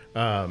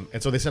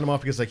 And so they sent him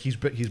off because like he's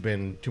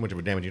been too much of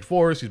a damaging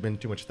force. He's been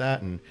too much of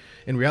that, and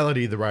in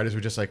reality, the writers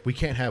were just like, we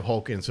can't have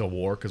Hulk in Civil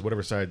War because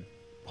whatever side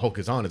Hulk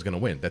is on is going to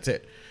win. That's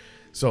it.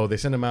 So they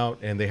send him out,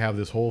 and they have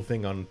this whole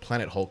thing on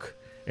Planet Hulk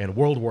and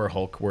World War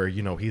Hulk, where he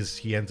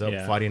ends up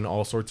Yeah. fighting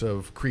all sorts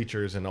of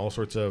creatures and all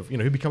sorts of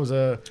he becomes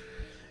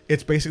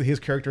it's basically his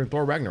character in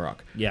Thor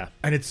Ragnarok. yeah.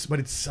 And it's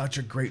such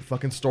a great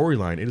fucking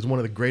storyline. It is one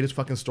of the greatest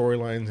fucking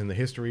storylines in the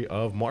history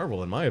of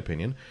Marvel, in my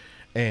opinion.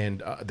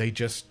 And they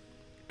just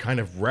kind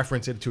of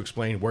reference it to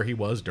explain where he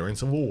was during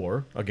Civil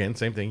War. Again,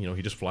 same thing.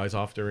 He just flies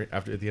off after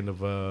at the end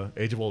of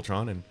Age of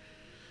Ultron.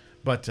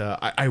 But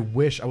I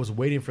wish I was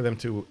waiting for them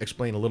to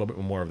explain a little bit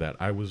more of that.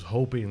 I was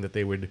hoping that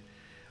they would,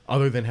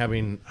 other than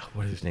having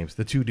what are his names,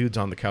 the two dudes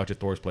on the couch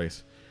at Thor's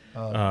place.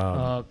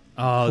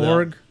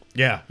 Korg.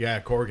 Yeah,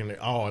 Korg and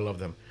I love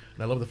them.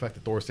 And I love the fact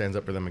that Thor stands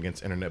up for them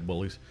against internet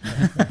bullies.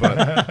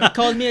 But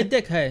Called me a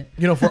dickhead.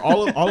 for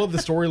all of the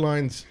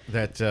storylines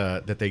that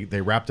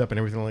they wrapped up and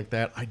everything like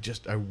that,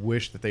 I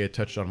wish that they had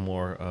touched on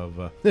more of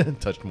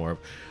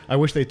I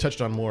wish they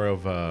touched on more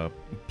of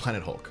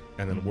Planet Hulk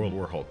and then World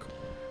War Hulk.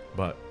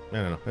 But I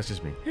don't know. That's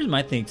just me. Here's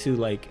my thing too.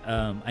 Like,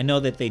 I know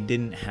that they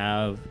didn't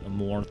have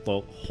more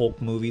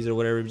Hulk movies or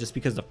whatever, just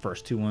because the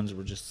first two ones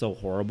were just so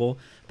horrible.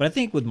 But I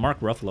think with Mark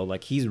Ruffalo,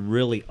 like, he's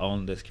really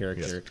owned this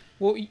character. Yes.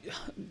 Well,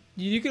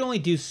 you can only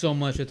do so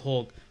much with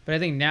Hulk, but I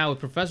think now with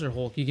Professor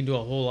Hulk, you can do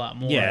a whole lot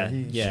more. Yeah.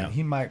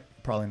 He might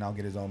probably now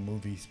get his own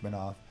movie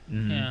spinoff.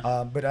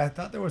 Yeah. But I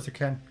thought there was a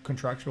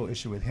contractual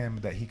issue with him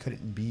that he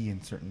couldn't be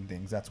in certain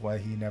things. That's why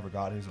he never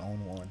got his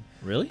own one.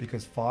 Really?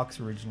 Because Fox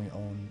originally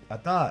owned.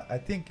 I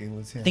think it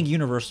was him. I think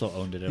Universal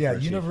owned it. At Yeah,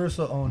 first.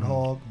 Universal owned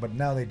Hulk, but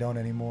now they don't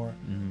anymore.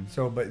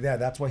 So, but yeah,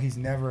 that's why he's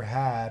never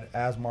had,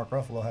 as Mark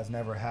Ruffalo has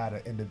never had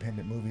an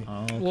independent movie.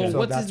 Oh, okay. Well, So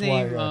what's that's his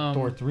name? why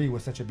Thor 3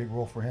 was such a big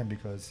role for him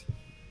because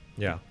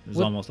Yeah. it was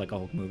what- almost like a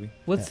Hulk movie.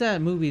 What's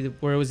that movie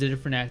where it was a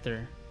different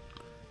actor?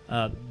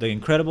 The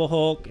Incredible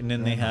Hulk, and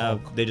then they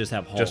Hulk. they just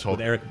have Hulk, Just Hulk.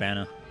 with Eric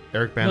Bana.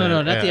 Eric Bana.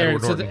 No, not the Eric.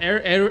 Edward So the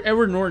Norton.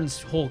 Edward Norton's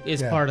Hulk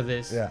is Yeah. part of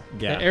this. Yeah.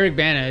 Yeah. But Eric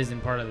Bana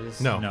isn't part of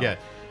this. No, No. yeah.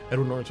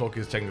 Edward Norton's Hulk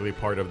is technically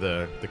part of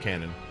the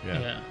canon.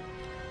 Yeah.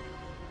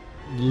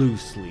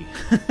 Loosely.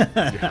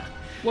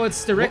 Well,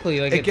 it's directly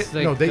like It it's get-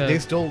 like no, they the-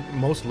 still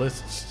most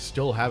lists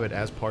still have it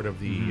as part of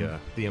the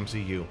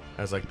MCU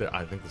as like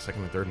I think the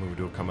second and third movie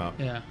to have come out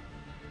Yeah.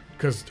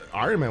 because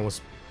Iron Man was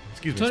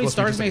Tony supposed to be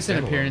Stark just like makes a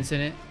an standalone. appearance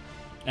in it,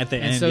 At the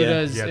and end, so yeah.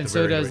 does Yeah, at and the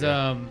so very does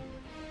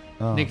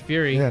beginning. Nick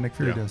Fury. Yeah, Nick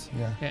Fury Yeah. does.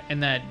 Yeah.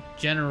 And that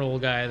general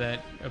guy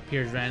that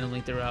appears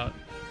randomly throughout.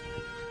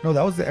 No,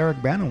 that was the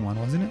Eric Bana one,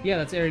 wasn't it? Yeah,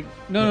 that's Eric.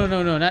 No,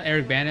 not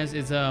Eric Bana's.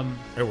 It's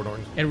Edward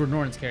Norton. Edward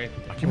Norton's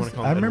character. I keep wanting to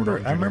call him I Edward remember.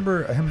 Norton I Jr.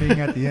 remember him being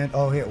at the end.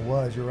 Oh, it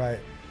was. You're right.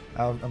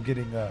 I'm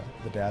getting the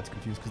dads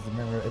confused because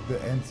remember at the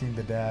end scene,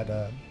 the dad,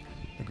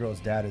 the girl's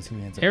dad is who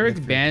he ends up. Eric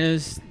Nick Fury.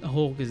 Bana's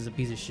Hulk is a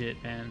piece of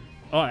shit, man.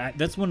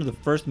 That's one of the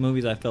first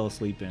movies I fell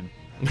asleep in.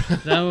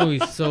 That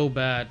movie's so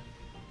bad.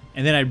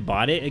 And then I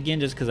bought it again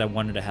just because I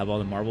wanted to have all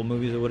the Marvel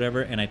movies or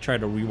whatever. And I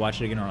tried to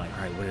rewatch it again. And I'm like,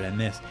 all right, what did I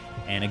miss?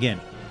 And again,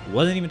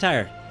 wasn't even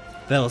tired.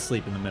 Fell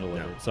asleep in the middle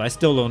of it. So I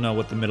still don't know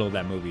what the middle of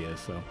that movie is.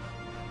 So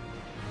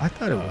I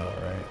thought it was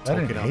alright. I talk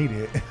didn't it out. hate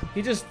it.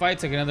 He just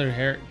fights like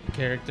another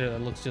character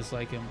that looks just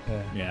like him.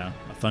 yeah,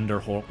 a Thunder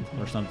Hulk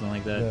or something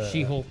like that. Yeah.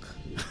 She-Hulk.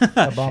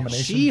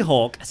 Abomination.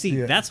 She-Hulk. See,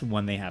 Yeah. that's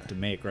one they have to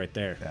make right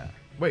there. Yeah.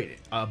 Wait,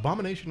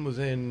 Abomination was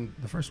in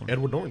The first one.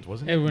 Edward Norton's,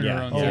 wasn't it? Edward Yeah.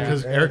 Norton. Oh, Yeah.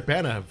 Because Yeah. Eric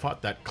Bana had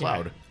fought that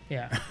cloud.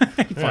 Yeah.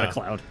 He fought Yeah. a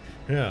cloud.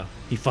 Yeah.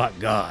 He fought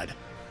God.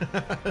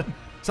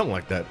 Something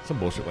like that. Some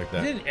bullshit like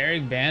that. Didn't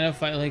Eric Bana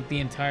fight like the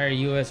entire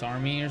U.S.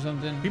 Army or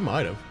something? He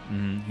might have.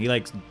 He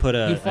likes put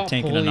He a fought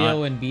tank in a knot.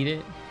 polio and beat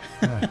it.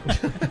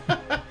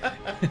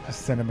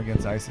 Just send him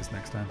against ISIS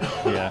next time.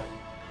 Yeah.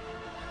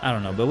 I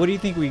don't know, but what do you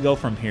think we go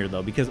from here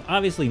though? Because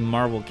obviously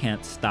Marvel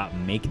can't stop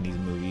making these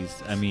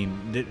movies. I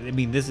mean,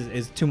 this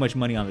is too much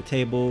money on the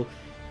table.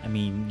 I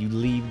mean, you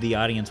leave the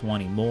audience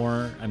wanting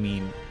more. I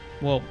mean,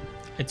 Well,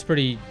 it's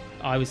pretty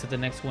obvious that the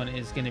next one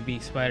is going to be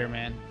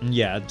Spider-Man.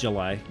 yeah,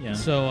 July. Yeah.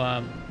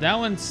 So that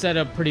one's set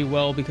up pretty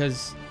well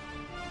because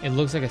it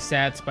looks like a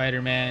sad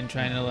Spider-Man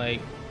trying to like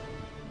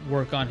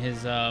work on his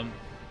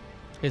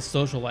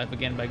social life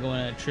again by going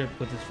on a trip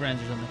with his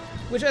friends or something,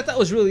 which I thought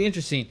was really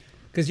interesting.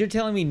 Because you're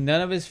telling me none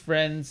of his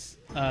friends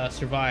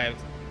survived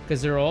because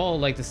they're all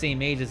like the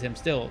same age as him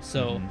still.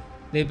 So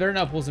they better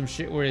not pull some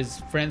shit where his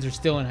friends are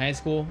still in high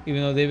school,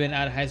 even though they've been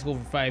out of high school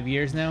for 5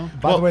 years now.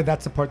 By the way,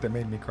 that's the part that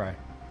made me cry.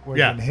 Where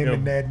Yeah, when him yeah.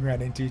 and Ned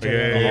ran into each other.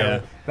 Yeah, in the yeah, hallway.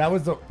 yeah. That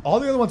was all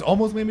the other ones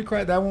almost made me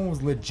cry. That one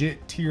was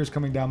legit tears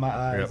coming down my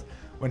eyes Yep.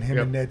 when him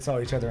Yep. and Ned saw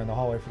each other in the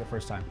hallway for the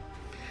first time.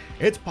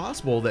 It's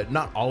possible that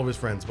not all of his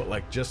friends, but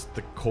like just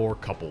the core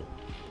couple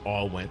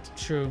all went.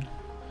 True.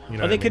 You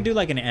know Or what they I could mean? do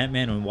like an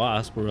Ant-Man and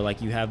Wasp, where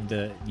like you have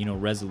the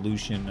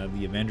resolution of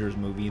the Avengers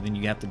movie, then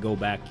you have to go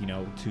back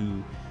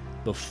to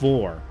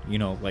before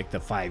like the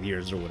 5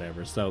 years or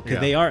whatever. So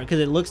because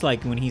it looks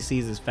like when he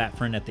sees his fat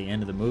friend at the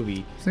end of the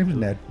movie, Same with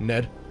Ned.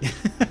 Ned.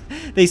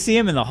 they see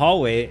him in the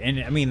hallway,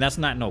 and I mean that's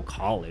not no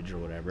college or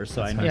whatever.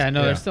 So I know. Yeah, no,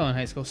 Yeah. they're still in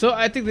high school. So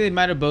I think they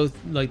might have both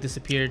like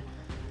disappeared.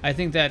 I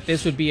think that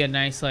this would be a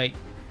nice like,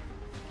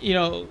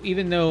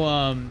 even though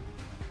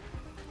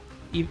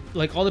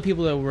like all the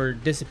people that were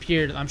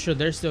disappeared, I'm sure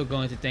they're still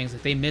going through things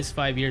like they missed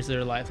 5 years of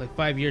their life. Like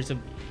 5 years of,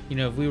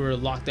 if we were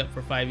locked up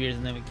for 5 years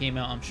and then we came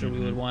out, I'm sure we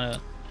would want to.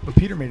 But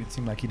Peter made it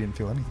seem like he didn't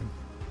feel anything.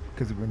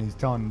 Because when he's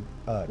telling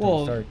Tony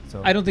Well, Stark,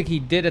 so I don't think he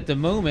did at the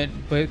moment,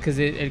 but because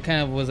it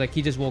kind of was like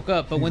he just woke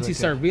up. But He's once you like,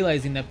 start yeah.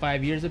 realizing that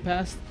 5 years have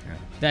passed, Yeah.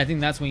 then I think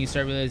that's when you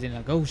start realizing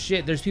like, oh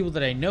shit, there's people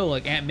that I know,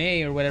 like Aunt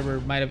May or whatever,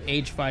 might have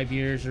aged 5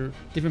 years, or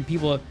different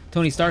people.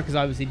 Tony Stark is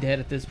obviously dead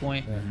at this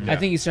point. Yeah. I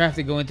think you start have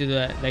to go into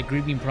that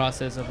grieving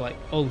process of like,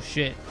 oh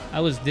shit, I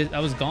was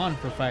gone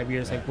for 5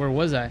 years. Like, where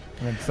was I?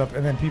 and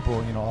then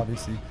people,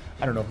 obviously,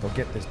 I don't know if they'll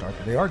get this darker.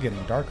 They are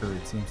getting darker,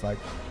 it seems like.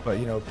 But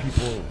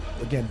people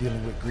again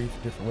dealing with grief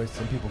different ways.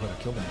 Some people could have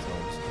killed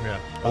themselves. Yeah.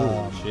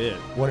 Oh shit.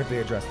 What if they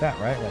address that,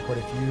 right? Like, what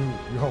if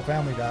your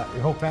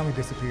whole family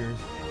disappears,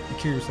 you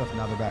kill yourself, and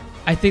now they're back.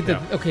 I think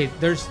that Yeah. okay,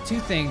 there's two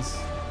things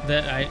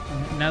that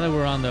now that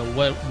we're on the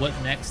what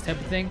next type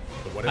of thing,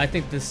 The what if? I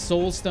think the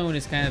Soul Stone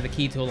is kind of the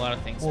key to a lot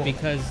of things Well,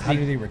 because how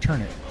do they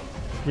return it?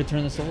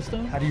 return the Soul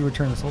Stone? How do you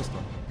return the Soul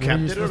Stone? Cap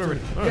Were you did it, or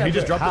supposed to- no, Yeah, he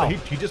just but dropped how? it.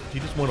 He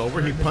just went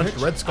over. He punched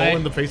Red Skull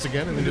in the face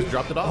again, and then just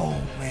dropped it off.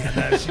 Oh man,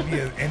 that should be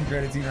an end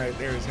credit scene right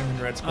there. Is him and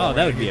Red Skull. Oh,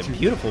 that would be a running into-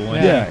 beautiful one.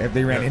 Yeah, if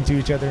they ran into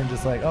each other and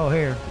just like, oh,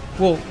 here.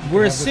 Well,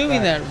 we're have this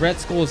assuming back. that Red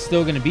Skull is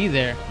still going to be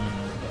there.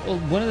 Well,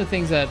 one of the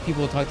things that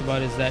people talked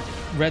about is that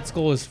Red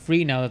Skull is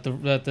free now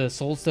that the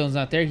Soul Stone's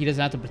not there. He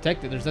doesn't have to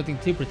protect it. There's nothing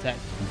to protect.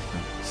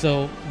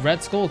 So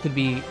Red Skull could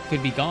be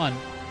gone.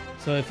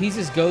 So if he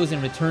just goes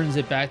and returns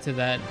it back to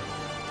that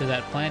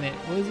planet,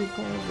 what is it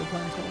called? The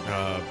planet's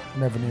called?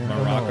 Nevanir.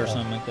 Morocco or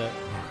something like that.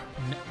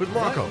 Who's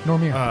Morocco?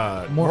 Normir.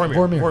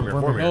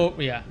 Vormir. Oh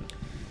yeah.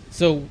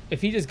 So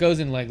if he just goes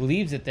and like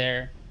leaves it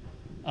there,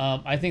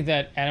 I think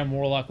that Adam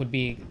Warlock would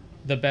be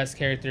the best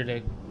character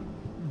to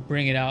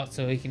bring it out,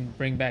 so he can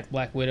bring back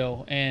Black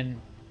Widow and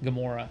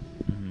Gamora.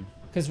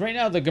 Because right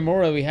now the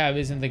Gamora we have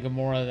isn't the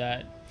Gamora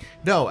that.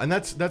 No, and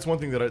that's one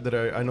thing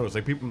that I noticed.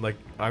 Like people, like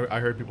I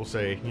heard people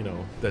say, you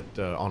know, that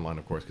online,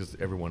 of course, because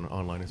everyone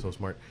online is so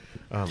smart.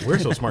 We're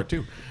so smart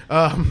too. Saying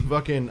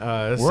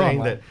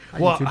online. that.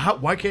 On Well,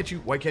 YouTube.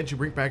 why can't you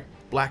bring back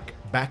Black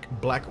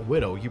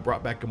Widow? You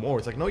brought back Gamora.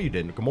 It's like, no, you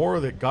didn't.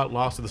 Gamora that got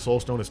lost to the Soul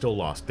Stone is still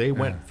lost. They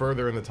went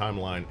further in the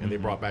timeline and they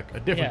brought back a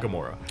different Yeah.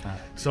 Gamora.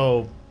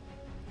 So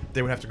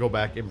they would have to go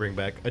back and bring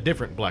back a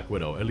different Black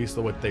Widow. At least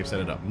the way they've set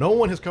it up. No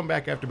one has come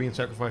back after being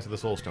sacrificed to the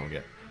Soul Stone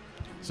yet.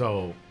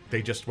 So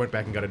they just went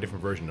back and got a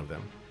different version of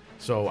them.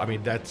 So I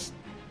mean,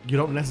 you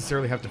don't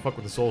necessarily have to fuck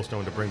with the Soul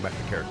Stone to bring back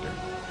the character.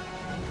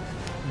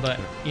 But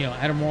you know,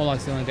 Adam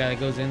Warlock's the only guy that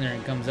goes in there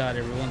and comes out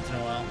every once in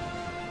a while.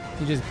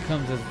 He just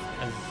comes as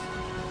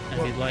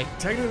he'd like.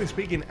 Technically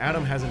speaking,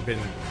 Adam hasn't been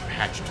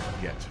hatched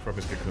yet from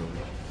his cocoon.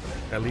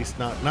 At least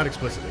not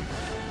explicitly.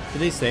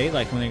 Did they say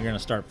like when they're gonna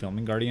start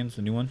filming Guardians,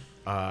 the new one?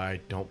 I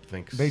don't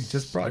think They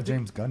just brought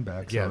James Gunn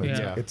back. So Yeah,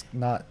 yeah. It's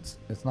not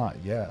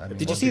yet. I mean,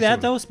 Did you Won't see be that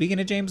soon. though? Speaking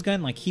of James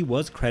Gunn, like he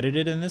was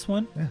credited in this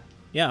one. Yeah.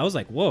 Yeah, I was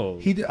like, whoa.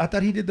 I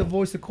thought he did the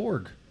voice of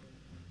Korg.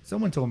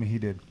 Someone told me he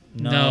did.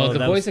 No, the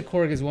that voice was- of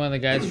Korg is one of the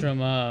guys from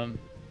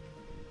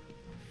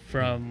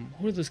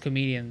who are those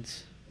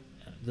comedians?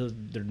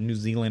 they're New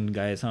Zealand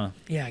guys, huh?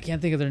 Yeah, I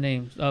can't think of their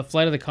names.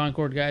 Flight of the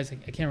Concord guys. I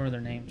can't remember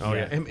their names. Oh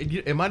yeah, and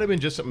it might have been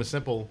just something as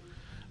simple.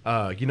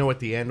 You know, at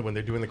the end when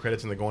they're doing the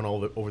credits and they're going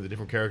over the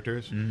different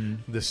characters,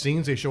 the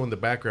scenes they show in the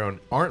background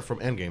aren't from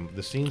Endgame.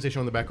 The scenes they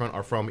show in the background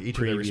are from each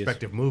of their Previous.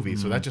 respective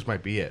movies. So that just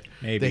might be it.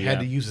 Maybe, they had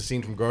yeah. to use a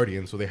scene from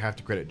Guardians, so they have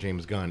to credit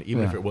James Gunn,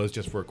 even if Yeah. it was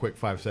just for a quick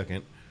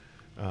 5-second.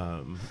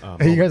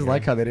 Hey, you guys yeah.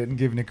 like how they didn't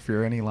give Nick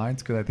Fury any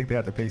lines? Because I think they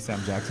had to pay Sam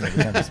Jackson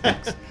every time he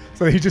speaks.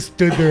 So he just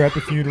stood there at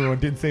the funeral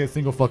and didn't say a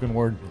single fucking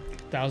word.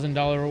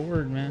 $1,000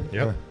 award, man.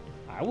 Yep.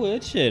 I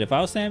would. Shit, if I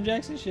was Sam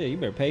Jackson, shit, you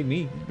better pay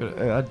me.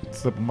 I'd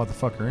slip a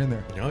motherfucker in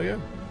there. Oh yeah.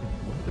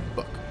 The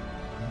buck.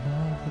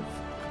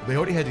 They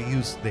already had to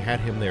use. They had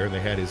him there, and they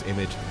had his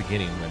image at the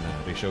beginning when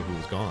they showed who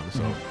was gone.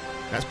 So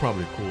that's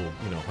probably cool.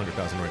 You know,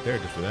 100,000 right there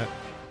just for that.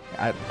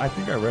 I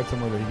think I read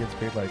somewhere that he gets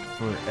paid like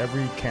for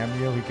every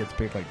cameo he gets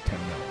paid like $10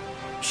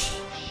 million.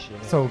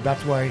 Shit. So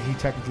that's why he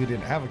technically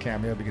didn't have a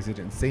cameo because he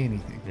didn't say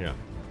anything. Yeah.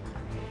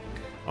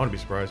 I wouldn't be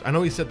surprised. I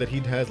know he said that he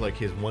has like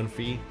his one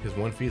fee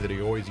that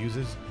he always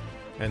uses,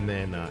 and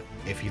then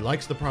if he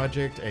likes the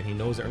project and he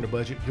knows they're under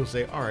budget, he'll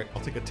say, "All right,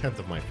 I'll take 1/10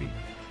 of my fee."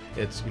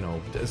 It's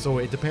so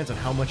it depends on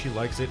how much he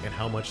likes it and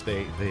how much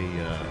they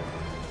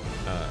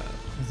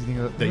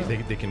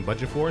can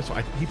budget for. So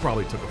he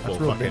probably took a full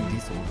That's real fucking Vin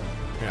Diesel.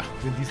 yeah.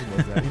 Vin Diesel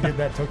does that. He did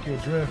that Tokyo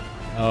Drift.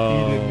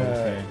 Oh, he didn't.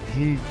 okay.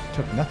 He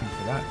took nothing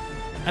for that.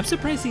 I'm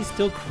surprised he's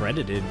still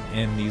credited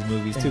in these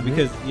movies too, In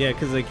because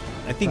like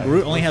I think Right.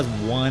 Groot only has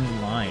one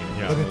line.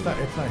 Yeah. But it's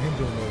not him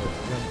doing the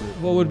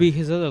group. What would be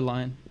his other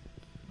line?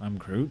 I'm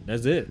Groot.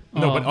 That's it.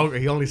 No, Oh. but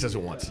he only says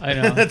it once. I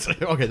know. That's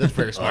okay. That's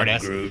very smart.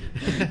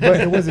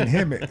 But it wasn't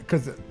him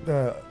because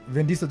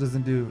Vin Diesel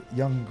doesn't do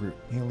young Groot.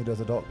 He only does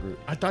adult Groot.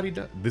 I thought he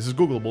did. This is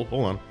Googleable.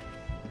 Hold on.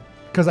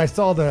 Because I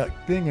saw the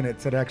thing and it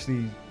said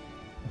actually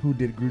who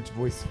did Groot's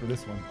voice for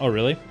this one. Oh,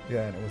 really?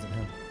 Yeah, and it wasn't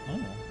him. Oh.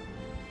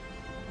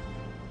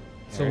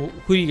 So Eric?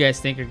 who do you guys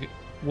think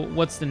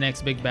what's the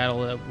next big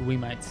battle that we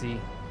might see?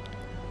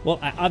 Well,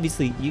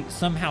 obviously,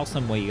 somehow,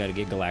 some way, you got to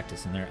get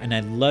Galactus in there. And I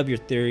love your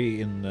theory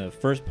in the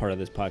first part of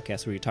this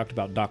podcast where you talked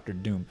about Doctor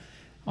Doom.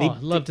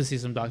 I'd love to see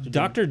some Doctor Doom.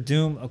 Doctor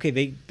Doom. Okay,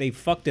 they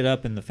fucked it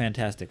up in the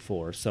Fantastic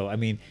Four. So I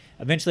mean,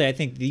 eventually, I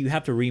think you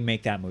have to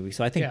remake that movie.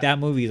 So I think Yeah. that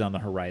movie is on the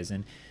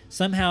horizon.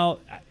 Somehow,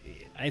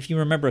 if you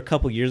remember, a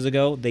couple years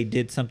ago, they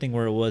did something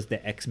where it was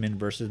the X-Men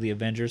versus the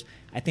Avengers.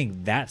 I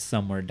think that's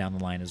somewhere down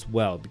the line as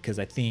well, because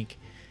I think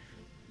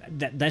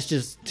that's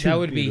just too That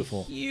would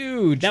beautiful. be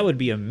huge. That would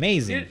be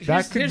amazing.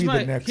 That could be the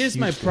my, next Here's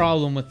my huge thing.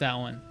 problem with that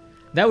one.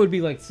 That would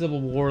be like Civil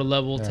War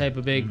level type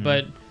of big,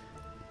 but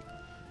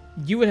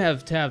you would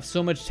have to have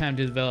so much time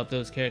to develop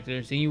those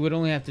characters, and you would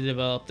only have to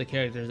develop the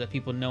characters that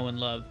people know and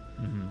love.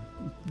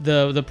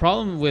 The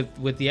problem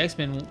with the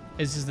X-Men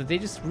is just that they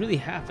just really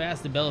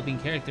half-ass developing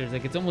characters.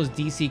 Like, it's almost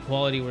DC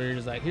quality where you're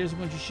just like, here's a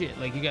bunch of shit.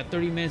 Like, you got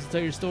 30 minutes to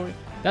tell your story.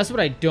 That's what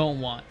I don't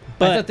want.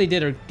 But- I thought they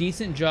did a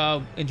decent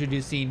job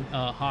introducing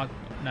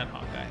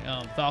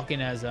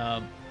Falcon as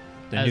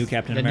The new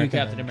Captain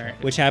America.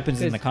 Which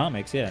happens in the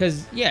comics, yeah.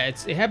 Because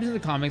it happens in the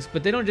comics,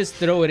 but they don't just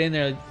throw it in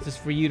there just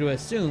for you to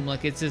assume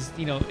like it's just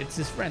it's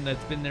his friend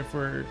that's been there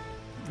for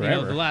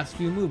forever. The last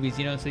few movies,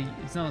 so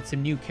it's not like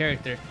some new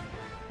character.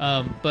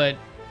 But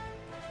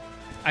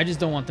I just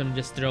don't want them to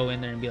just throw in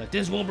there and be like,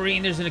 "This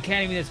Wolverine, there's an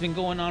academy that's been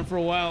going on for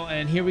a while,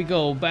 and here we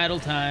go, battle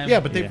time." Yeah,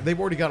 but they've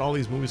already got all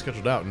these movies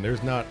scheduled out, and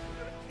there's not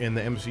in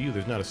the MCU.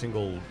 There's not a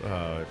single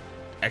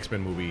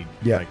X-Men movie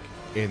like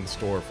in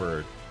store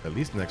for at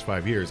least the next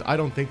 5 years. I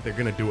don't think they're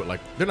gonna do it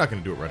they're not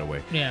gonna do it right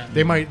away. Yeah,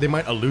 they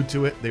might allude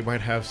to it. They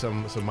might have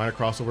some minor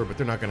crossover, but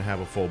they're not gonna have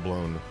a full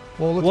blown.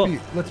 Well,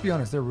 let's be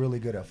honest. They're really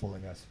good at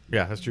fooling us.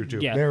 Yeah, that's true too.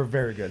 Yeah. They're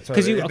very good. So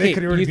because you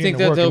think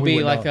that there'll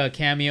be like a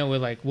cameo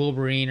with like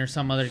Wolverine or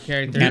some other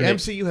character? The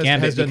MCU has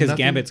Gambit, done because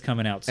nothing. Gambit's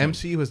coming out soon.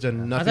 MCU has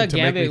done nothing to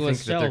make me think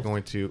that they're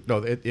going to.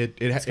 No,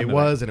 it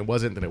was, and it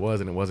wasn't, and it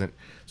was, and it wasn't.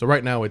 So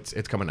right now it's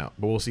coming out,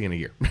 but we'll see in a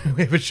year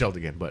if it's shelved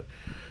again. But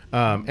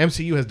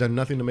MCU has done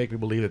nothing to make me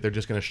believe that they're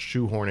just going to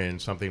shoehorn in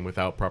something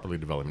without properly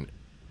developing it.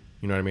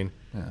 You know what I mean?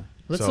 Yeah.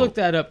 Let's look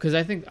that up because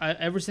I think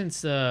ever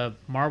since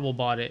Marvel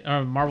bought it,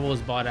 or Marvel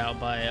was bought out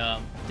by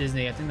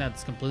Disney, I think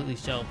that's completely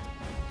shelved.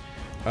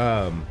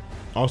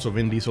 Also,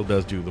 Vin Diesel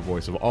does do the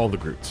voice of all the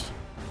Groots.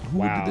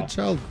 Who did the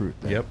child Groot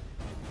then? Yep.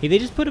 Hey, they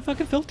just put a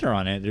fucking filter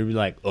on it. They'd be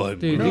like, "Oh,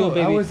 Dude, No,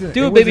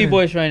 do a baby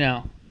voice right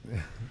now."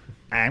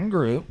 I'm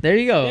Groot. There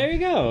you go. there you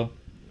go."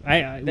 We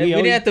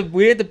didn't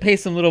have to pay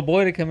some little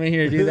boy to come in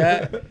here and do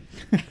that.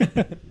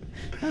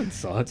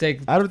 It'll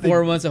take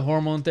 4 months of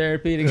hormone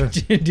therapy to get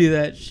you to do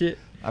that shit.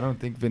 I don't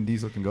think Vin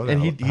Diesel can go there.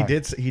 And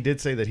he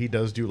did say that he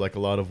does do like a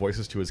lot of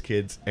voices to his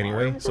kids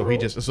anyway. So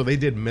they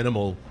did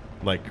minimal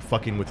like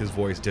fucking with his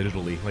voice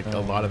digitally. Like a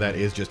lot of that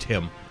is just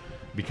him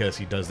because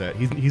he does that.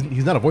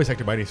 He's not a voice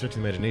actor by any stretch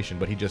of the imagination,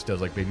 but he just does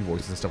like baby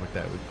voices and stuff like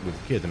that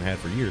with kids and had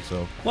for years.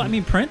 So well, I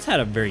mean, Prince had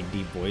a very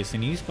deep voice,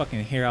 and you just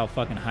fucking hear how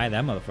fucking high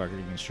that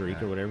motherfucker can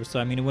shriek or whatever. So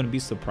I mean, it wouldn't be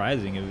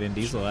surprising if Vin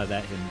Diesel had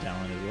that hidden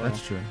talent as well.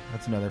 That's true.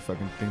 That's another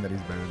fucking thing that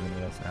he's better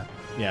than us at.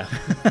 Yeah.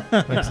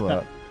 Thanks a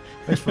lot.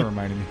 Thanks for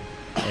reminding me.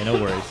 Hey, no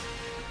worries.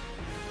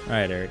 All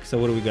right, Eric. So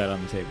what do we got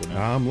on the table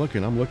now? I'm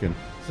looking.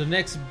 So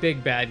next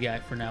big bad guy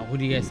for now. Who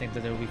do you guys think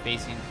that they'll be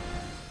facing?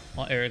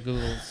 While Eric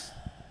Googles.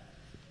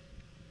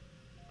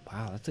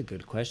 Wow, that's a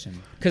good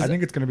question. I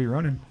think it's going to be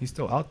Ronan. He's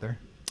still out there.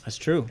 That's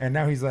true. And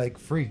now he's like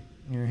free.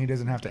 He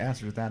doesn't have to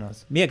answer to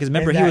Thanos. Yeah, because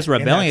remember he was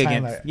rebelling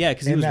against. Yeah,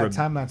 because he was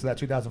timeline. So that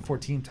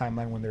 2014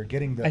 timeline when they're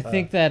getting the. I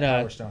think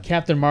that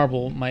Captain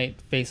Marvel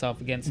might face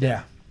off against him.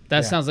 Yeah.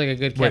 That sounds like a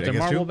good Captain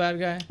Marvel bad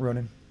guy.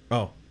 Ronan.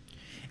 Oh.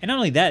 And not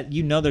only that,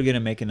 they're going to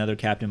make another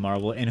Captain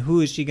Marvel. And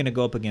who is she going to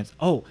go up against?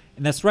 Oh,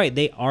 and that's right.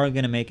 They are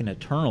going to make an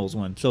Eternals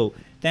one. So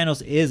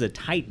Thanos is a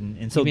Titan.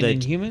 And so the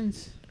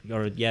Inhumans?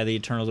 Or, the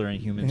Eternals are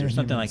Inhumans or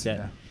something like that.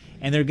 Yeah.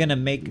 And they're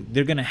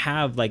going to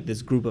have like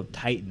this group of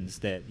Titans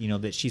that,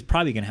 that she's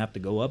probably going to have to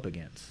go up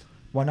against.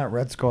 Why not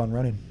Red Skull and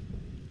Ronan?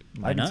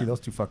 Why I not? can see those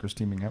two fuckers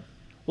teaming up.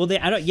 Well,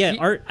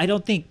 I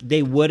don't think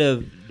they would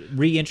have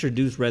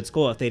reintroduced Red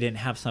Skull if they didn't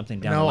have something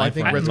down the line. I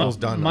think Red Skull's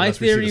done. My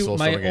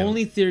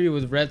only theory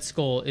with Red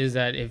Skull is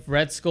that if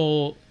Red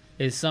Skull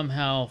is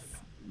somehow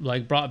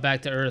like brought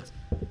back to Earth,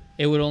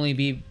 it would only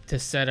be to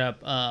set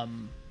up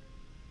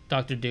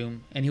Doctor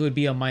Doom, and he would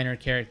be a minor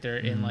character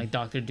in like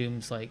Doctor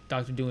Doom's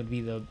Doctor Doom would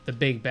be the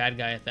big bad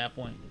guy at that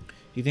point. Do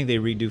you think they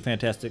redo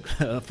Fantastic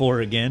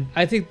Four again?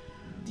 I think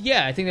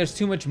there's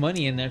too much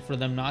money in there for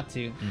them not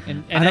to.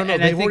 And I don't know.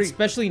 And I think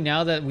especially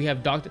now that we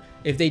have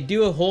if they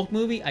do a Hulk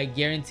movie, I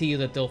guarantee you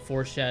that they'll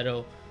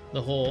foreshadow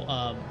the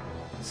whole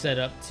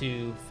setup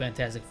to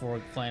Fantastic Four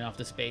flying off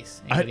to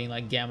space and getting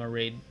like gamma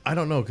raid. I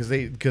don't know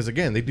because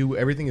again they do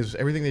everything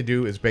they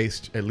do is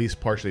based at least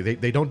partially.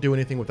 They don't do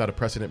anything without a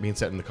precedent being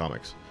set in the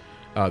comics,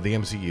 the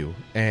MCU,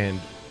 and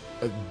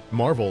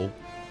Marvel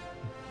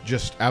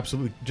just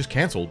absolutely just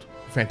canceled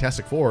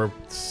Fantastic Four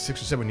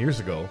 6 or 7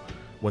 years ago.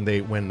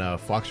 When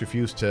Fox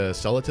refused to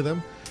sell it to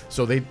them,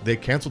 so they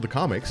canceled the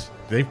comics.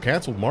 They've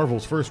canceled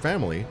Marvel's first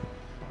family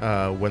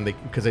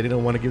because they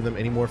didn't want to give them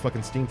any more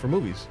fucking steam for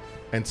movies.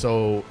 And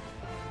so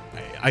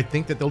I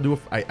think that they'll do.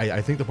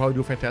 I think they'll probably do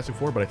a Fantastic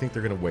Four, but I think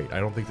they're gonna wait. I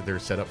don't think that they're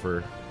set up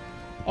for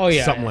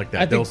something like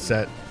that. They'll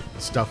set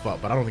stuff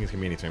up, but I don't think it's gonna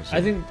be anytime soon.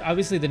 I think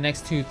obviously the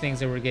next two things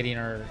that we're getting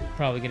are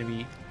probably gonna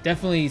be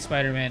definitely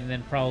Spider-Man and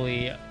then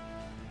probably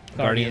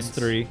Guardians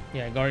 3.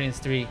 Yeah, Guardians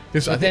 3.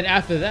 Then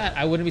after that,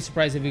 I wouldn't be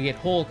surprised if we get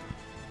Hulk,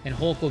 and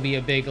Hulk will be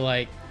a big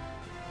like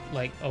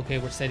okay,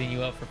 we're setting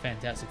you up for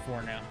Fantastic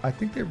Four now. I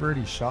think they've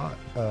already shot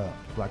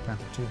Black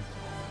Panther 2.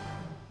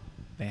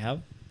 They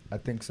have? I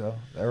think so,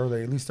 or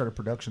they at least started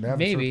production. They haven't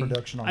Maybe. started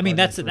production on. I mean,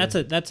 that's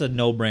Guardians a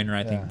no-brainer.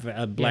 I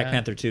think Black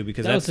Panther 2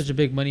 because that was such a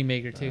big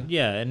moneymaker too.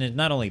 Yeah, and it's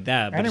not only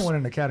that, but and it won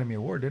an Academy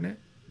Award, didn't it?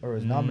 Or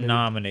was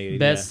nominated.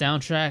 Best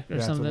sourtrack or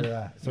something.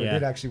 So it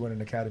did actually win an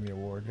Academy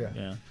Award.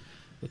 Yeah.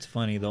 What's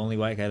funny, the only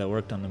white guy that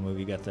worked on the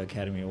movie got the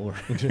Academy Award.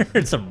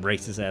 It's some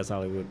racist ass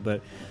Hollywood,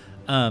 but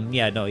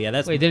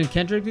that's. Wait, didn't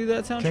Kendrick do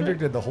that soundtrack? Kendrick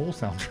did the whole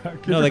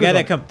soundtrack. No, the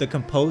guy the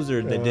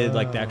composer that did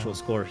like the actual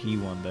score, he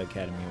won the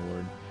Academy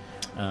Award.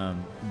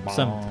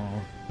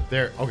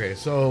 Okay,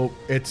 so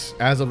it's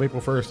as of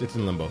April 1st, it's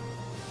in limbo.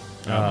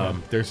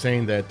 They're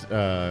saying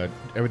that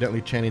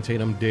evidently Channing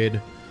Tatum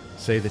did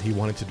say that he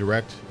wanted to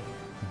direct,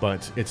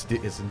 but it's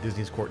in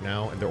Disney's court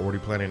now, and they're already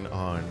planning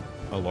on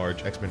a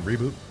large X-Men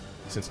reboot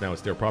since now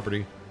it's their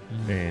property.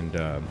 And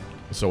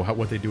so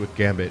what they do with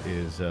Gambit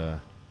is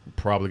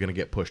probably going to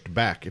get pushed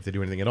back if they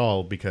do anything at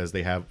all, because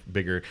they have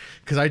bigger.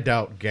 Because I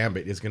doubt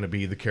Gambit is going to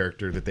be the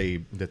character that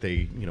they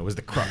is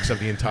the crux of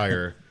the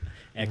entire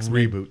X-Men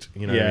reboot.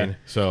 You know what I mean?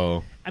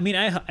 So I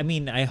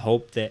mean, I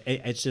hope that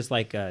it's just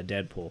like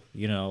Deadpool.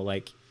 You know,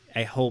 like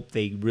I hope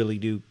they really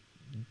do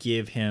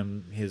give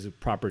him his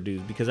proper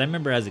dues, because I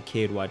remember as a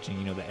kid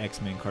watching, the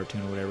X-Men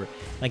cartoon or whatever.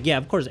 Like, yeah,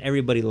 of course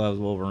everybody loves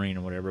Wolverine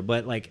or whatever,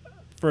 but like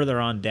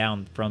further on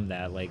down from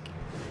that, like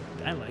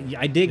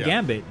I dig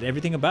Gambit,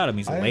 everything about him.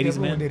 He's a ladies'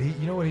 man.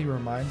 You know what he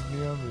reminds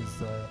me of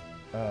is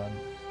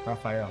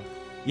Raphael.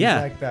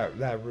 Yeah, He's like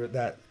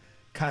that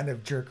kind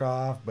of jerk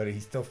off, but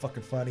he's still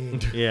fucking funny.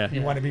 Yeah,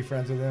 you want to be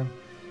friends with him.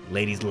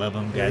 Ladies love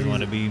him. Guys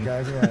want to be.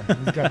 Guys, yeah.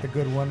 He's got the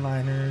good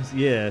one-liners.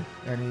 Yeah,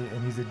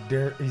 and he's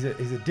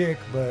a dick,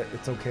 but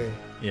it's okay.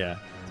 Yeah.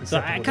 So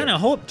I kind of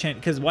hope,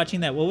 because watching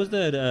that, what was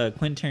the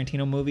Quentin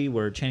Tarantino movie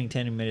where Channing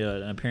Tatum made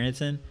an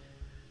appearance in?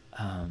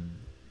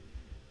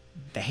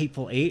 The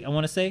Hateful Eight, I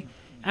want to say.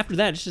 After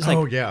that, it's just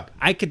like,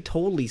 I could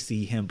totally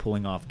see him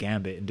pulling off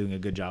Gambit and doing a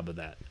good job of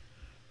that.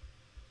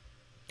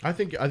 I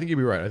think you'd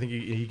be right. I think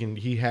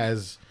he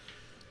has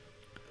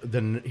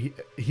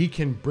he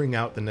can bring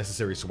out the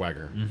necessary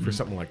swagger for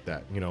something like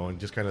that, and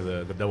just kind of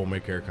the devil may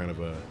care kind of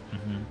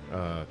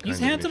a. He's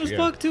handsome as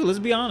fuck too. Let's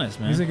be honest,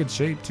 man. He's in good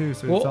shape too,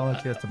 so it's not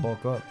like he has to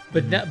bulk up.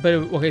 But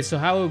okay, so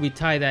how would we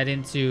tie that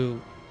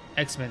into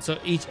X-Men? So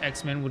each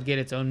X-Men would get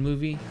its own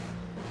movie.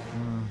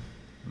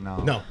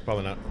 No,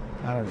 probably not.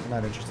 I'm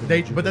not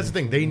interested. But that's the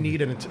thing. They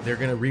need they're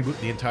going to reboot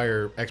the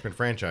entire X-Men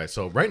franchise.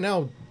 So right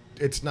now,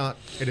 it is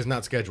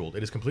not scheduled.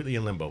 It is completely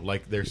in limbo.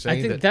 Like they're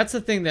saying. I think that's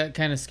the thing that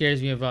kind of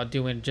scares me about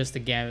doing just the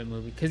Gambit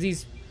movie, because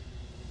he's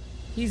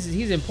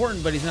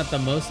important, but he's not the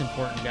most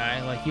important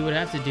guy. Like you would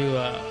have to do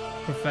a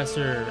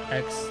Professor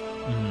X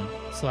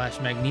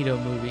 / Magneto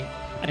movie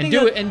and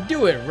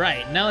do it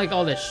right. Not like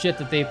all that shit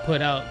that they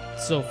put out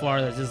so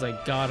far that's just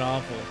like god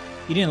awful.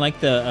 You didn't like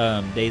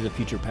the Days of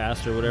Future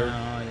Past or whatever? No,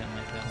 I didn't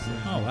like that.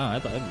 Oh wow, I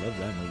love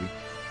that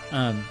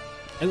movie.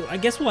 I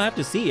guess we'll have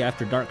to see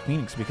after Dark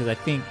Phoenix, because I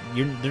think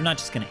they're not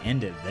just going to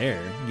end it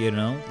there,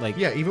 Like,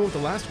 yeah, even with the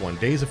last one,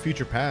 Days of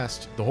Future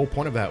Past, the whole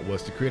point of that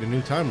was to create a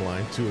new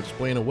timeline to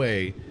explain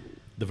away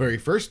the very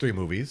first 3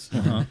 movies,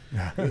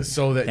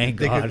 so that Thank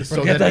they God. could,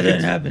 so that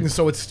didn't happen.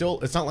 So it's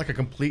not like a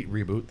complete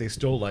reboot. They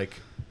still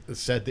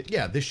said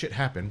that this shit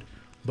happened,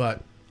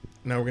 but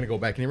now we're gonna go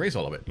back and erase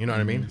all of it. You know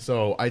what I mean?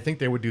 So I think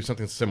they would do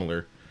something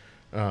similar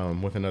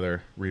with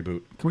another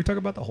reboot. Can we talk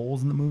about the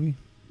holes in the movie?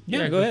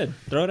 Yeah, go ahead.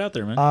 Throw it out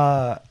there, man.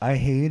 I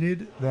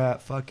hated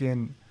that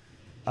fucking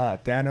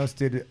Thanos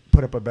did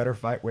put up a better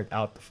fight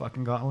without the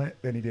fucking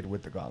gauntlet than he did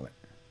with the gauntlet.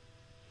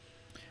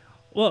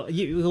 Well,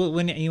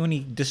 when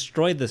he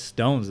destroyed the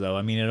stones, though,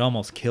 I mean, it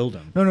almost killed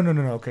him. No.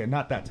 Okay,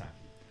 not that time.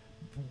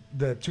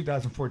 The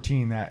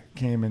 2014 that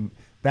came in,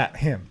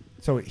 him.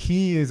 So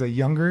he is a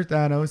younger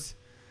Thanos,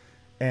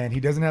 and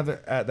he doesn't have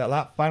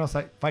that final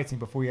fight scene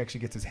before he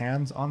actually gets his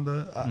hands on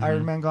the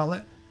Iron Man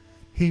gauntlet.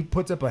 He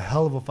puts up a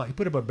hell of a fight. He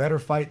put up a better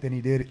fight than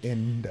he did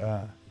in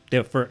the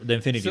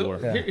Infinity War.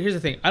 Yeah. Here's the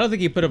thing. I don't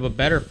think he put up a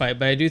better fight,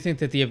 but I do think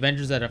that the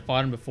Avengers that have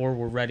fought him before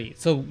were ready.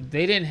 So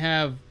they didn't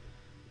have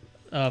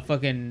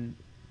Captain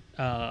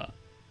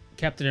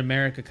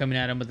America coming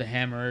at him with the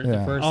hammer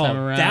the first time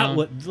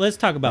around. Let's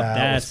talk about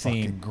that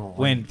scene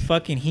when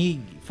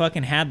he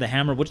had the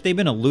hammer, which they've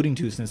been alluding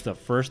to since the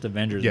first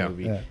Avengers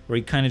movie, where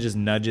he kind of just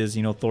nudges,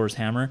 Thor's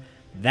hammer.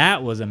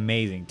 That was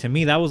amazing. To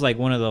me, that was like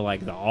one of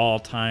the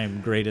all-time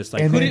greatest.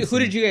 Like, who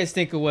did you guys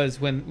think it was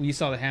when you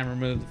saw the hammer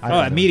move?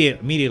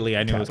 Immediately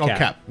I knew it was Cap.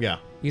 Cap, yeah.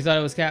 You thought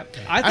it was Cap?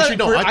 I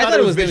thought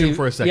it was Vision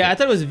for a second. Yeah, I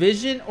thought it was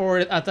Vision,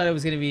 or I thought it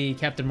was going to be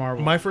Captain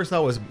Marvel. My first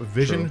thought was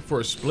Vision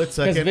for a split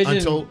second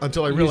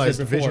until I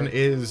realized Vision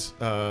is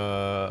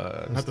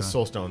not the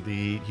Soul Stone.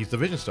 He's the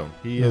Vision Stone.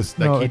 He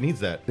needs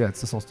that. Yeah,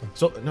 it's the Soul Stone.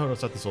 So no,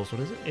 it's not the Soul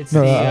Stone, is it? It's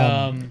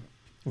the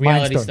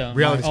Reality Stone.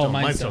 Reality Stone.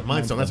 Mind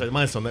Stone. That's right.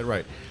 Mind Stone. That's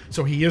right.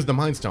 So he is the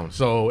Mind Stone.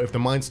 So if the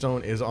Mind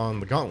Stone is on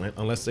the gauntlet,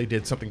 unless they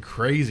did something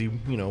crazy,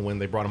 when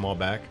they brought them all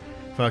back,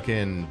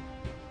 fucking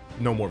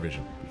no more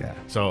Vision. Yeah.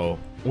 So,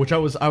 which I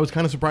was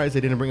kind of surprised they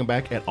didn't bring him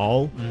back at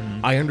all.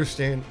 Mm-hmm. I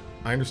understand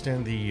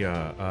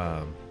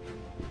the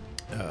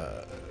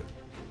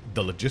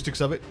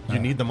logistics of it. You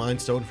need the Mind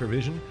Stone for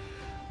Vision.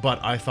 But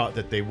I thought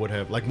that they would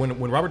have, like when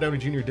Robert Downey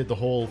Jr. did the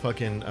whole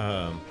fucking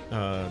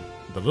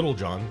the Little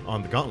John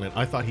on the gauntlet,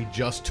 I thought he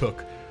just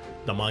took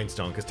the Mind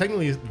Stone, because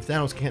technically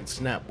Thanos can't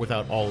snap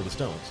without all of the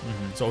stones.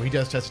 Mm-hmm. So he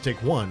just has to take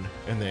one,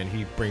 and then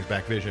he brings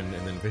back Vision,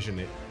 and then Vision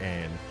it,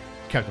 and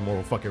Captain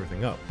Marvel will fuck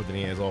everything up. But then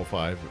he has all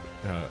 5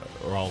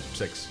 or all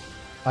 6.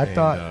 I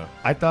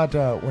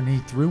thought when he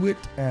threw it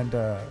and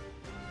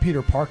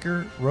Peter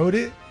Parker rode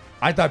it,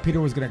 I thought Peter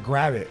was gonna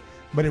grab it,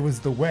 but it was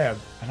the web,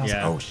 and I was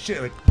like, oh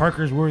shit, like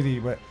Parker's worthy,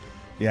 but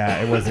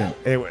Yeah, it wasn't.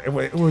 It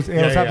was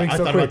Yeah, happening I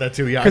so thought quick. about that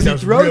too. Yeah, because that he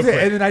was throws real it,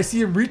 quick. and then I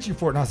see him reaching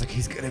for it, and I was like,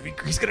 he's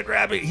gonna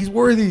grab it. He's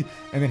worthy.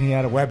 And then he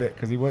had to web it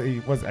because he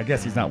was. I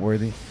guess he's not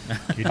worthy.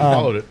 He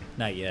followed it.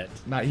 Not yet.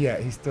 Not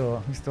yet. He's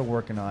still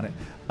working on it.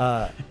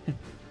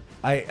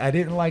 I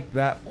didn't like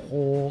that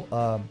whole.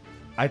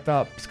 I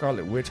thought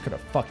Scarlet Witch could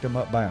have fucked him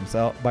up by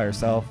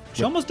herself.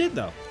 She almost did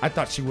though. I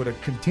thought she would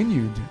have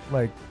continued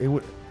like it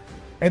would.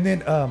 And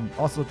then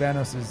also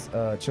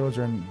Thanos'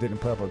 children didn't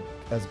put up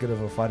as good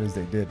of a fight as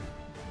they did.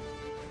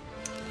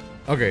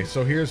 Okay,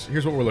 so here's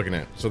what we're looking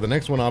at. So the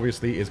next one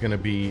obviously is going to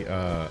be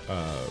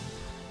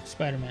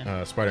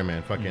Spider-Man.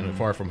 Spider-Man, fucking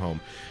Far From Home,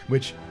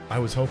 which I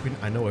was hoping.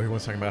 I know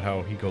everyone's talking about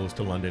how he goes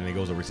to London and he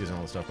goes overseas and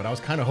all this stuff, but I was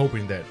kind of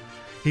hoping that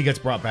he gets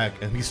brought back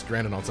and he's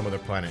stranded on some other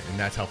planet, and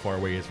that's how far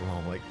away he is from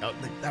home. Like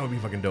that would be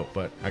fucking dope,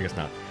 but I guess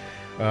not.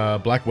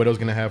 Black Widow's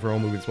gonna have her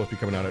own movie that's supposed to be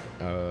coming out at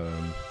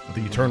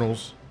The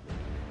Eternals.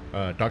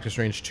 Doctor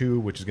Strange 2,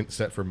 which is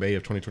set for May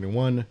of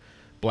 2021.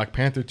 Black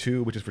Panther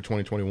 2, which is for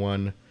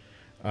 2021.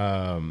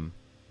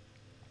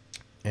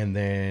 And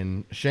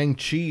then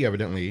Shang-Chi,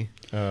 evidently.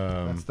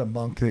 That's the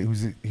monk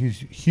who's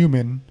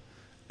human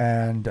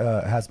and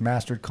has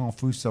mastered Kung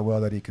Fu so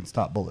well that he can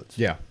stop bullets.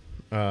 Yeah.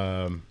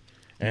 And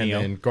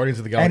Neo. then Guardians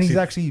of the Galaxy. And he's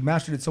actually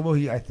mastered it so well.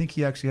 I think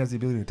he actually has the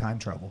ability to time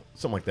travel.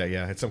 something like that,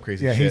 yeah. It's some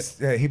crazy Yeah,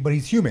 shit. but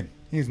he's human.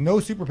 He has no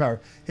superpower.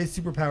 His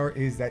superpower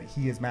is that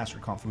he has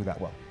mastered Kung Fu that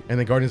well. And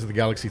then Guardians of the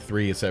Galaxy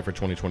 3 is set for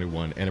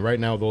 2021. And right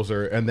now those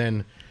are, and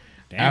then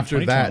Damn,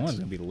 after that, 2021 is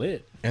gonna be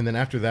lit. and then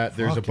after that,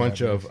 there's a Fuck yeah,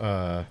 bunch of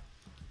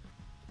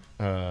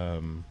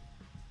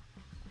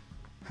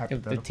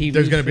The TV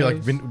there's gonna be like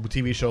shows.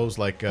 TV shows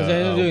like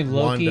they're doing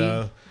Loki.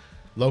 Wanda.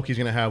 Loki's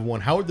gonna have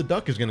one. Howard the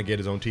Duck is gonna get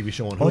his own TV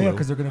show on Hulu. Oh yeah,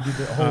 because they're gonna do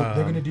the whole.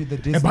 They're gonna do the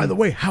Disney. and by the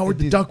way, Howard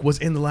the Disney- Duck was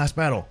in the last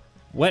battle.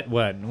 What?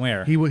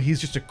 Where? He's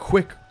just a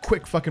quick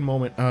fucking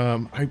moment.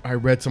 I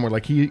read somewhere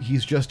like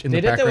he's just in They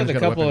the did that background. with a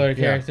he's got couple weapon. other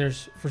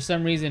characters. For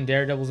some reason,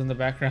 Daredevil's in the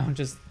background,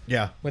 just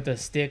Yeah. with a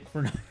stick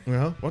for.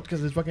 Well, what?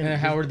 Because it's fucking And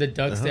Howard the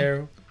Duck's Uh-huh.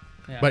 there.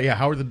 Yeah. But yeah,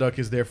 Howard the Duck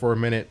is there for a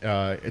minute.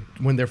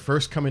 When they're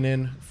first coming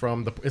in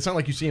from the, it's not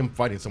like you see him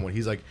fighting someone.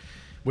 He's like,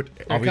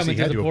 obviously coming he had through to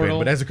the have been, portal.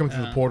 but as they're coming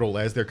through the Yeah. portal,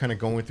 as they're kind of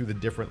going through the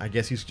different, I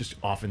guess he's just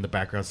off in the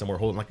background somewhere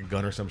holding like a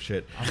gun or some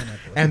shit.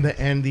 And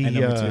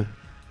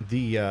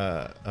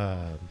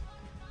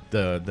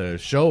the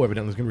show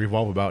evidently is going to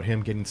revolve about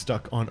him getting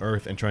stuck on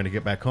Earth and trying to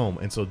get back home.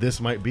 And so this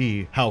might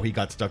be how he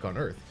got stuck on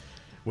Earth.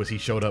 Was he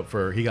showed up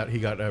for he got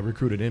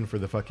recruited in for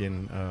the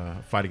fucking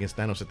fight against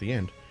Thanos at the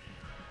end.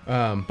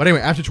 But anyway,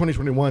 after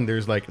 2021,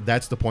 there's like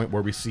that's the point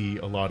where we see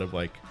a lot of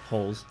like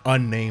Holes.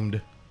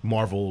 unnamed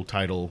Marvel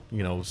title,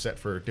 set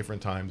for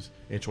different times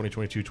in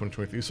 2022,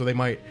 2023. So they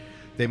might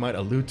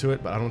allude to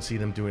it, but I don't see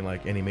them doing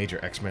like any major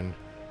X-Men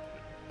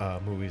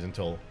movies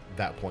until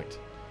that point.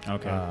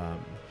 Okay.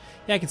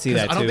 Yeah, I can see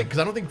that too. Because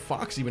I don't think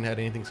Fox even had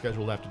anything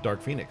scheduled after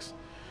Dark Phoenix.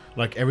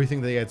 Like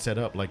everything they had set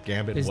up, like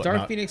Gambit. Is and Dark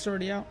whatnot. Phoenix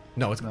already out?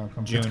 No, it's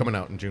June. coming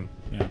out in June.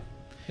 Yeah.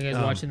 You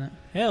guys watching that?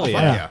 Hell Fuck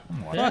yeah.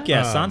 yeah. Fuck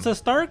yeah. Sansa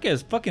Stark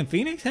as fucking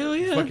Phoenix. Hell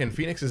yeah. Fucking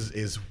Phoenix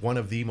is one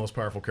of the most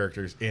powerful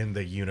characters in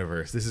the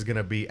universe. This is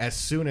gonna be as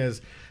soon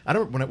as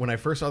when I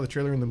first saw the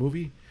trailer in the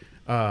movie.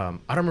 I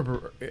don't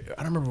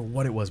remember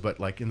what it was, but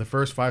like in the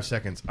first 5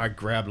 seconds, I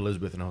grabbed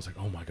Elizabeth and I was like,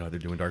 "Oh my god, they're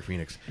doing Dark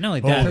Phoenix." Not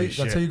only Holy that.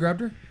 shit. That's how you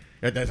grabbed her.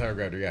 That's how I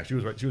grabbed her. Yeah, she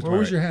was right. She was. Where to my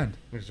was your right. hand?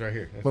 It was right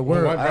here. But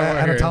we're right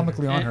here.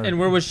 anatomically on her. And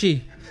where was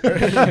she?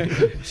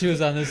 She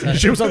was on this side.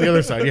 She was on the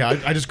other side. Yeah,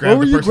 I just grabbed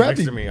were the you person next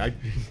to grabbing? me.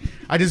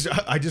 I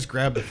just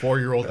grabbed the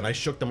 4-year-old and I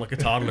shook them like a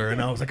toddler and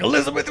I was like,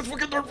 "Elizabeth, it's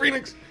fucking Dark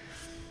Phoenix."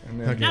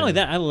 And then- Not only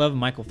that, I love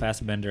Michael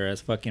Fassbender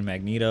as fucking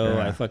Magneto.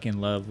 Yeah. I fucking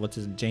love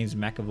James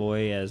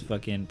McAvoy as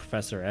fucking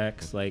Professor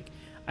X. Like,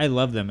 I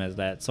love them as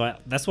that. So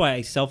that's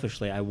why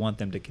I want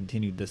them to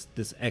continue this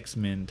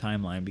X-Men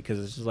timeline, because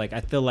it's just like I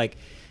feel like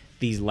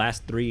these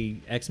last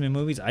 3 X-Men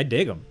movies, I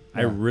dig them.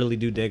 I really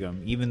do dig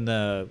them. Even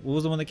what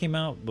was the one that came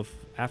out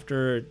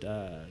after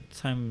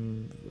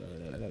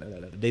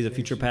Days of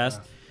Future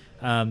Past,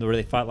 where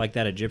they fought like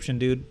that Egyptian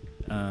dude.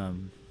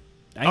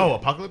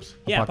 Apocalypse?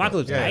 Yeah,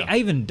 Apocalypse. Yeah, yeah. I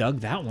even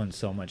dug that one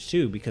so much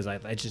too, because I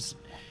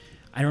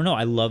don't know,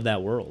 I love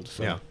that world.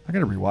 So. Yeah. I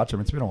gotta rewatch them.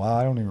 It's been a while.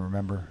 I don't even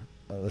remember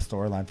the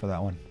storyline for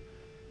that one.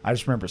 I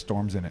just remember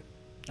Storm's in it.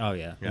 Oh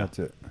yeah. Yeah. That's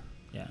it.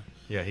 Yeah.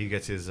 Yeah, he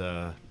gets his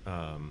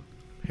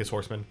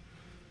horsemen,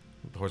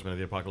 the horsemen of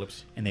the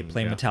apocalypse. And they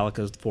play Yeah.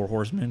 Metallica's Four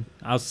Horsemen.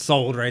 I was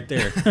sold right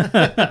there.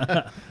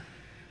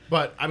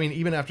 But I mean,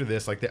 even after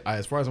this, like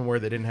as far as I'm aware,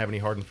 they didn't have any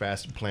hard and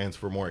fast plans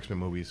for more X-Men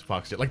movies.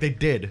 Fox did. Like they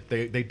did.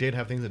 They did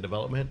have things in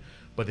development,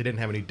 but they didn't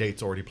have any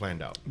dates already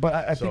planned out.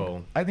 But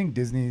So- I think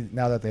Disney,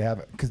 now that they have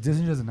it, because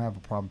Disney doesn't have a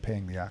problem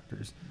paying the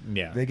actors.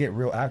 Yeah. They get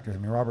real actors. I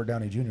mean, Robert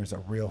Downey Jr. is a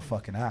real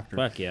fucking actor.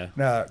 Fuck yeah.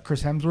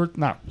 Chris Hemsworth,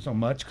 not so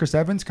much. Chris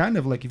Evans, kind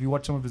of like if you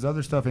watch some of his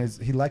other stuff,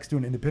 he likes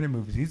doing independent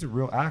movies. He's a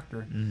real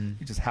actor.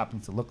 He just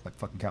happens to look like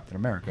fucking Captain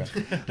America.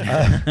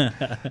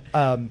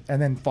 And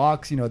then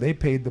Fox, they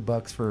paid the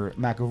bucks for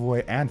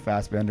McAvoy and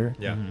Fassbender.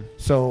 Yeah.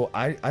 So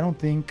I don't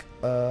think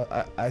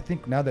I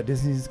think now that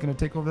Disney's going to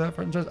take over that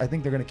franchise, I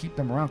think they're going to keep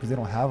them around because they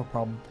don't have a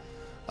problem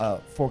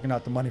forking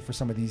out the money for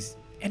some of these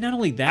And not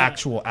only that,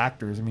 actual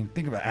actors. I mean,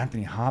 think about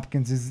Anthony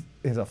Hopkins is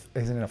in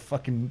a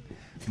fucking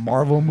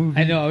Marvel movie.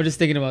 I know. I was just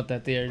thinking about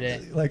that the other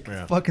day. Like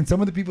Yeah. fucking some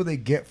of the people they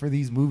get for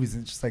these movies,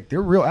 and it's just like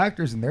they're real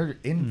actors and they're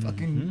in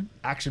fucking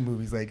action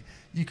movies. Like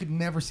you could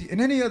never see in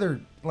any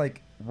other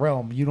like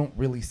realm. You don't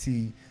really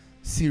see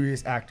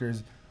serious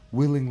actors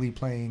willingly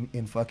playing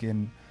in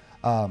fucking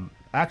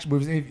action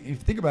movies. If you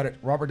think about it,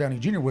 Robert Downey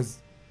Jr. was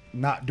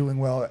not doing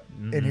well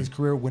in his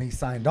career when he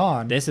signed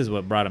on. this is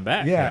what brought him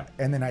back. Yeah,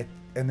 and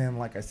then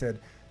like I said,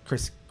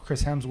 Chris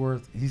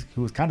Hemsworth, he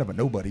was kind of a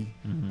nobody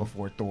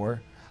before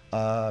Thor,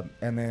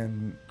 and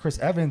then Chris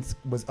Evans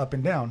was up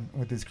and down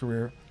with his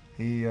career.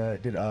 He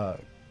did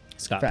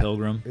Scott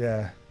Pilgrim.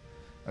 Yeah,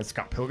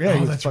 Scott Pilgrim. Yeah, Oh, he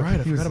was that's fucking- right.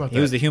 I he was- forgot about that.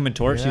 He was the Human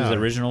Torch. He was the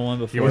Yeah. original one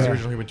He before. was the Yeah.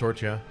 original Human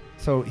Torch, yeah.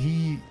 So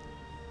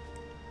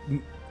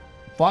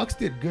Fox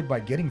did good by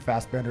getting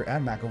Fassbender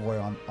and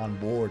McAvoy on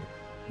board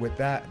with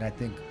that, and I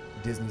think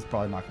Disney's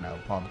probably not going to have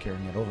a problem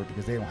carrying it over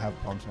because they don't have a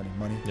problem spending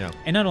money. Yeah.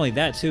 And not only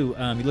that, too,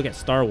 you look at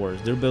Star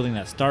Wars. They're building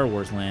that Star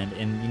Wars land,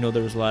 and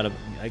there was a lot of.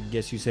 I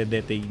guess you said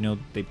that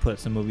they put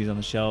some movies on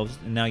the shelves,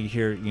 and now you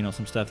hear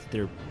some stuff that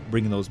they're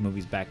bringing those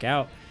movies back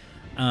out.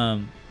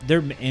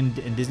 They're in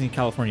Disney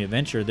California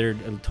Adventure. They're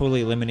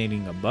totally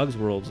eliminating a Bugs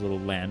World's little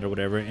land or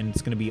whatever, and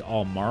it's going to be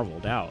all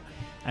marveled out.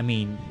 I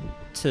mean,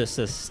 to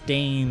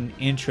sustain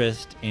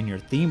interest in your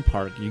theme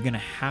park, you're going to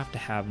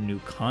have new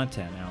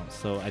content out.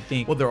 So I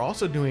think. Well, they're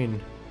also doing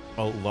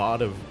a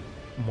lot of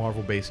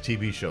Marvel-based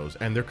TV shows,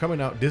 and they're coming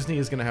out. Disney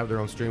is going to have their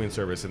own streaming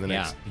service in the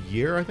next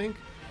year, I think.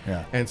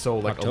 Yeah. And so,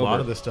 like a October. lot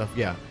of this stuff,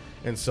 yeah.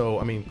 And so,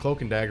 I mean,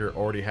 Cloak and Dagger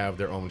already have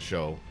their own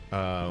show.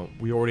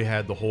 We already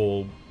had the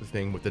whole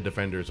thing with the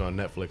Defenders on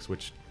Netflix,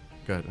 which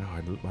got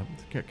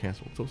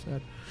canceled. So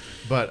sad.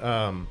 But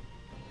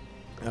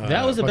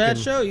That was a bad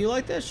fucking- show. You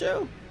like that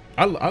show?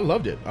 I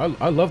loved it.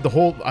 I love the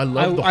whole. I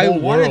love the I whole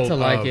wanted world to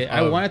like of- it. I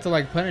of wanted to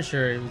like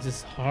Punisher. It was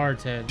just hard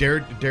to.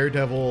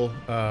 Daredevil,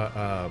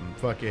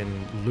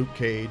 fucking Luke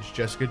Cage,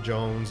 Jessica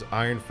Jones,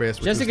 Iron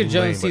Fist. which Jessica was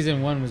Jones lame, but-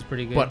 season 1 was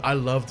pretty good. But I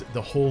loved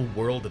the whole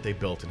world that they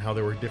built and how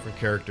there were different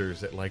characters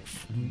that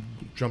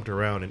jumped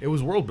around, and it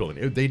was world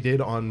building. They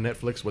did on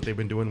Netflix what they've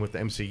been doing with the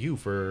MCU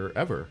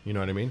forever. You know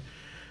what I mean?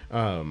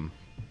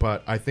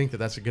 But I think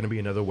that's going to be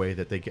another way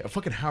that they get.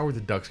 Fucking Howard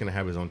the Duck's going to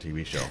have his own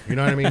TV show. You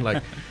know what I mean?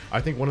 Like,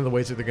 I think one of the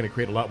ways that they're going to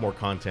create a lot more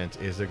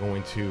content is they're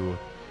going to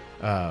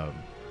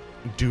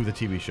do the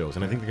TV shows,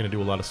 and I think they're going to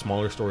do a lot of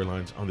smaller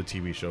storylines on the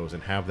TV shows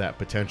and have that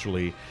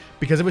potentially,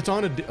 because if it's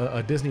on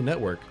a Disney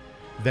network,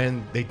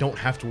 then they don't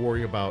have to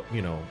worry about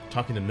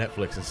talking to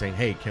Netflix and saying,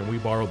 hey, can we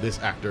borrow this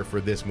actor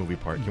for this movie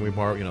part? Can we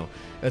borrow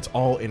it's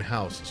all in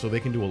house, so they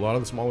can do a lot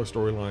of the smaller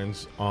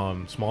storylines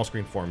on small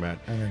screen format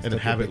and then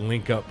have it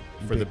link up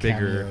for the big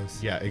bigger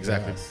cameos.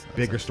 exactly Yes, that's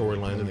bigger actually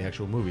storylines in the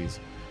actual movies,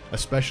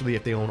 especially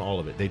if they own all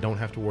of it. They don't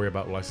have to worry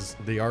about license.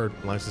 They are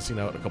licensing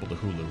out a couple to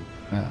Hulu,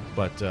 Yeah.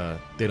 but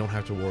they don't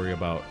have to worry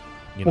about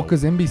Well,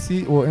 because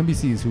NBC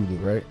is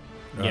Hulu, right?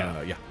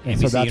 Yeah. yeah, NBC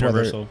so that's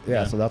Universal. why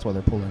they're so that's why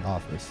they're pulling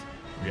Office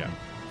yeah.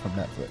 from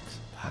Netflix.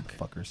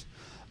 Fuckers.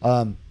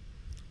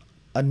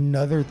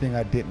 Another thing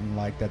I didn't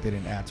like that they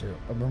didn't answer.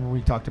 I remember we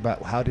talked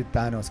about how did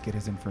Thanos get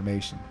his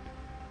information.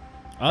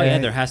 Oh yeah,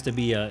 And- there has to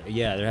be a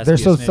there has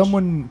There's to be a so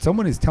snitch.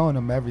 someone is telling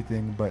them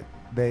everything, but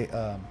they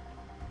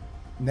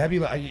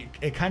Nebula.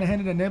 It kind of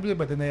hinted at Nebula,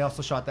 but then they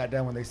also shot that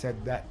down when they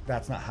said that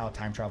that's not how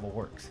time travel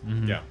works.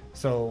 Yeah.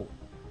 So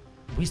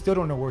we still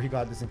don't know where he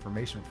got this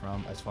information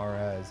from. As far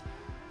as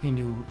he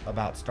knew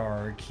about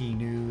Stark, he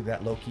knew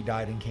that Loki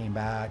died and came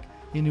back.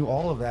 He knew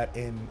all of that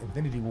in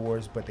Infinity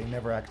Wars, but they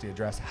never actually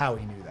addressed how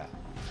he knew that.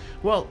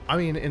 Well, I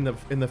mean, in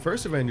the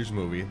first Avengers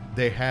movie,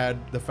 they had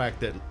the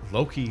fact that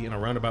Loki, in a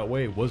roundabout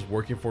way, was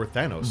working for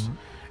Thanos,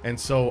 and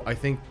so I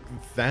think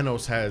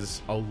Thanos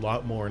has a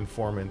lot more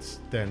informants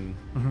than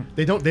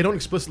they don't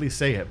explicitly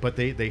say it, but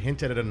they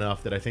hint at it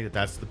enough that I think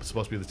that's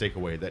supposed to be the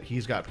takeaway, that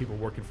he's got people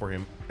working for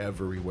him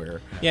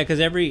everywhere. Yeah, because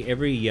every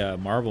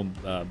Marvel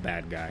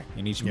bad guy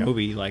in each Yeah.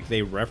 movie, like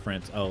they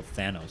reference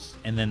Thanos,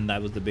 and then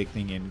that was the big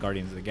thing in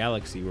Guardians of the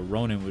Galaxy where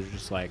Ronan was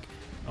just like,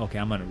 okay,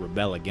 I'm gonna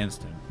rebel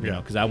against him, you Yeah.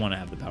 know, because I want to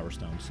have the Power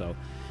Stone. So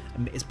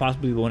it's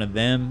possibly one of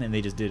them, and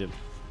they just did a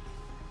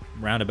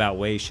roundabout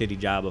way shitty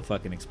job of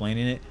fucking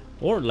explaining it.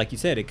 Or like you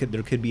said,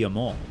 there could be a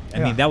mole. I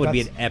Yeah, mean, that would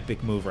be an that's-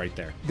 epic move right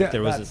there. Yeah, If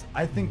there was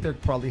I think they're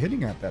probably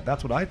hitting at that.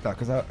 That's what I thought.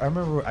 Because I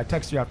remember I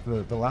texted you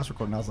after the last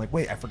recording. I was like,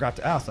 wait, I forgot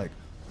to ask. Like,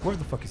 where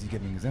the fuck is he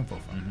getting his info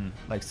from?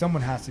 Like,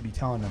 someone has to be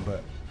telling him,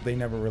 but they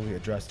never really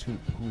addressed who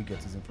he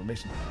gets his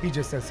information. He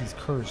just says he's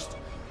cursed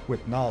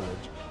with knowledge,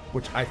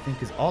 which I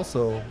think is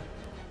also.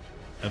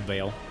 a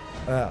veil.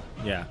 Uh,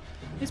 Yeah,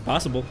 it's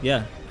possible.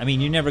 Yeah, I mean,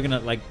 you're never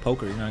gonna like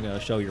poker. You're not gonna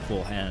show your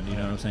full hand. You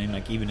know what I'm saying?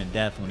 Like even in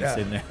death, when it's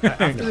in there.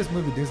 After this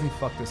movie, Disney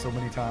fucked us so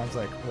many times.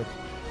 Like,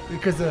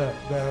 because the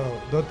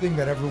thing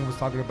that everyone was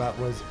talking about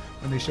was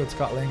when they showed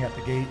Scott Lang at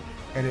the gate,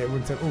 and it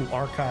would say, "Oh,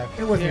 archive."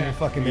 It wasn't Yeah. even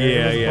fucking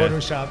there. Yeah, it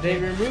was Photoshopped. They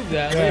removed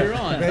that Yeah, later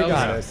on. They That was-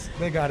 got us.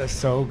 They got us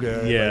so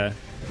good. Yeah. Like,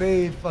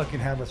 they fucking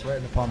have us right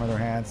in the palm of their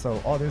hands.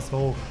 So all this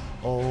whole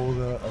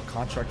a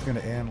contract's gonna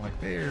end. Like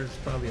there's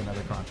probably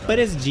another contract. But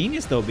it's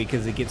genius though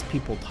because it gets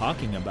people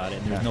talking about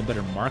it. And there's Yeah. no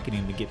better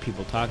marketing to get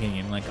people talking.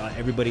 And like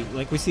everybody,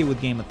 like we see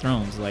with Game of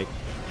Thrones, like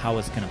how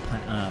it's gonna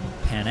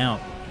pan out.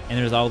 And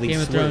there's all these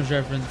Game of Thrones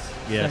reference.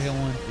 Yes. Second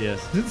one. Yes.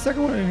 Is it the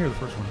second one? I didn't hear the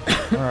first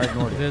one. All right,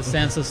 ignored The it.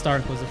 Sansa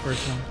Stark was the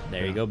first one.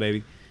 There you go,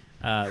 baby.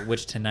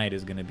 Which tonight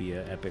is gonna be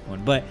an epic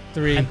one. But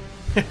 3.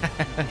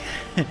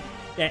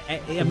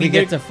 I we mean,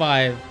 get to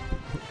 5.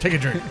 Take a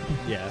drink.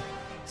 yeah.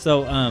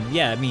 So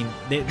yeah, I mean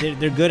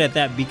they're good at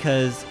that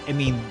because I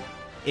mean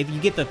if you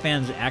get the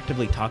fans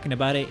actively talking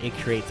about it, it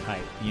creates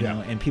hype, you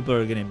know, and people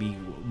are gonna be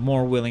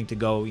more willing to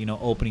go, you know,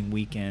 opening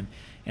weekend.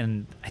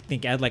 And I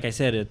think, like I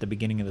said at the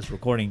beginning of this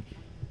recording,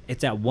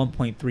 it's at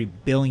 $1.3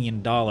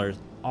 billion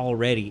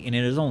already, and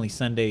it is only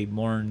Sunday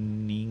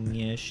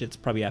morning-ish. It's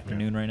probably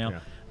afternoon right now. Yeah.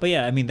 But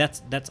yeah, I mean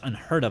that's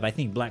unheard of. I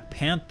think Black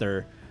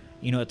Panther,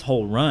 you know, its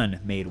whole run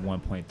made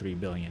 $1.3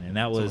 billion, and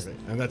that was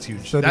And that's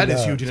huge. So That did,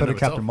 is huge in So and did of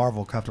Captain itself.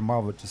 Marvel. Captain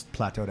Marvel just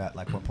plateaued at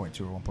like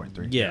 1.2 or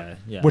 1.3.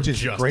 yeah. Which is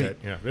Just great. it,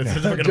 yeah. It's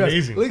fucking Just-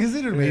 amazing. Like,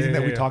 isn't it amazing Yeah,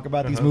 that we yeah. talk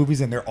about these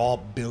movies and they're all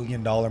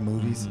billion-dollar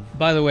movies?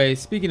 By the way,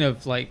 speaking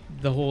of like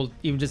the whole,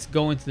 even just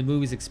going to the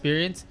movies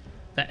experience,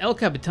 that El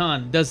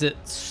Capitan does it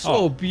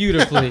so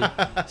beautifully.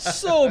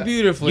 So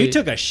beautifully. You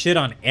took a shit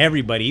on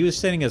everybody. He was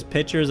sending us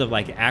pictures of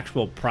like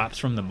actual props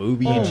from the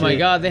movie. Oh and my shit.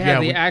 god, they had Yeah,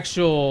 the we-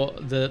 actual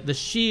the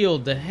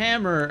shield, the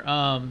hammer,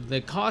 the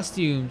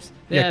costumes.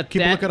 They Yeah, had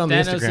keep a look at on the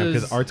Instagram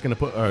because Thanos's- Art's gonna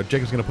put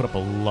Jacob's gonna put up a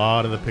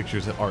lot of the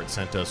pictures that Art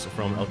sent us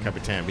from El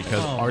Capitan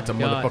because Oh Art's a my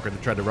God. motherfucker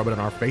that tried to rub it in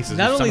our faces.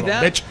 Not you son only of a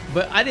that, bitch.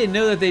 but I didn't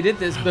know that they did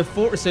this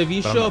before. So if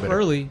you But I'm show not up bitter.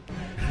 early,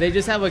 they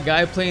just have a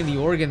guy playing the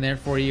organ there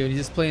for you, and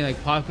he's just playing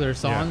like popular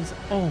songs.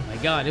 Oh my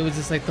god, it was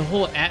just like the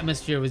whole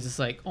atmosphere was just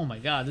like, oh my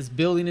god, this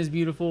building is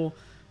beautiful,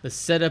 the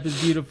setup is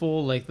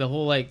beautiful, like the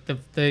whole like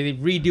they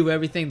redo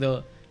everything.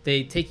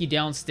 They take you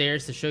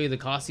downstairs to show you the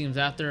costumes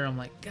after. I'm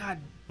like, god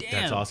damn,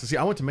 That's awesome. See,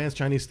 I went to Man's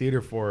Chinese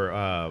Theater for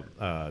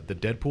the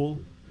Deadpool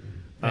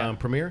Yeah.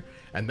 premiere,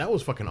 and that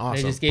was fucking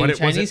awesome. just gave but you it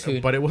Chinese wasn't,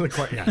 food. But it wasn't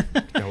quite. Yeah,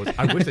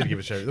 I wish they'd give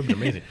it a shot. It would be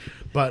amazing.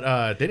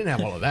 But they didn't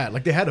have all of that.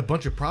 Like they had a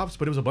bunch of props,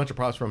 but it was a bunch of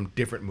props from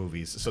different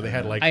movies. So they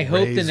had like. I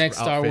hope the Rey's next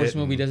Star Wars outfit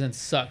movie and- doesn't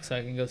suck, so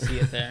I can go see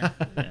it there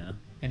Yeah.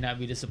 and not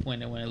be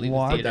disappointed when I leave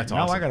Well, the theater. that's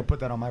now awesome. I got to put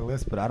that on my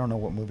list, but I don't know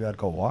what movie I'd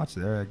go watch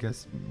there. I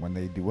guess when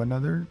they do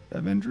another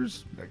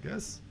Avengers, I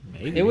guess.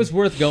 Maybe. It was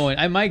worth going.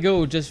 I might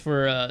go just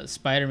for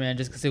Spider-Man,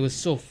 just because it was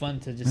so fun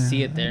to just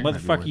see it there.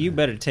 Motherfucker, you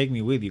better take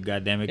me with you,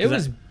 goddammit. It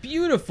was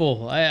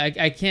beautiful.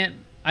 I can't.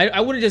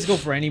 I wouldn't just go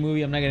for any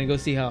movie. I'm not gonna go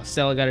see how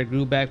Stella got her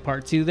groove back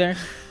part 2 there,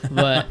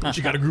 but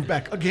She got to groove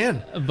back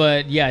again.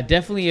 yeah,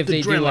 definitely if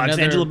they do Dreadlocks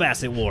another Angela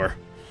Bassett wore.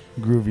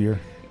 Groovier.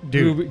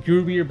 Dude.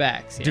 groovier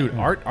backs. Yeah. Dude,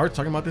 Art's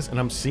talking about this, and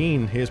I'm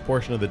seeing his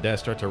portion of the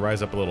desk start to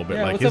rise up a little bit.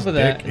 Yeah, like what's his up with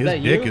dick, that? Is his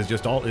that dick you?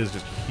 is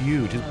just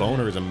huge. His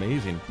boner is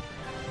amazing.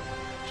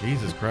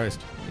 Jesus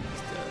Christ!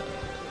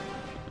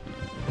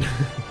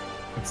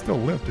 It's still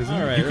lipped, isn't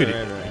All it? right. You could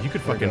right. you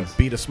could There it fucking goes.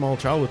 beat a small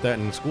child with that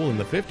in school in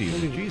the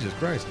 50s. Jesus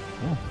Christ!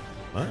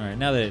 All right,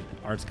 now that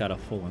Art's got a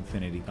full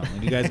infinity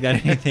gauntlet, you guys got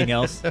anything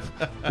else?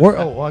 I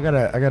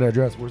gotta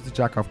address. Where's the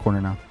jack off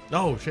corner now?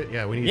 Oh shit!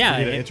 Yeah, we need Yeah,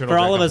 an and internal for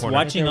all of backup us corner.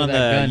 watching Right on there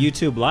the with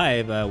that gun. YouTube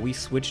Live, we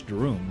switched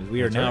rooms.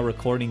 We are That's now right.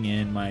 recording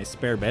in my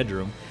spare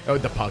bedroom. Oh,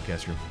 the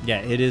podcast room. Yeah,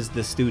 it is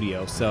the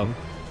studio. So,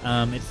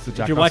 Mm-hmm. if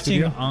Jack you're Off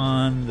watching studio?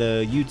 on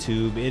the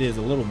YouTube, it is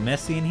a little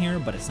messy in here,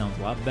 but it sounds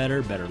a lot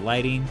better. Better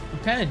lighting. I'm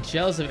kind of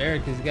jealous of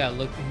Eric because he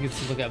gets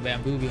to look at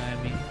bamboo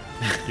behind me.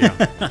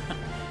 Yeah,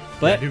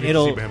 But I do get to see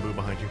it'll bamboo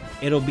behind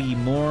you. be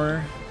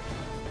more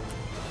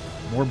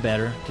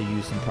better to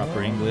use some proper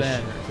More English,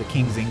 better. the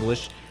King's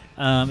English.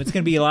 It's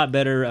gonna be a lot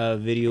better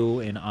video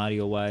and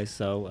audio wise.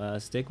 So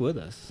stick with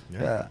us.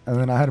 Yeah. And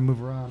then I had to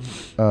move around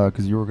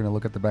because you were gonna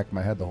look at the back of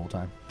my head the whole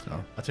time. So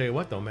I'll tell you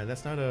what, though, man.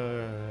 That's not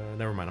a.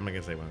 Never mind. I'm not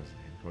gonna say what I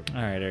was saying.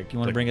 All right, Eric, you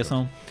want to bring us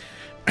home?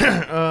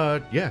 Yeah,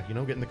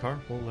 get in the car.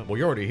 Well,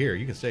 you're already here.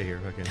 You can stay here.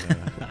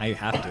 I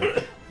have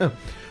to.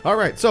 All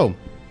right, so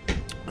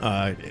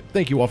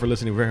thank you all for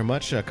listening very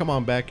much. Come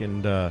on back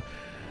and come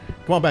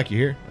on back. You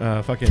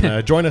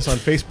here? Join us on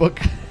Facebook.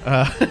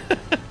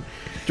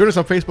 Join us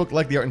on Facebook,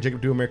 like the Art and Jacob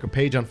Do America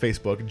page on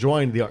Facebook.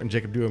 Join the Art and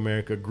Jacob Do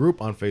America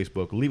group on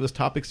Facebook. Leave us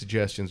topic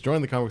suggestions.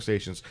 Join the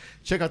conversations.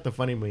 Check out the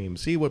funny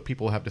memes. See what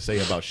people have to say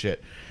about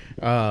shit.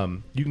 You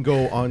can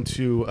go on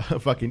to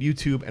fucking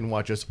YouTube and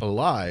watch us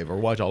live, or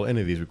watch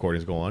any of these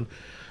recordings go on.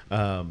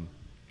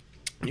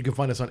 You can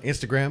find us on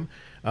Instagram.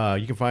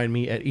 You can find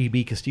me at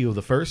EB Castillo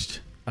the First.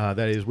 That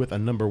is with a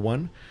number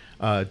 1.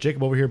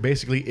 Jacob over here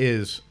basically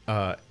is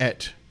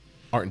at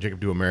Art and Jacob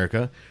Do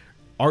America.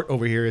 Art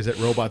over here is at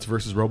Robots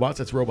versus Robots.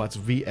 That's Robots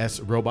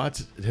vs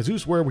Robots.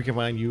 Jesus, where we can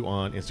find you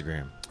on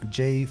Instagram?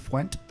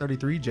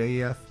 JFuent33,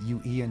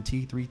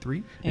 JFUENT33.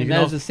 You And can that is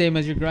also- the same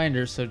as your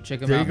grinder, so check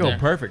them There out you go. there.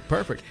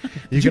 Perfect.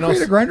 Did you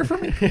create a grinder for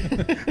me?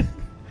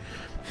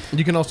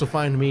 You can also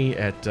find me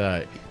at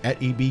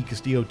EB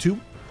Castillo 2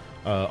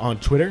 on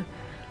Twitter.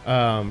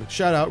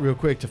 Shout out real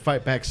quick to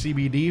Fightback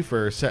CBD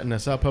for setting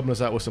us up, helping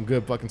us out with some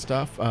good fucking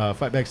stuff.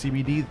 Fightback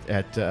CBD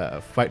at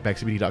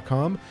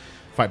fightbackcbd.com,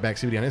 Fightback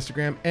CBD on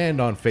Instagram and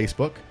on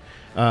Facebook.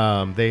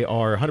 They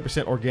are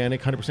 100%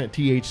 organic, 100%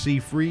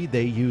 THC free.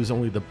 They use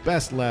only the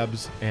best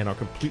labs and are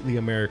completely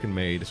American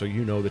made, so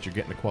you know that you're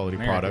getting a quality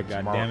product.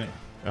 God damn it.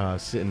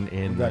 Sitting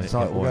in. We got to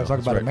talk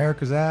about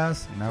America's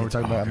ass. Now we're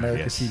talking about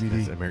America's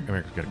CBD.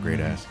 America's got a great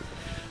ass.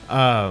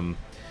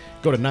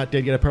 Go to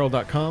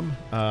notdeadyetapparel.com.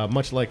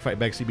 Much like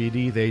Fightback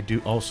CBD, they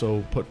do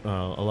also put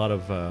a lot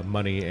of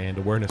money and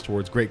awareness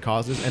towards great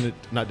causes. And at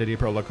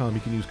notdeadyetapparel.com,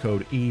 you can use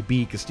code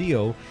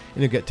EBCastillo,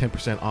 and you'll get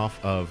 10%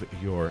 off of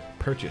your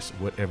purchase,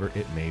 whatever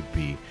it may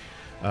be.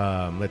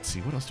 Let's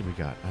see, what else do we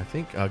got? I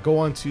think go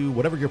on to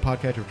whatever your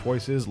podcast of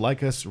choice is.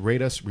 Like us,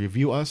 rate us,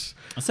 review us.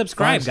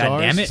 Subscribe,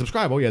 goddammit.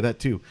 Subscribe. Oh yeah, that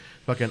too.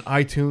 Fucking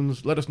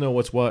iTunes. Let us know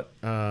what's what,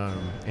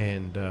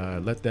 and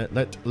let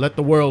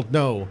the world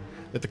know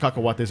that the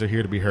cacahuates are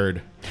here to be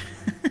heard.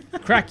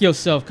 Crack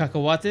yourself,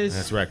 cacahuates.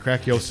 That's right.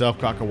 Crack yourself,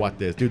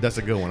 cacahuates. Dude, that's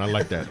a good one. I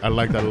like that. I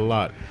like that a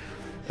lot.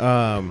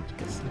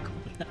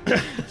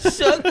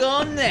 Suck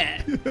on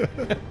that.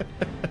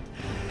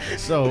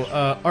 So,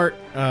 Art,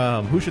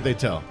 who should they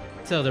tell?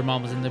 Tell their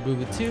mom was in the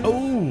booth too.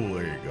 Oh,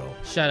 there you go.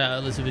 Shout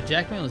out Elizabeth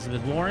Jackman,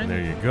 Elizabeth Warren.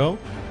 There you go.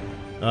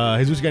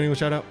 Jesus, got anyone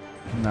shout out?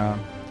 No.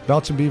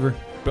 Belch and Beaver.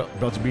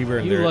 Belch Beaver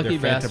and You their lucky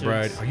Fanta bastards.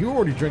 Bride. Oh, you were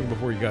already drinking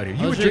before you got here.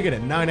 You were was drinking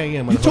at 9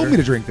 a.m. You told me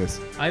to drink this.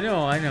 I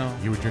know.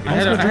 You were drinking. I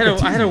had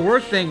drink a a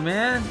work thing,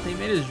 man. They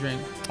made us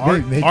drink.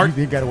 Art, They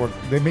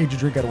made you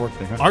drink at a work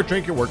thing, huh? Art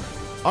drink at work.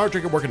 Art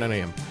drink at work at 9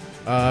 a.m.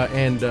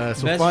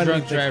 So Best finally,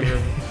 drunk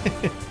driver.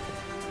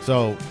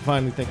 So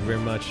finally, thank you very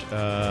much.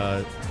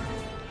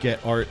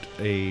 Get Art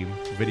a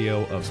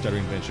video of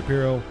Stuttering Ben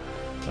Shapiro.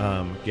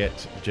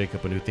 Get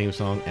Jacob a new theme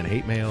song and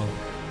hate mail.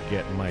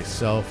 Get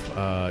myself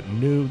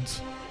nudes.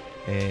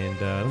 And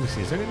let me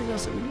see, is there anything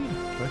else that we need?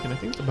 I think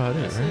that's about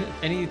it, That's right? it.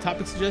 Any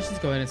topic suggestions?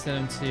 Go ahead and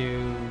send them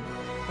to.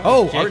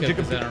 Oh, Jacob,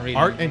 'cause I don't read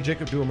Art anything. and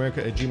Jacob Do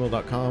America at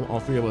gmail.com.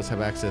 All three of us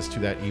have access to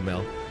that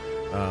email.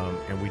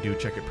 And we do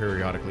check it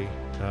periodically.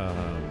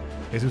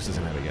 Jesus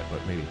doesn't have it yet,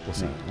 but maybe we'll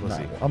see.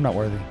 I'm not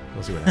worthy.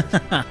 We'll see what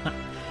happens.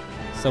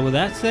 So with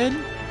that said,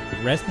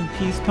 rest in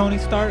peace, Tony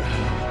Stark.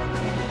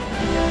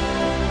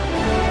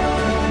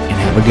 And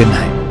have a good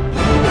night.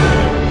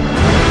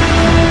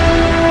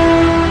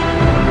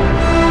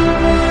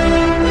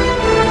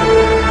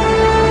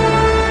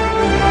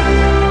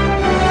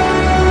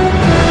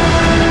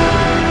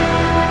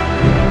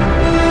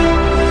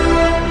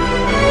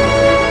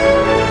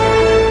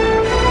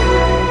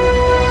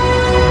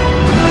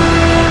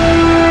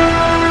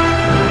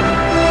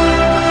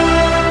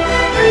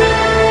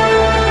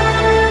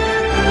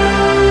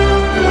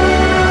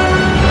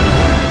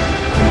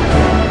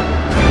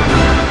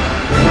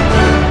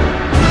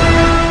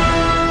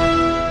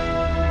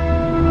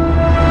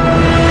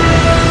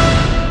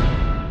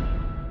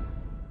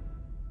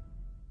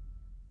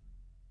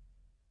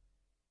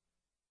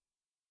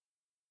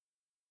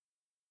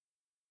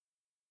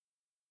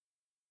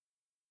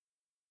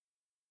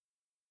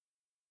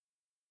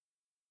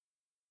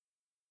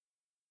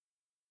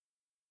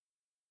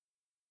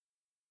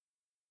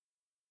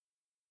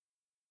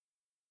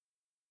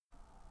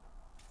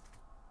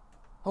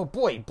 Oh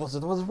boy,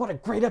 Blizzard the Wizard, what a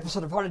great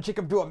episode of Art and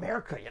Jacob Do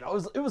America, you know,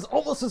 it was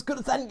almost as good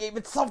as Endgame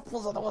itself,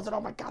 Blizzard the Wizard. Oh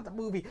my god, the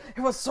movie,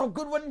 it was so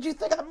good. What did you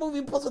think of the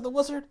movie, Blizzard the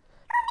Wizard?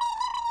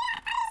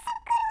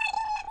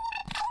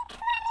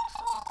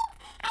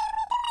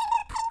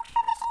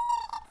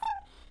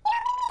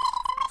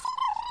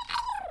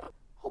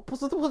 Oh,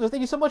 Blizzard the Wizard,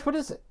 thank you so much, what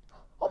is it?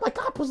 Oh my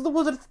god, Blizzard the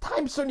Wizard, it's the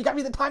Time Stone, you got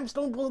me the Time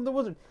Stone, Blizzard the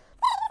Wizard.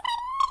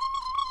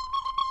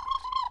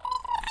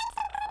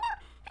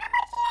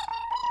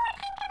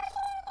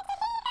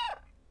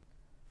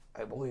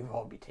 I believe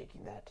I'll be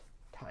taking that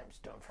Time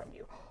Stone from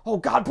you. Oh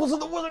god,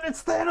 Blizzard the Wizard,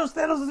 it's Thanos!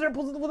 Thanos is there,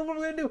 Blizzard the Wizard, what are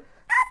we gonna do?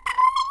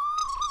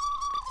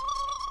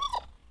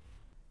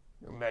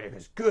 Your magic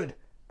is good,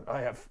 but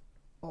I have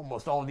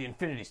almost all of the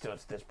Infinity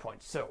Stones at this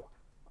point, so...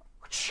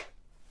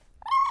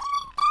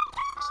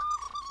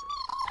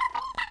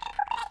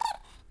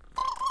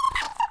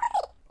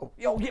 Oh,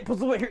 yo, yeah,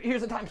 Blizzard the Wizard,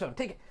 here's the Time Stone,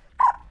 take it.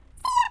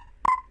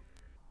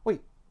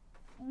 Wait.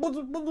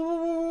 Blizzard,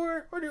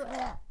 where do you...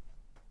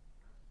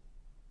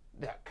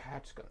 That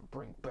cat's gonna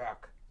bring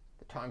back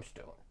the Time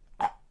Stone,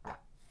 or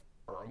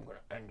I'm gonna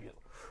end you.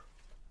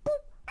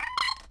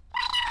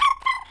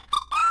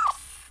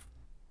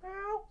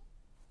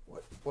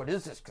 What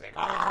is this thing?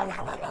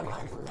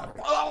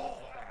 Oh,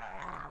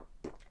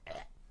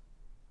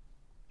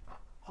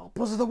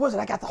 Blizzard the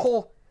Wizard, I got the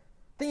whole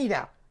thingy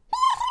now.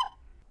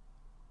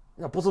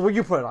 Now, Blizzard, what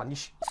you put it on?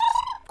 Of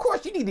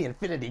course, you need the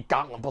Infinity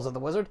Gauntlet, Blizzard the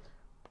Wizard.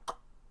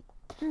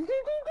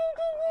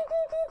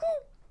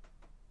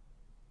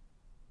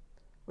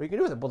 What are you gonna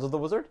do with it, Blizzard the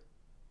Wizard?